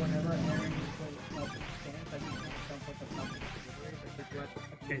 whenever Aaron plays dance, I just don't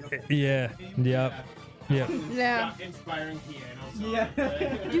put the Yeah. Yep. Yep. Yeah. Inspiring piano. Yeah.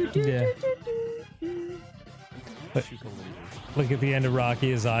 Yeah. Look at the end of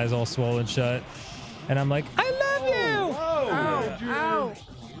Rocky, his eyes all swollen shut. And I'm like, I love you! Ow! Ow!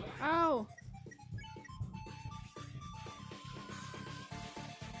 Ow!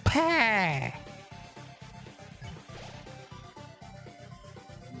 Pah!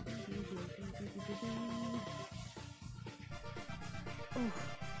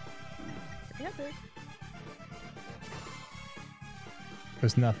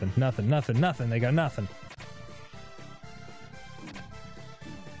 There's nothing. They got nothing.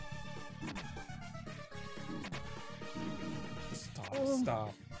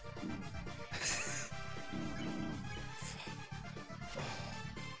 Stop.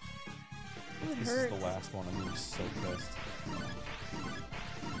 It This hurts. is the last one. I'm gonna be so pissed.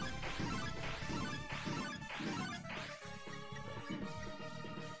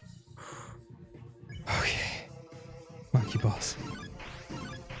 Okay. Monkey balls.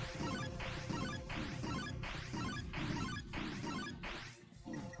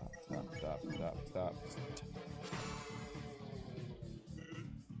 Stop.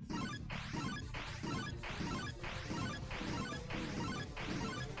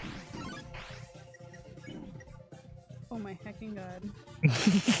 Oh my hecking god.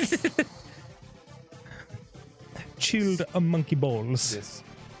 Chilled monkey balls. This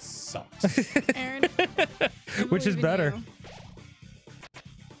sucks. Aaron. I'm Which is leaving better? you.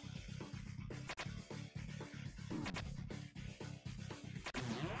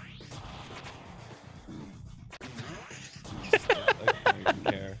 I don't even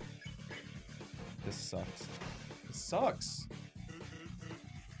care. This sucks. This sucks.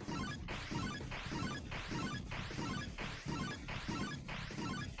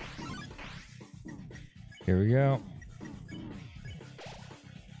 Here we go.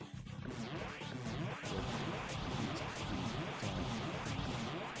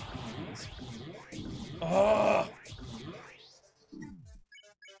 Oh!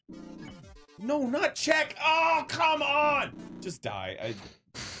 No, not check! Oh, come on! Just die.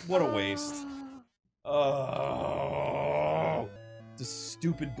 What a waste. Oh! The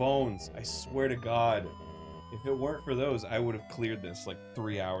stupid bones. I swear to God. If it weren't for those, I would have cleared this like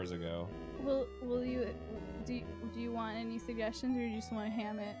 3 hours ago. Will you do you want any suggestions, or do you just want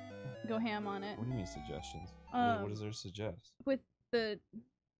to go ham on it? What do you mean suggestions? What does there suggest? With the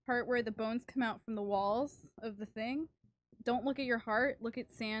part where the bones come out from the walls of the thing, don't look at your heart. Look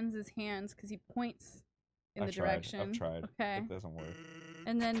at Sans' hands, because he points in the direction. I've tried. Okay. It doesn't work.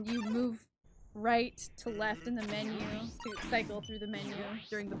 And then you move right to left in the menu to cycle through the menu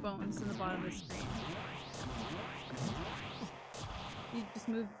during the bones in the bottom of the screen. You just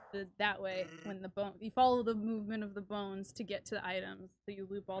move that way when the bone. You follow the movement of the bones to get to the items, so you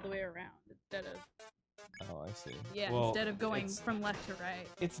loop all the way around instead of. Oh, I see. Yeah, well, instead of going from left to right.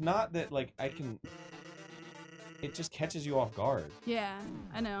 It's not that like I can. It just catches you off guard. Yeah,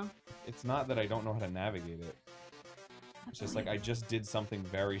 I know. It's not that I don't know how to navigate it. It's just like I just did something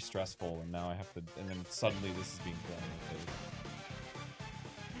very stressful, and now I have to. And then suddenly this is being thrown in my face.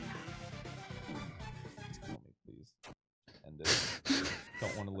 Just kill me, please. End it.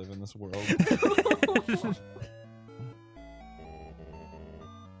 Don't want to live in this world.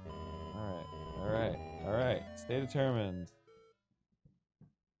 All right. Stay determined.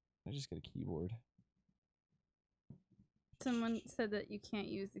 I just get a keyboard. Someone said that you can't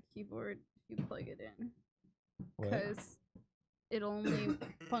use the keyboard if you plug it in. What? Because it'll only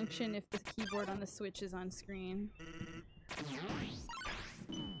function if the keyboard on the Switch is on screen. How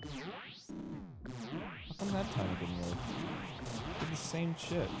come that time it didn't work? It's the same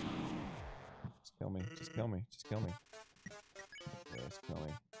shit. Just kill me. Just kill me. Just kill me. Just kill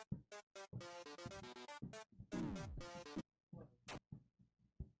me.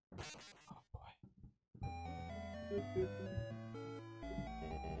 Oh boy.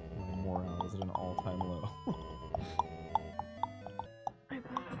 My morale is at an all-time low. I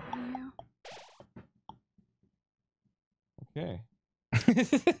believe in you. Okay.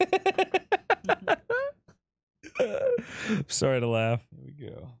 Sorry to laugh. Here we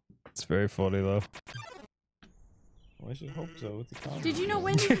go. It's very funny though. Well, I should hope so. It's a comedy. Did you know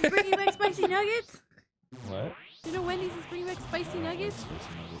Wendy's is bringing back spicy nuggets? What? Did you know Wendy's is bringing back spicy nuggets?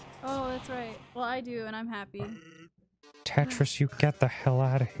 Spicy nuggets. Oh, that's right. Well, I do, and I'm happy. Tetris, you get the hell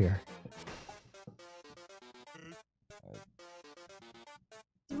out of here.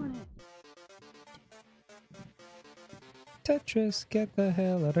 Doing it. Tetris, get the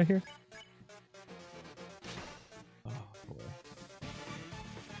hell out of here. Oh boy.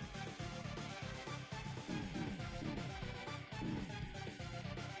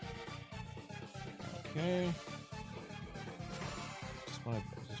 Okay.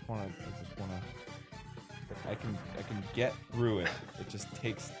 I can get through it. It just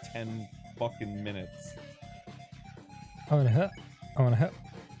takes 10 fucking minutes. I want to hit. I want to hit.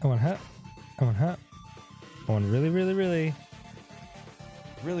 I want to hit. I want to hit. I want really, really, really.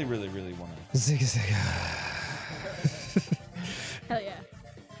 Really want to. Zigga zigga. Hell yeah.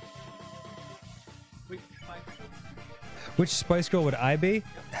 Which Spice Girl would I be?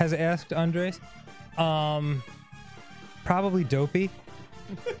 Has asked Andres. Probably Dopey.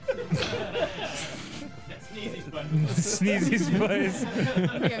 Sneezy Spice.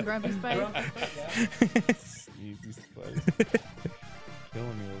 Yeah, Grumpy Spice. Sneezy Spice.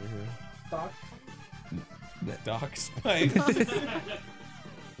 Killing me over here. Doc Spice.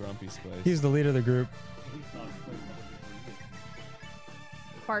 Grumpy Spice. He's the leader of the group.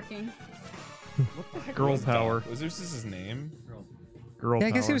 Barking. Girl power. Was this his name? Girl Yeah,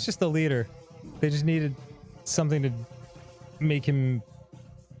 I guess he power. was just the leader. They just needed something to make him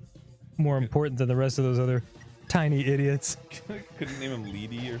more important than the rest of those other tiny idiots. Couldn't name him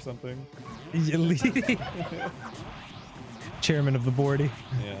Leedy or something? Yeah, Leedy. Chairman of the boardy.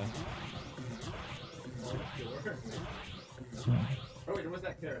 Yeah. Oh wait, was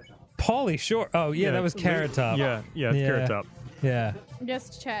that Carrot Top? Pauly Shore. Oh yeah, that was Carrot Top. Yeah, it's Carrot Top. Yeah.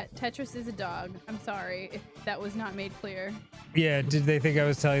 Just chat. Tetris is a dog. I'm sorry if that was not made clear. Yeah, did they think I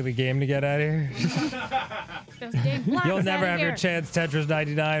was telling the game to get out of here? You'll never have your chance, Tetris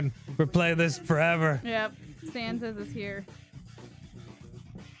 99. We're playing this forever. Yep. Sans is here.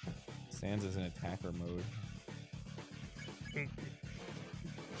 Sans is in attacker mode.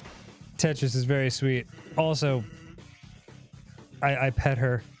 Tetris is very sweet. Also, I pet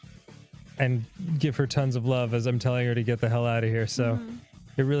her and give her tons of love as I'm telling her to get the hell out of here, so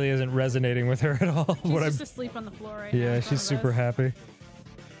it really isn't resonating with her at all. She's what just I'm, asleep on the floor right now. yeah, in she's front of super us. happy.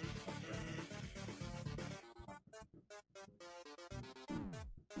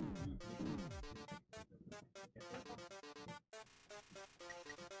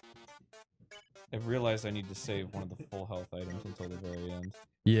 I've realized I need to save one of the full health items until the very end.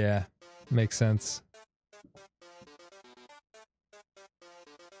 Yeah, makes sense.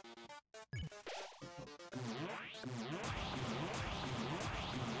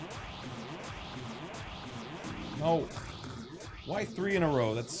 No. Why 3 in a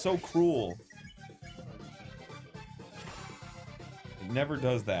row? That's so cruel. It never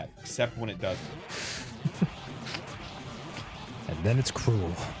does that, except when it doesn't. And then it's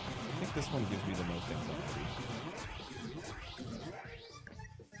cruel. I think this one gives me the most anxiety.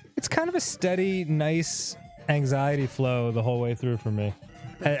 It's kind of a steady, nice anxiety flow the whole way through for me.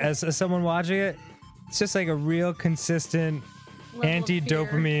 As someone watching it, it's just like a real consistent Level of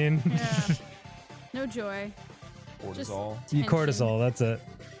anti-dopamine. Yeah. No joy. Cortisol. Tension. Cortisol, that's it.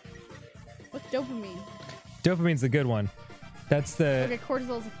 What's dopamine? Dopamine's the good one. That's the Okay,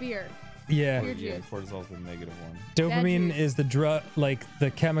 cortisol's a fear. yeah. Fear Yeah, juice. cortisol's the negative one. Dopamine juice. is the drug, like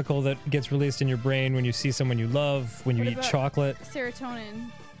the chemical that gets released in your brain when you see someone you love, when you What eat about chocolate. Serotonin.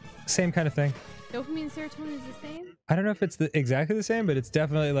 Same kind of thing. Dopamine and serotonin is the same? I don't know if it's exactly the same, but it's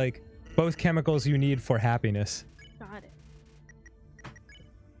definitely like both chemicals you need for happiness. Got it.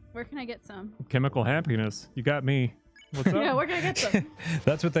 Where can I get some? Chemical happiness. You got me. What's up? Yeah, where can I get some?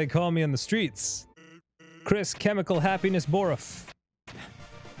 That's what they call me on the streets. Chris Chemical Happiness Borough.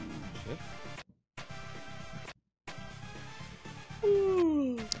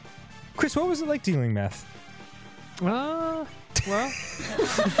 Chris, what was it like dealing meth? Well, I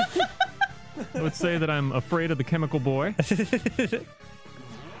would say that I'm afraid of the chemical boy. That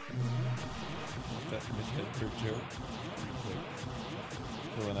mishead trip joke. Like,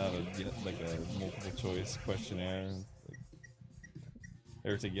 filling out a multiple choice questionnaire.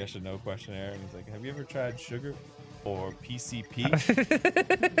 Or it's a yes or no questionnaire, and he's like, "Have you ever tried sugar or PCP?"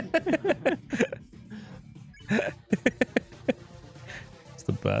 It's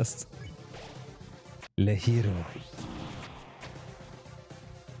the best. Le Hero.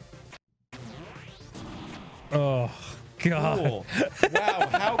 Oh, God. Cool. Wow,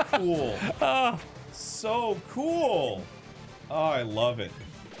 how cool. Oh. So cool. Oh, I love it.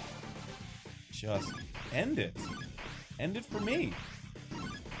 Just end it. End it for me.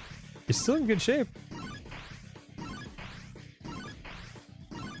 You're still in good shape.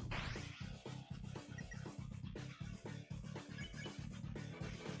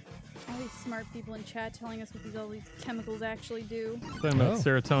 All these smart people in chat telling us what all these chemicals actually do. Talking about Oh.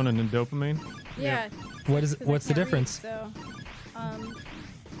 serotonin and dopamine. Yeah. What is? 'cause I What's the can't read, difference? so, No, oh,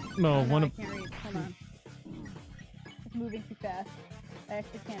 no, one I of can't read. Hold on. It's moving too fast. I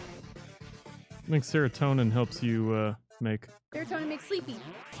actually can't read. I think serotonin helps you make. Serotonin makes sleepy.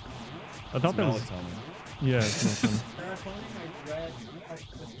 I thought that was. Melatonin. Yeah, it's melatonin.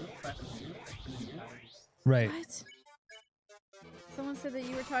 Right. What? Someone said that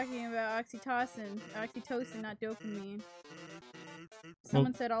you were talking about oxytocin, not dopamine.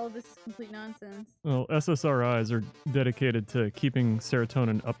 Someone said all of this is complete nonsense. Well, SSRIs are dedicated to keeping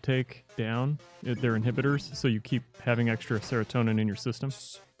serotonin uptake down. They're inhibitors, so you keep having extra serotonin in your system.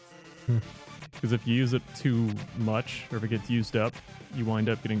 Because if you use it too much, or if it gets used up, you wind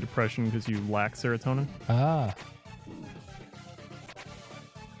up getting depression because you lack serotonin. Ah.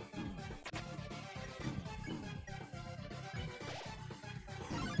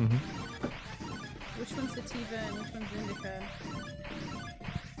 Mm-hmm. Which one's sativa and which one's indica?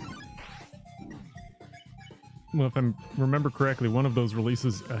 Well, if I remember correctly, one of those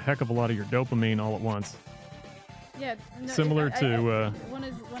releases a heck of a lot of your dopamine all at once. Yeah. No, Similar to one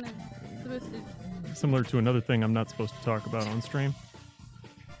is supposed to. similar to another thing I'm not supposed to talk about on stream.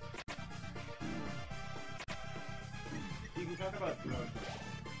 You can talk about drugs.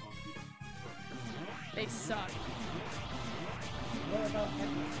 They suck. What about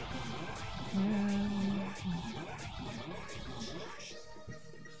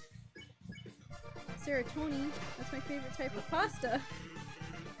Serotonin. That's my favorite type of pasta.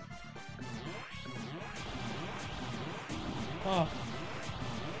 Oh.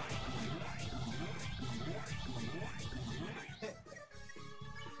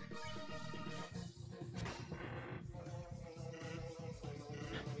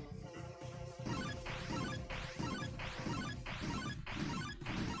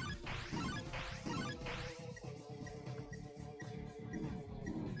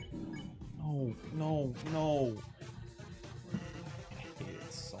 No, no, no. I hate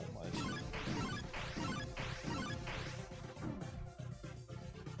it so much.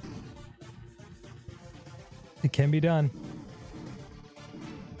 It can be done.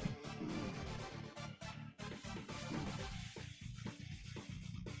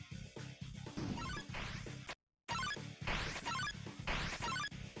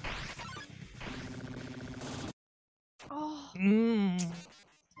 Oh.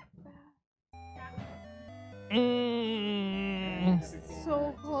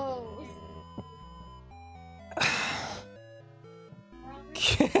 So close.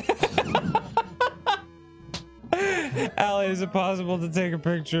 Allie, is it possible to take a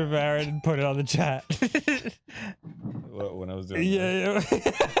picture of Aaron and put it on the chat? What, when I was doing yeah.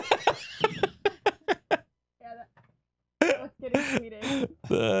 That was getting tweeted.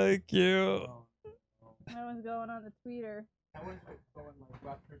 Thank you. That one's going on the tweeter. That one's going like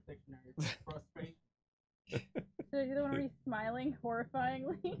Webster's dictionary. Frustration. So you're the one where he's smiling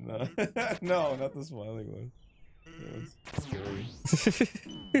horrifyingly? No, no, not the smiling one. That one's scary.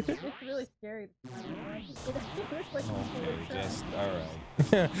 It's really scary. Okay, just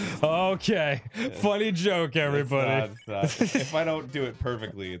alright. Okay. Funny joke, everybody. It's not. If I don't do it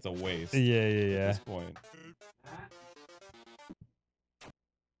perfectly, it's a waste. Yeah. At this point.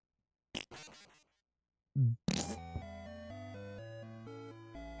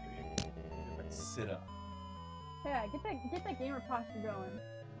 Sit up. Yeah, get that gamer posture going.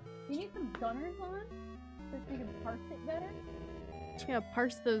 You need some gunners on so you can parse it better. Yeah,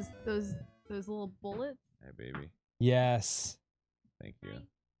 parse those little bullets. Hey, baby. Yes. Thank you.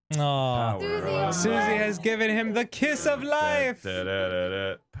 Oh, Susie has given him the kiss of life.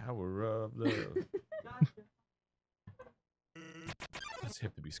 Power of love. It's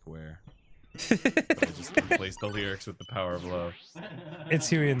hip to be square. I just replace the lyrics with the power of love. It's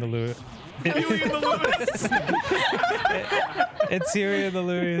Huey and the Louie. Huey and the Louis. It's Huey and the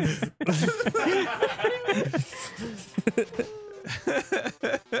Louis.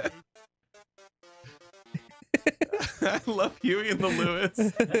 I love Huey and the Lewis.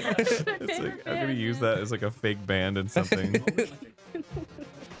 It's like, I'm gonna use that as like a fake band and something.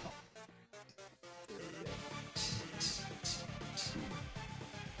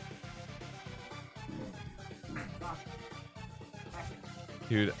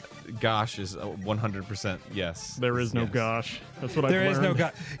 Dude, gosh is 100% yes. There is no yes. gosh. That's what I've There learned. is no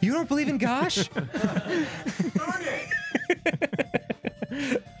gosh. You don't believe in gosh?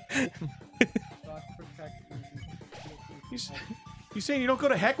 You saying you don't go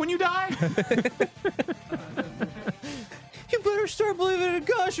to heck when you die? You better start believing in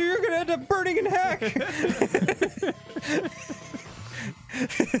gosh or you're gonna end up burning in heck.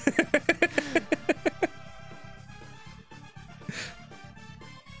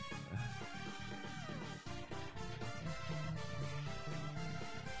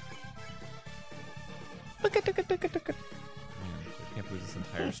 I can't believe this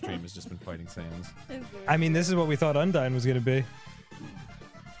entire stream has just been fighting Sans. I mean, this is what we thought Undyne was gonna be.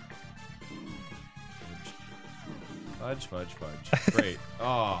 Fudge, fudge, fudge. Great.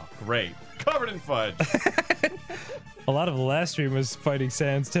 Oh, great. Covered in fudge. A lot of the last stream was fighting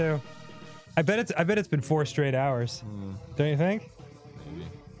Sans too. I bet it's been 4 straight hours. Don't you think? Maybe.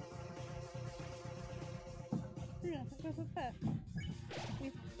 Yeah, what's that?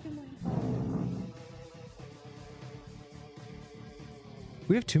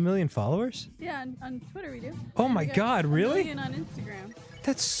 We have 2 million followers? Yeah, on Twitter we do. Oh my We got God, 1 really? million on Instagram.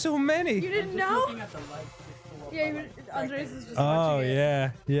 That's so many. You didn't know? Yeah, Andres is just Oh watching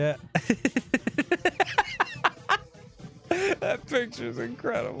it. yeah. That picture's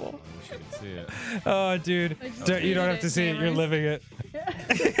incredible. I wish you could see it. Oh, dude. You don't have to see it. You're living it.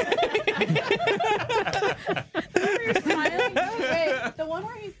 You're smiling? Wait, the one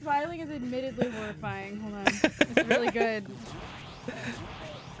where he's smiling is admittedly horrifying. Hold on. It's really good.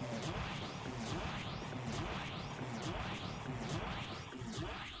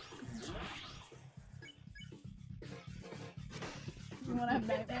 You want to have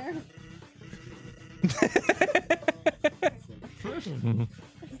nightmare?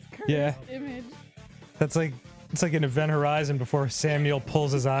 Yeah. Image. That's like it's like an Event Horizon before Sam Neill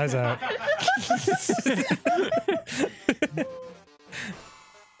pulls his eyes out.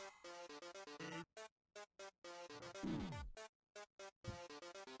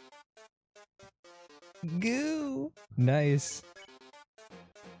 Goo. Nice.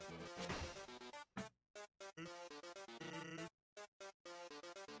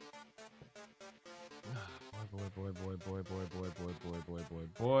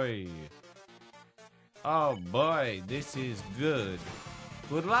 Boy. Oh boy, this is good.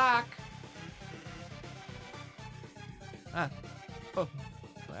 Good luck. Ah. Oh.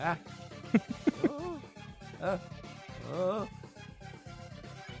 Ah. Oh. Oh.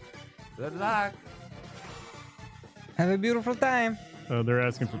 Good luck. Have a beautiful time. They're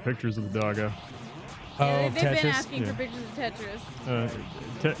asking for pictures of the doggo. Yeah, Oh, they've been Tetris. asking Yeah. for pictures of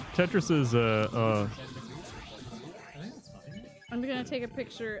Tetris. Tetris is I'm gonna take a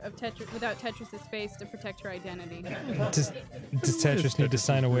picture of Tetris without Tetris's face to protect her identity. Does Tetris need to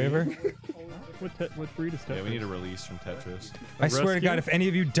sign a waiver? what breed is Tetris? Yeah, we need a release from Tetris. I swear to rescue? God, if any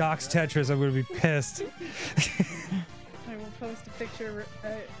of you dox Tetris, I'm gonna be pissed. I will post a picture.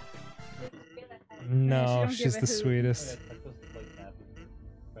 No, don't give she's a the hoot. sweetest.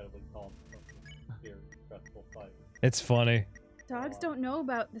 It's funny. Dogs don't know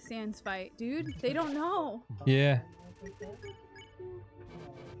about the Sans fight, dude. They don't know. Yeah.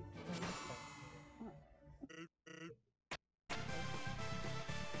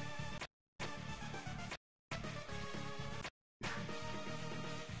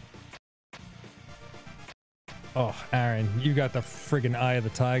 Oh, Aaron, you got the friggin' eye of the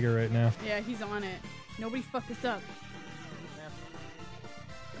tiger right now. Yeah, he's on it. Nobody fuck this up.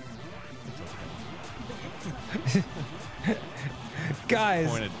 Guys.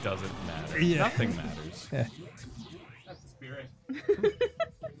 Point, it doesn't matter. Yeah. Nothing matters. Yeah. That's the spirit.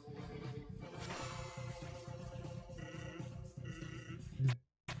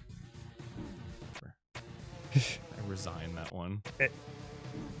 I resign that one. It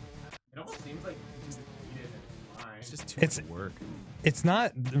almost seems like you just eat it and it's fine. It's just too It's- much work. It's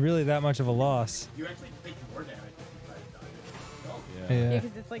not really that much of a loss. You actually take more damage if you try to dodge it. Yeah. Yeah, Yeah.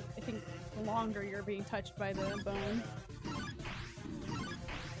 because it's like I think longer you're being touched by the bone.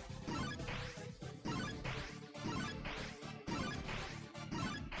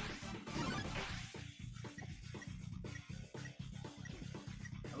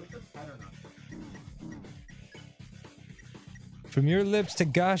 At least it's pattern on it. From your lips to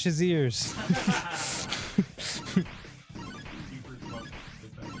Gosh's ears.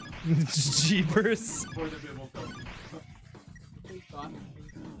 Jeepers. For the biblical.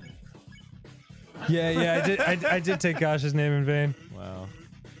 Yeah, I did take Gosh's name in vain. Wow.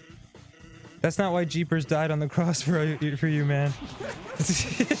 That's not why Jeepers died on the cross for you, man.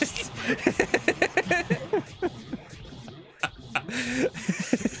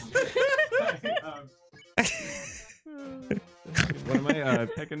 One of my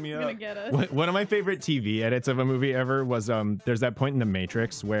Picking me It's up. gonna get us. one of my favorite TV edits of a movie ever was there's that point in the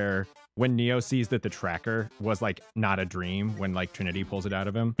Matrix where when Neo sees that the tracker was like not a dream when like Trinity pulls it out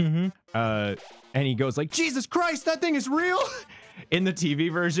of him, and he goes like, Jesus Christ, that thing is real. In the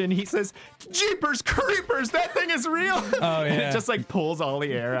TV version, he says, Jeepers Creepers, that thing is real. Oh, And yeah. it just like pulls all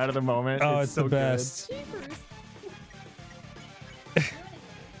the air out of the moment. Oh, it's so the good. best. Jeepers.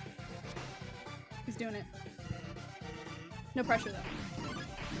 He's doing it. No pressure though.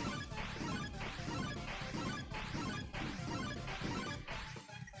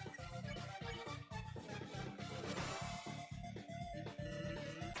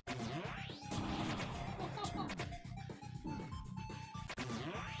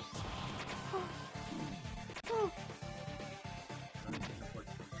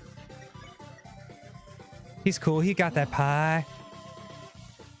 He's cool. He got that pie.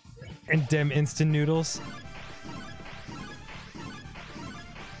 And them instant noodles.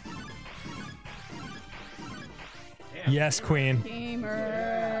 Yes, Queen.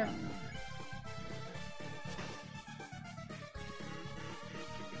 Gamer.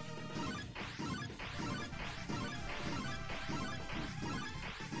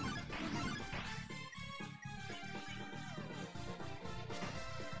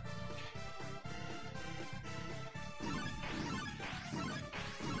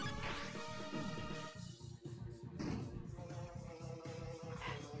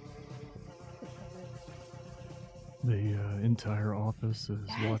 The entire office is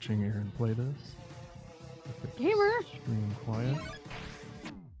watching Aaron play this. Gamer. Extreme quiet.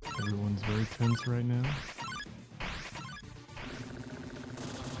 Everyone's very tense right now.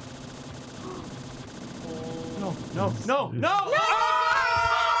 No, no, no!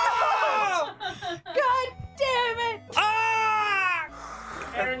 God damn it!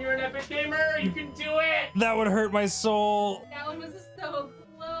 Aaron, you're an epic gamer. You can do it. That would hurt my soul. That one was so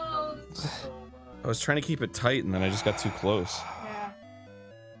close. I was trying to keep it tight and then I just got too close. Yeah.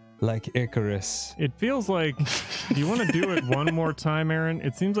 Like Icarus. It feels like. Do you want to do it one more time, Aaron?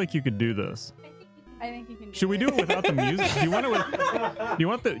 It seems like you could do this. I think you can do Should we do it without the music? Do you want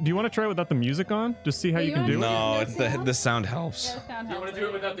to? Do you want to try it without the music on? Just see how Yeah, you you can wanna do do it. No, it? it's the sound helps. Yeah, the sound Do you want helps to do it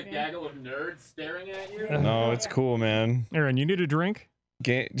it. without the Yeah. gaggle of nerds staring at you? No, it's cool, man. Aaron, you need a drink?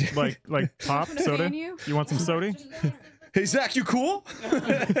 Like pop I'm gonna soda? ban you. You want some soda? Hey Zach, you cool?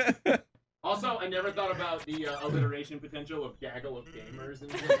 Also, I never thought about the alliteration potential of gaggle of gamers.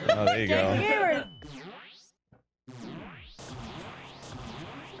 And Oh, there you go. Gamer.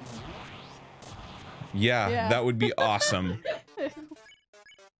 Yeah, that would be awesome.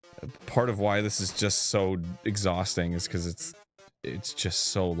 Part of why this is just so exhausting is because it's just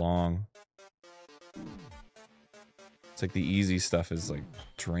so long. It's like the easy stuff is like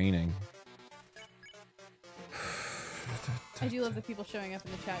draining. I do love the people showing up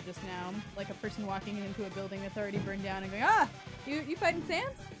in the chat just now, like a person walking into a building that's already burned down and going, "Ah, you fighting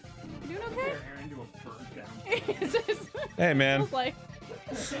Sans? You doing okay?" Hey man, like...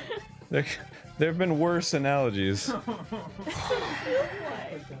 there have been worse analogies.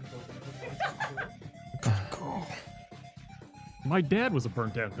 My dad was a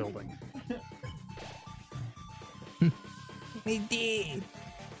burnt down building. Me did.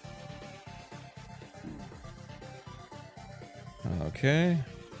 Okay.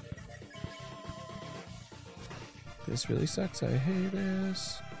 This really sucks. I hate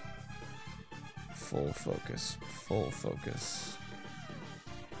this. Full focus. Full focus.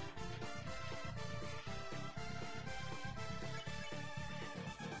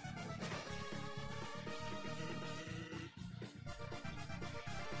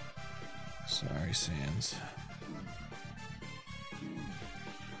 Sorry, Sans.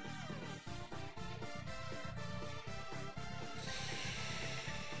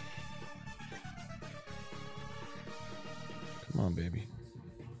 Come on, baby.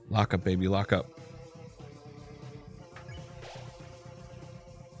 Lock up, baby. Lock up.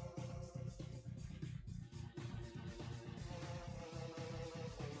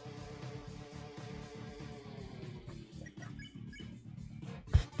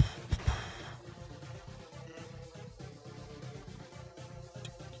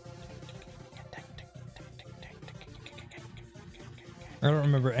 I don't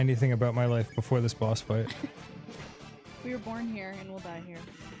remember anything about my life before this boss fight. We were born here and we'll die here.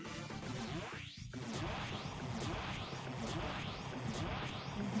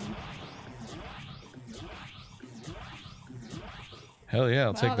 Hell yeah,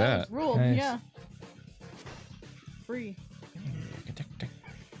 I'll take that. Was ruled, Nice. yeah. Free.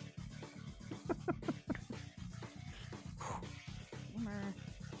 Bummer.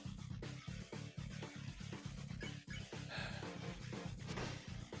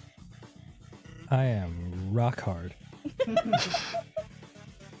 I am rock hard.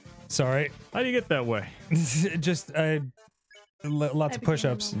 Sorry. How do you get that way? Just lots of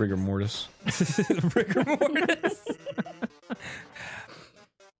push-ups. Rigor mortis. Rigor mortis.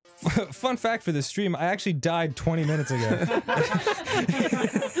 Fun fact for this stream, I actually died 20 minutes ago.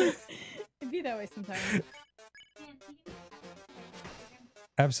 It'd be that way sometimes.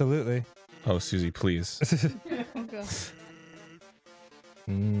 Absolutely. Oh, Susie, please. Oh, God.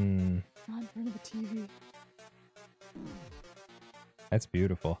 Mm, Not in front of the TV. that's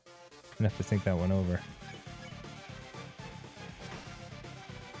beautiful. I'm gonna have to think that one over.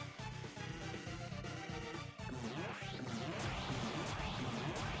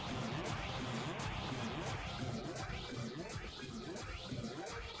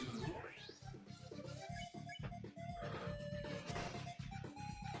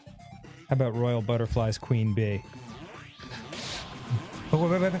 How about Royal Butterfly's Queen Bee? Oh,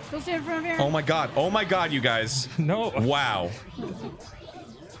 wait. Go stand in front of Aaron. Oh my god. Oh my god, you guys. No. Wow.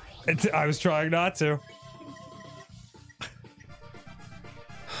 I was trying not to.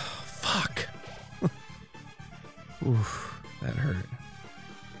 Fuck. Oof, that hurt.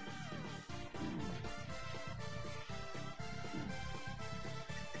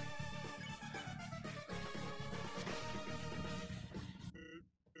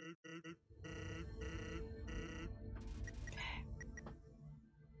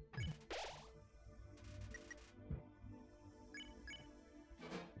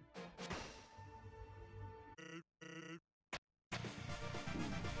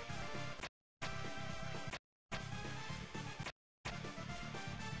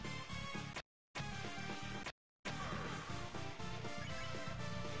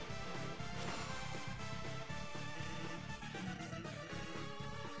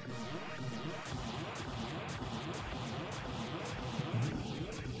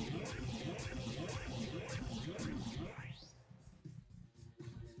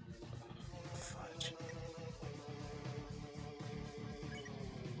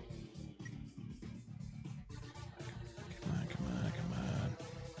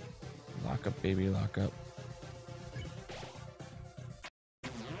 Lock up, baby, lock up.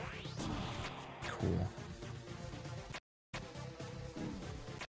 Cool.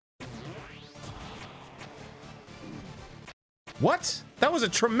 What? That was a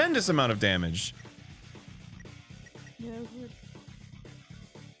tremendous amount of damage. Yeah, it was weird.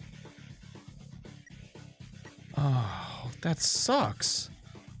 Oh, that sucks.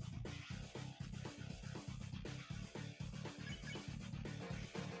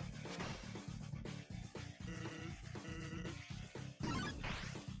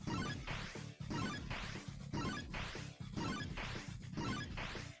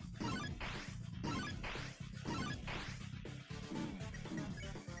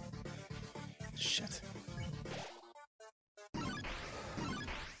 Shit.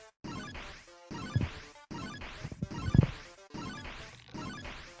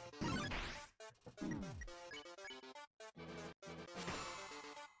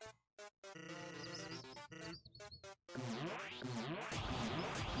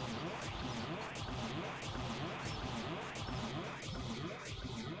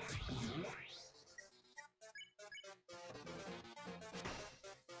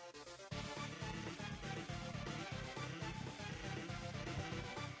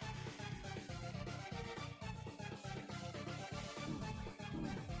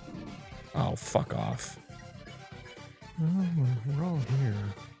 Oh, fuck off. Well, we're all here.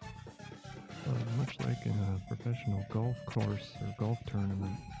 Much like in a professional golf course or golf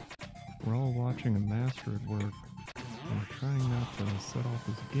tournament, we're all watching a master at work and we're trying not to set off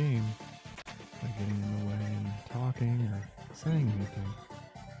his game by getting in the way and talking or saying anything.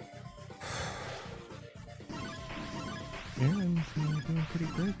 Aaron's doing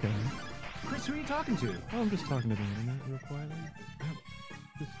pretty great, guys. Chris, who are you talking to? Oh, I'm just talking to the internet real quietly.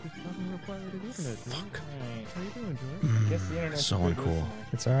 Just talking real quietly to the internet, George. How you doing, George? I guess the internet's So a good uncool. listener.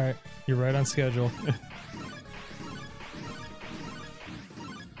 It's all right. You're right on schedule.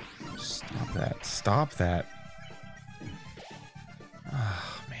 Stop that. Stop that.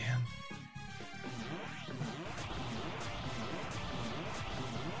 Oh, man.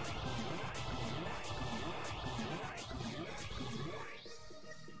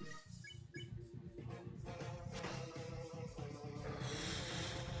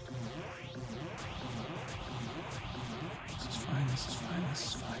 This is fine. This is fine. This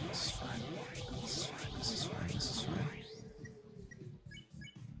is fine. This is fine. This is fine. This is fine. This is fine.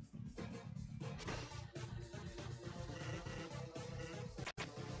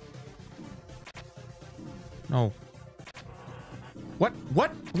 No. What?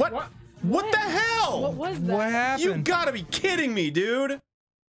 What? What? What the hell? What was that? What happened? You gotta be kidding me, dude!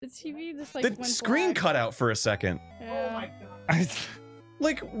 The TV just like The went screen black. cut out for a second. Yeah.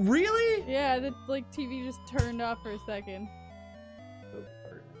 Like, really? Yeah, the like TV just turned off for a second.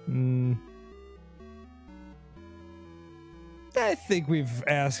 I think we've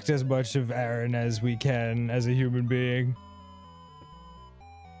asked as much of Aaron as we can as a human being.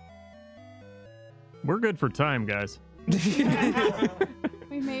 We're good for time, guys.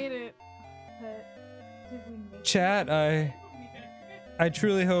 We made it. But did we make Chat, I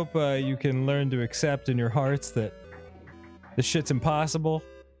truly hope you can learn to accept in your hearts that this shit's impossible.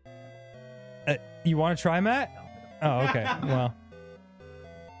 You want to try, Matt? Oh, okay. Well,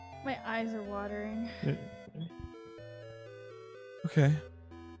 My eyes are watering. Okay.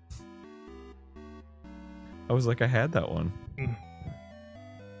 I was like, I had that one.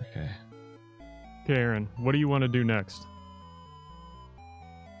 Okay. Okay, Aaron, what do you want to do next?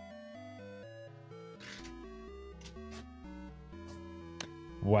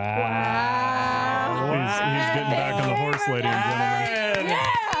 wow. He's getting back on the horse, ladies and gentlemen.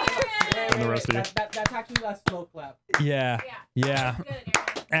 Yeah! And the rest of you. That's actually a slow clap. Yeah. Yeah.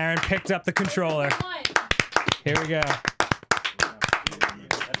 Aaron picked up the controller. Here we go.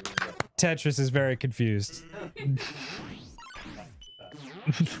 Tetris is very confused.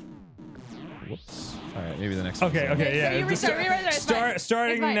 Whoops. All right, maybe the next Okay, one's okay, yeah. You restart, restart, it's fine.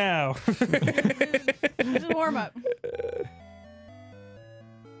 Starting It's fine. now. Just a warm up.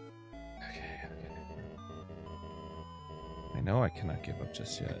 I know I cannot give up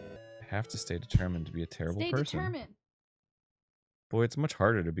just yet. I have to stay determined to be a terrible Stay person. determined. Boy, it's much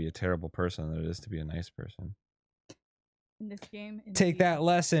harder to be a terrible person than it is to be a nice person. In this game, Take that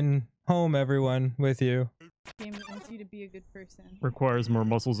lesson home, everyone, with you. game wants you to be a good person. Requires more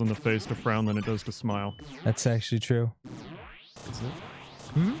muscles in the face to frown than it does to smile. That's actually true. Is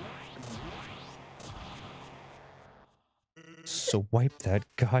it? Hmm? So wipe that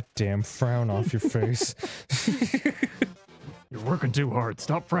goddamn frown off your face. You're working too hard.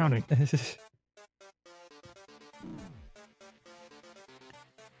 Stop frowning.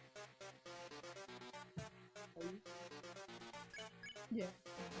 Yeah.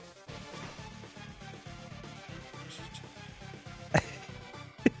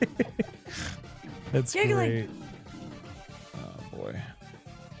 That's Giggling. great. Oh boy.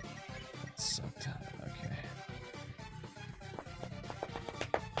 That sucked. Okay.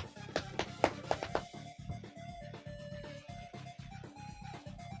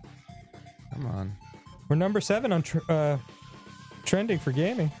 We're number 7 on trending for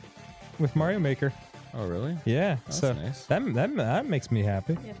gaming with Mario Maker. Oh, really? Yeah, That's so nice. that makes me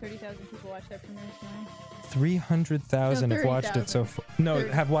happy. Yeah, 30,000 people watched that premiere this morning. 300,000 No, have watched it so 30,000. far. No,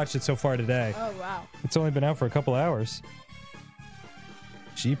 30. have watched it so far today. Oh, wow. It's only been out for a couple hours.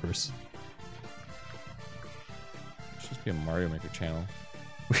 Jeepers. Should just be a Mario Maker channel.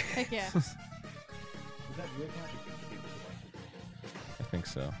 Heck yeah. I think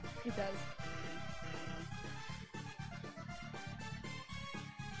so. It does.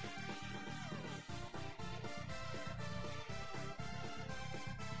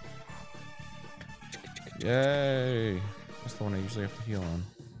 Yay! That's the one I usually have to heal on.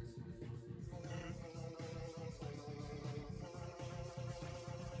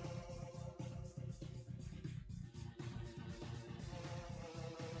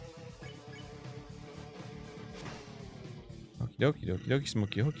 Okie dokie dokie dokie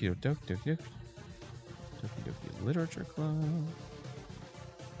smoky hokey dokie dokie dokie dokie dokie literature club.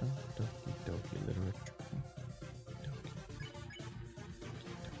 Dokie dokie literature club.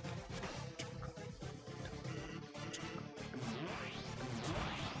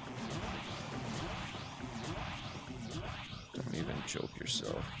 Don't even choke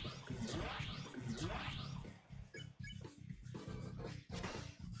yourself.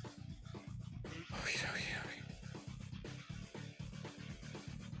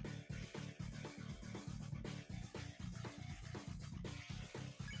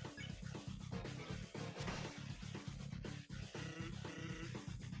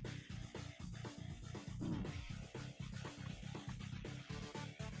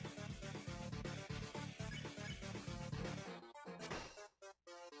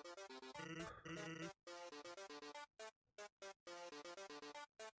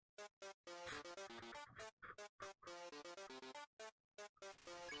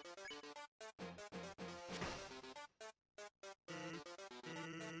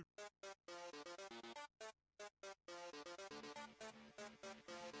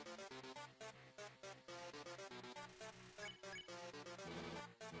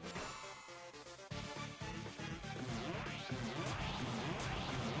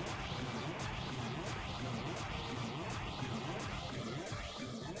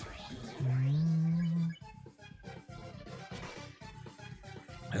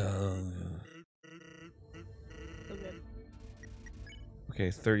 Okay,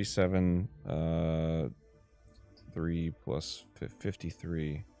 37, 3 plus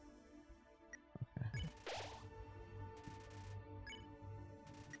 53.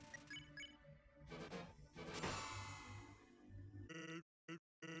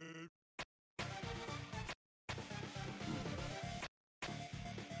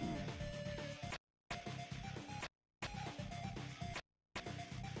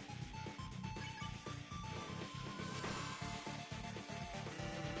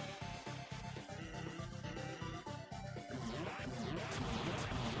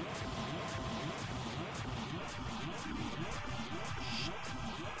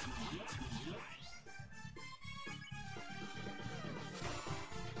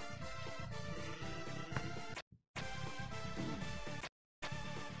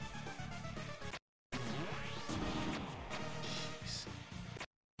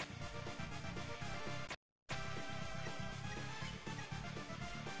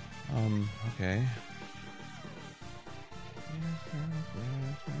 Okay. Okay.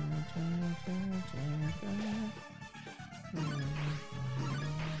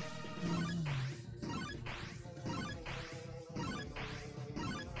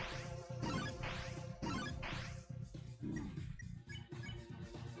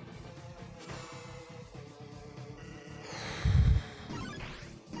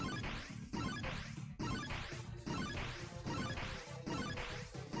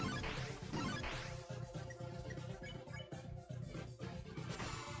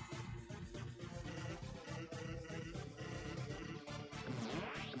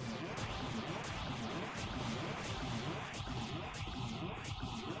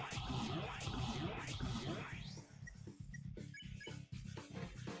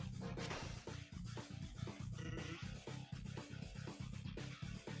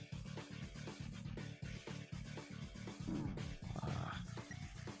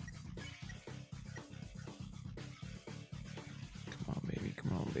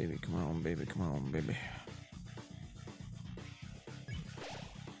 Come on, baby, come on, baby, come on, baby.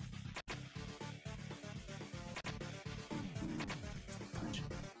 Fudge.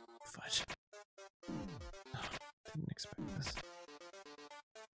 Fudge. No, didn't expect this.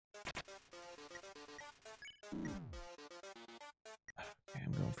 Okay,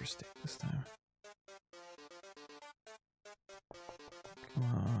 I'm going for steak this time.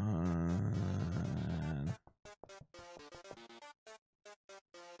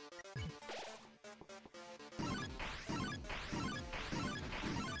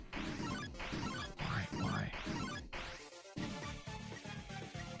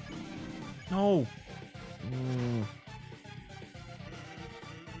 No. Ooh.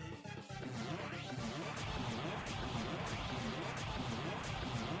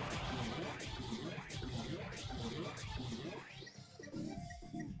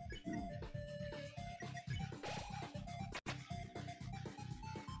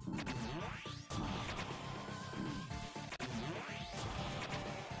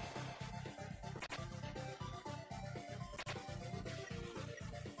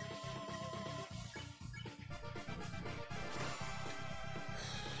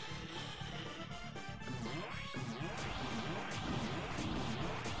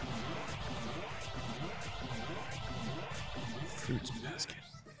 Fruits basket.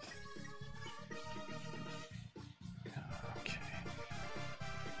 Okay.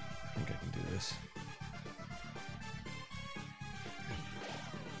 I think I can do this.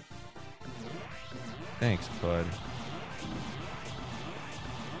 Thanks, bud.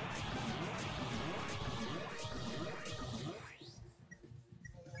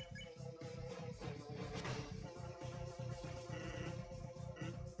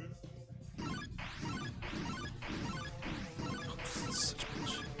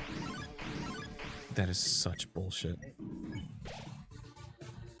 That is such bullshit.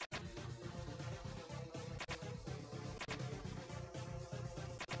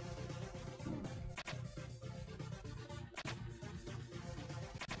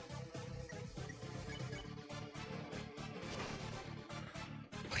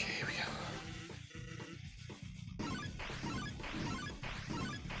 Okay, here we go.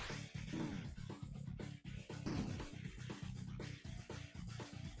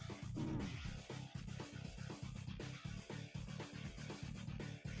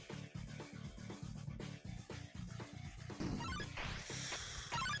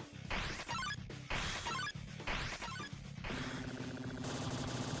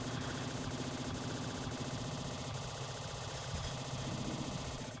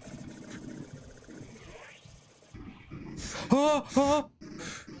 Oh, oh.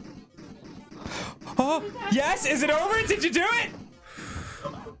 Oh, yes, is it over? Did you do it?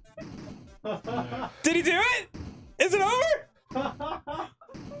 Did he do it? Is it over?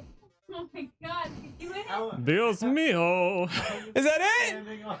 Oh my god, did you do it? Dios mío. Is that it?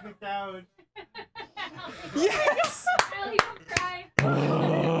 Standing on the couch. Yes! Allie, don't cry.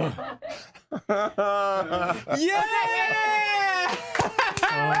 Yeah!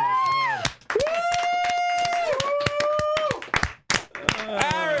 Oh my god.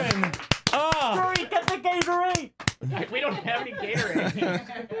 Aaron! Oh! Hurry, get the Gatorade! We don't have any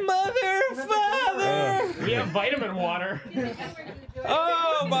Gatorade. Mother, father! We have vitamin water.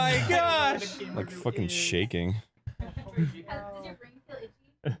 Oh my gosh! Like fucking shaking. Does your brain feel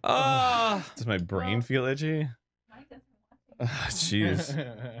itchy? Oh! Does my brain feel itchy? Mine doesn't. Ah,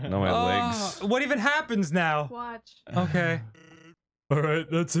 jeez. No, my legs. What even happens now? Watch. Okay.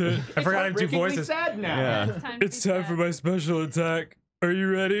 Alright, that's it. I forgot I have two voices. Sad now. Yeah. It's time for my special attack. Are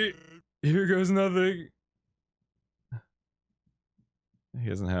you ready? Here goes nothing. He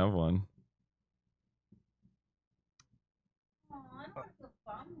doesn't have one.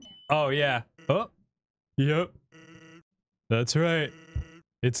 Oh, yeah. Oh. Yep. That's right.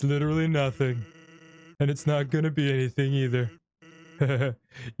 It's literally nothing. And it's not gonna be anything either.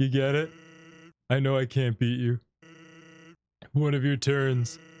 You get it? I know I can't beat you. One of your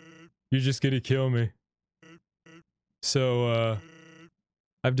turns, you're just gonna kill me. So,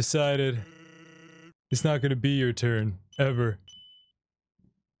 I've decided it's not gonna be your turn, ever.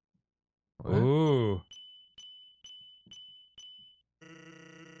 What? Ooh.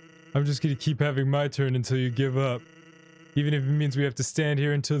 I'm just gonna keep having my turn until you give up. Even if it means we have to stand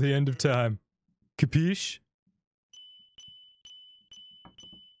here until the end of time. Capiche?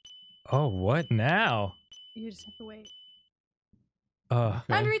 Oh, what now? You just have to wait. Oh,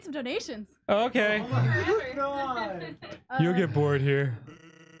 Time to read some donations. okay. God. You'll get bored here.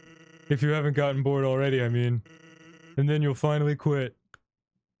 If you haven't gotten bored already, I mean. And then you'll finally quit.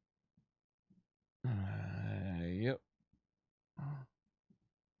 Yep.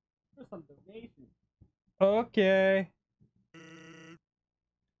 Some donations. Okay.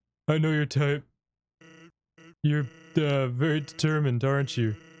 I know your type. You're very determined, aren't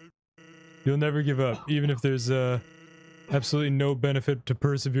you? You'll never give up, even if there's absolutely no benefit to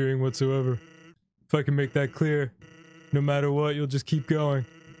persevering whatsoever. If I can make that clear, no matter what, you'll just keep going.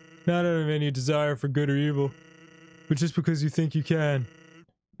 Not out of any desire for good or evil, but just because you think you can.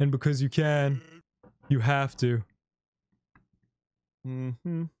 And because you can, you have to.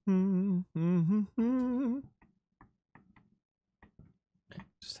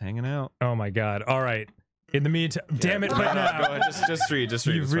 Just hanging out. Oh my god. Alright. In the meantime, damn it, but Go now. ahead, just read. You've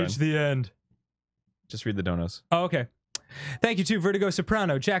it's reached fine. the end. Just read the donos. Oh, okay. Thank you to Vertigo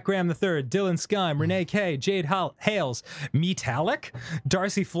Soprano, Jack Graham III, Dylan Skyme, Renee K, Jade Hales, Metallic,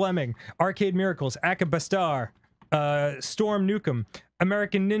 Darcy Fleming, Arcade Miracles, Akabastar, Storm Newcomb,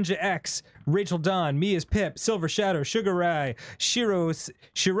 American Ninja X, Rachel Don, Mia's Pip, Silver Shadow, Sugar Rai, Shiro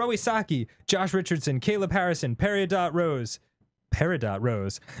Isaki, Josh Richardson, Caleb Harrison, Peridot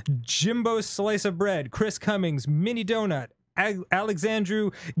Rose, Jimbo's Slice of Bread, Chris Cummings, Mini Donut,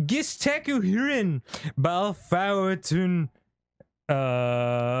 Alexandru Gisteku Hirin, Balfauatun,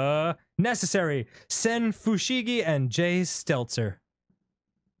 Necessary, Sen Fushigi, and Jay Stelzer.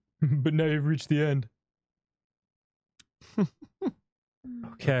 But now you've reached the end.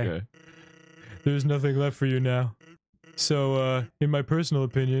 Okay. There's nothing left for you now. So, in my personal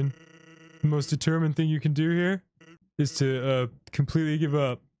opinion, the most determined thing you can do here is to completely give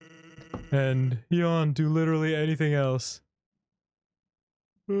up and yawn, do literally anything else.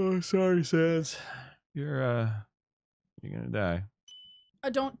 Oh, sorry, Sans. You're gonna die.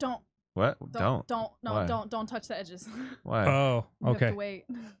 Don't. What? No, Why? don't touch the edges. Why? Oh, You have okay. to wait.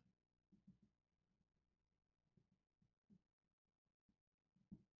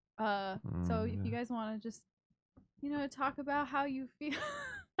 So if you guys want to just, talk about how you feel,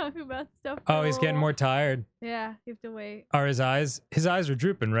 talk about stuff. Oh, he's getting more tired. Yeah, you have to wait. Are his eyes? His eyes are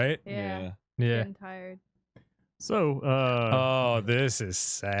drooping, right? Yeah. Yeah. Getting tired. So, Oh, this is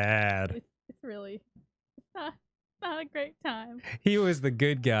sad. It's really, it's not a great time. He was the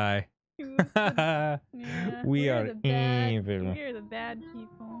good guy. He was yeah, We we're are the bad, evil. We're the bad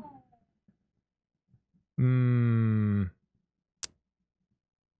people.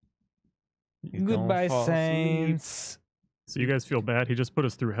 You Goodbye, don't fall asleep. Saints. so you guys feel bad? He just put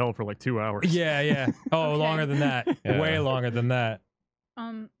us through hell for like 2 hours. Yeah. Oh, Okay. longer than that. Yeah. Way longer than that.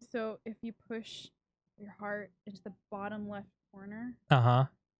 So if you push your heart into the bottom left corner, Uh-huh.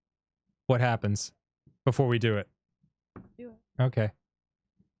 What happens before we do it? do it. Okay.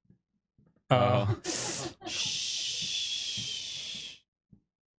 Oh.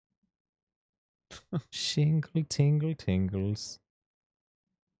 Shingle, tingle, tingles.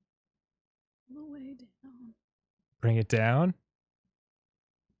 All the way down. Bring it down.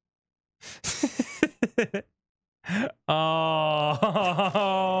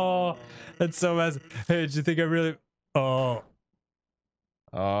 Oh, that's so messy. Hey, did you think I really? Oh,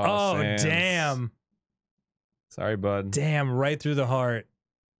 oh, Sans. damn, Sorry, bud. damn, right through the heart.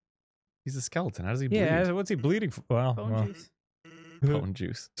 He's a skeleton. How does he bleed? Yeah, what's he bleeding for? Well, Bone juice. Bone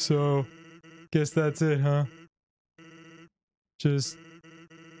juice. So, guess that's it, huh? Just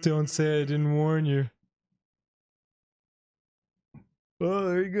don't say I didn't warn you. Oh,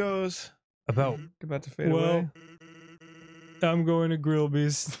 there he goes. About About to fade well, away. I'm going to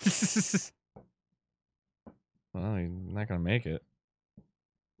Grillby's. Well, you're not gonna make it.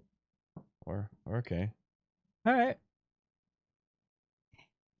 Or okay. All right.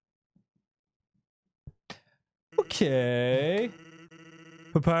 Okay.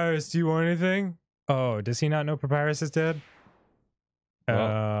 Papyrus, do you want anything? Oh, does he not know Papyrus is dead?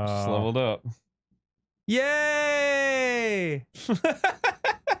 Well, just leveled up. Yay!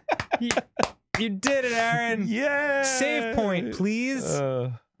 you did it, Aaron. Yeah. Save point, please.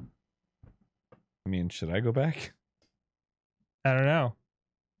 I mean, should I go back? I don't know.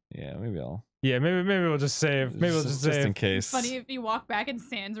 Yeah, maybe I'll. Yeah, maybe we'll just save. Maybe we'll just save. in case. Funny if you walk back and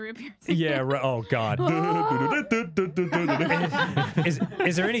Sans reappears. Yeah. Oh God.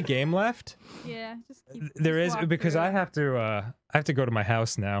 Is there any game left? Yeah, just keep, There just is walk because through. I have to go to my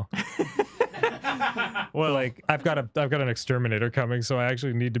house now. Well, like I've got an exterminator coming, so I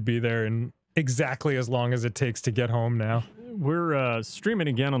actually need to be there in exactly as long as it takes to get home now. We're streaming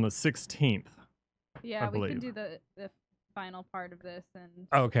again on the 16th. Yeah, we believe. can do the final part of this and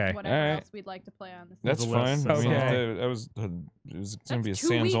Okay. whatever Alright. else we'd like to play on this. That's The fine. list. I mean, Okay. it was gonna That's be a 2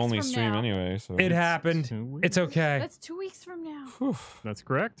 Sans weeks only from stream now. anyway. So It happened. 2 weeks. It's okay. That's 2 weeks from now. Whew. That's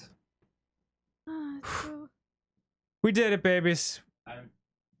correct. So We did it, babies.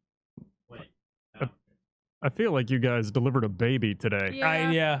 I feel like you guys delivered a baby today.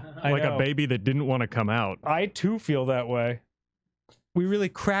 yeah. I Like know. a baby that didn't want to come out. I too feel that way. We really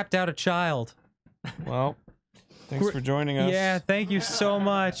crapped out a child. Well, thanks for joining us. Yeah, thank you so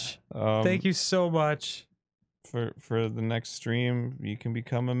much. Thank you so much. For the next stream. You can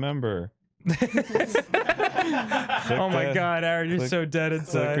become a member. Oh my that- God, Aaron, you're click- so dead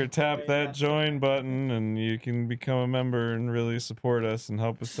Click or inside. tap that join button, and you can become a member and really support us and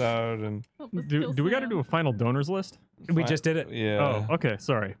help us out. And help us Do kill we got to Sam. do a final donors list? We just did it. yeah. Oh, okay.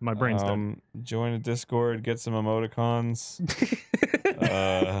 Sorry, my brain's dead. Join a Discord, get some emoticons,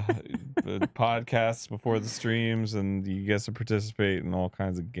 podcasts before the streams, and you get to participate in all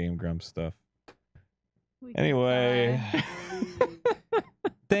kinds of GameGrumps stuff. We can Anyway. sigh.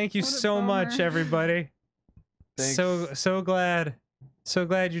 Thank you What a so much, bummer. everybody. Thanks. So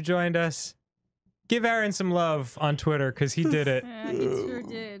glad you joined us. Give Aaron some love on Twitter because he did it. Yeah, he sure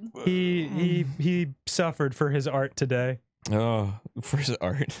did. He suffered for his art today. Oh, for his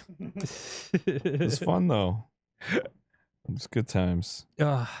art. It was fun though. It was good times.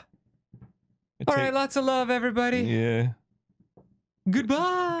 All right, lots of love, everybody. Yeah.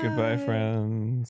 Goodbye. Goodbye, friends.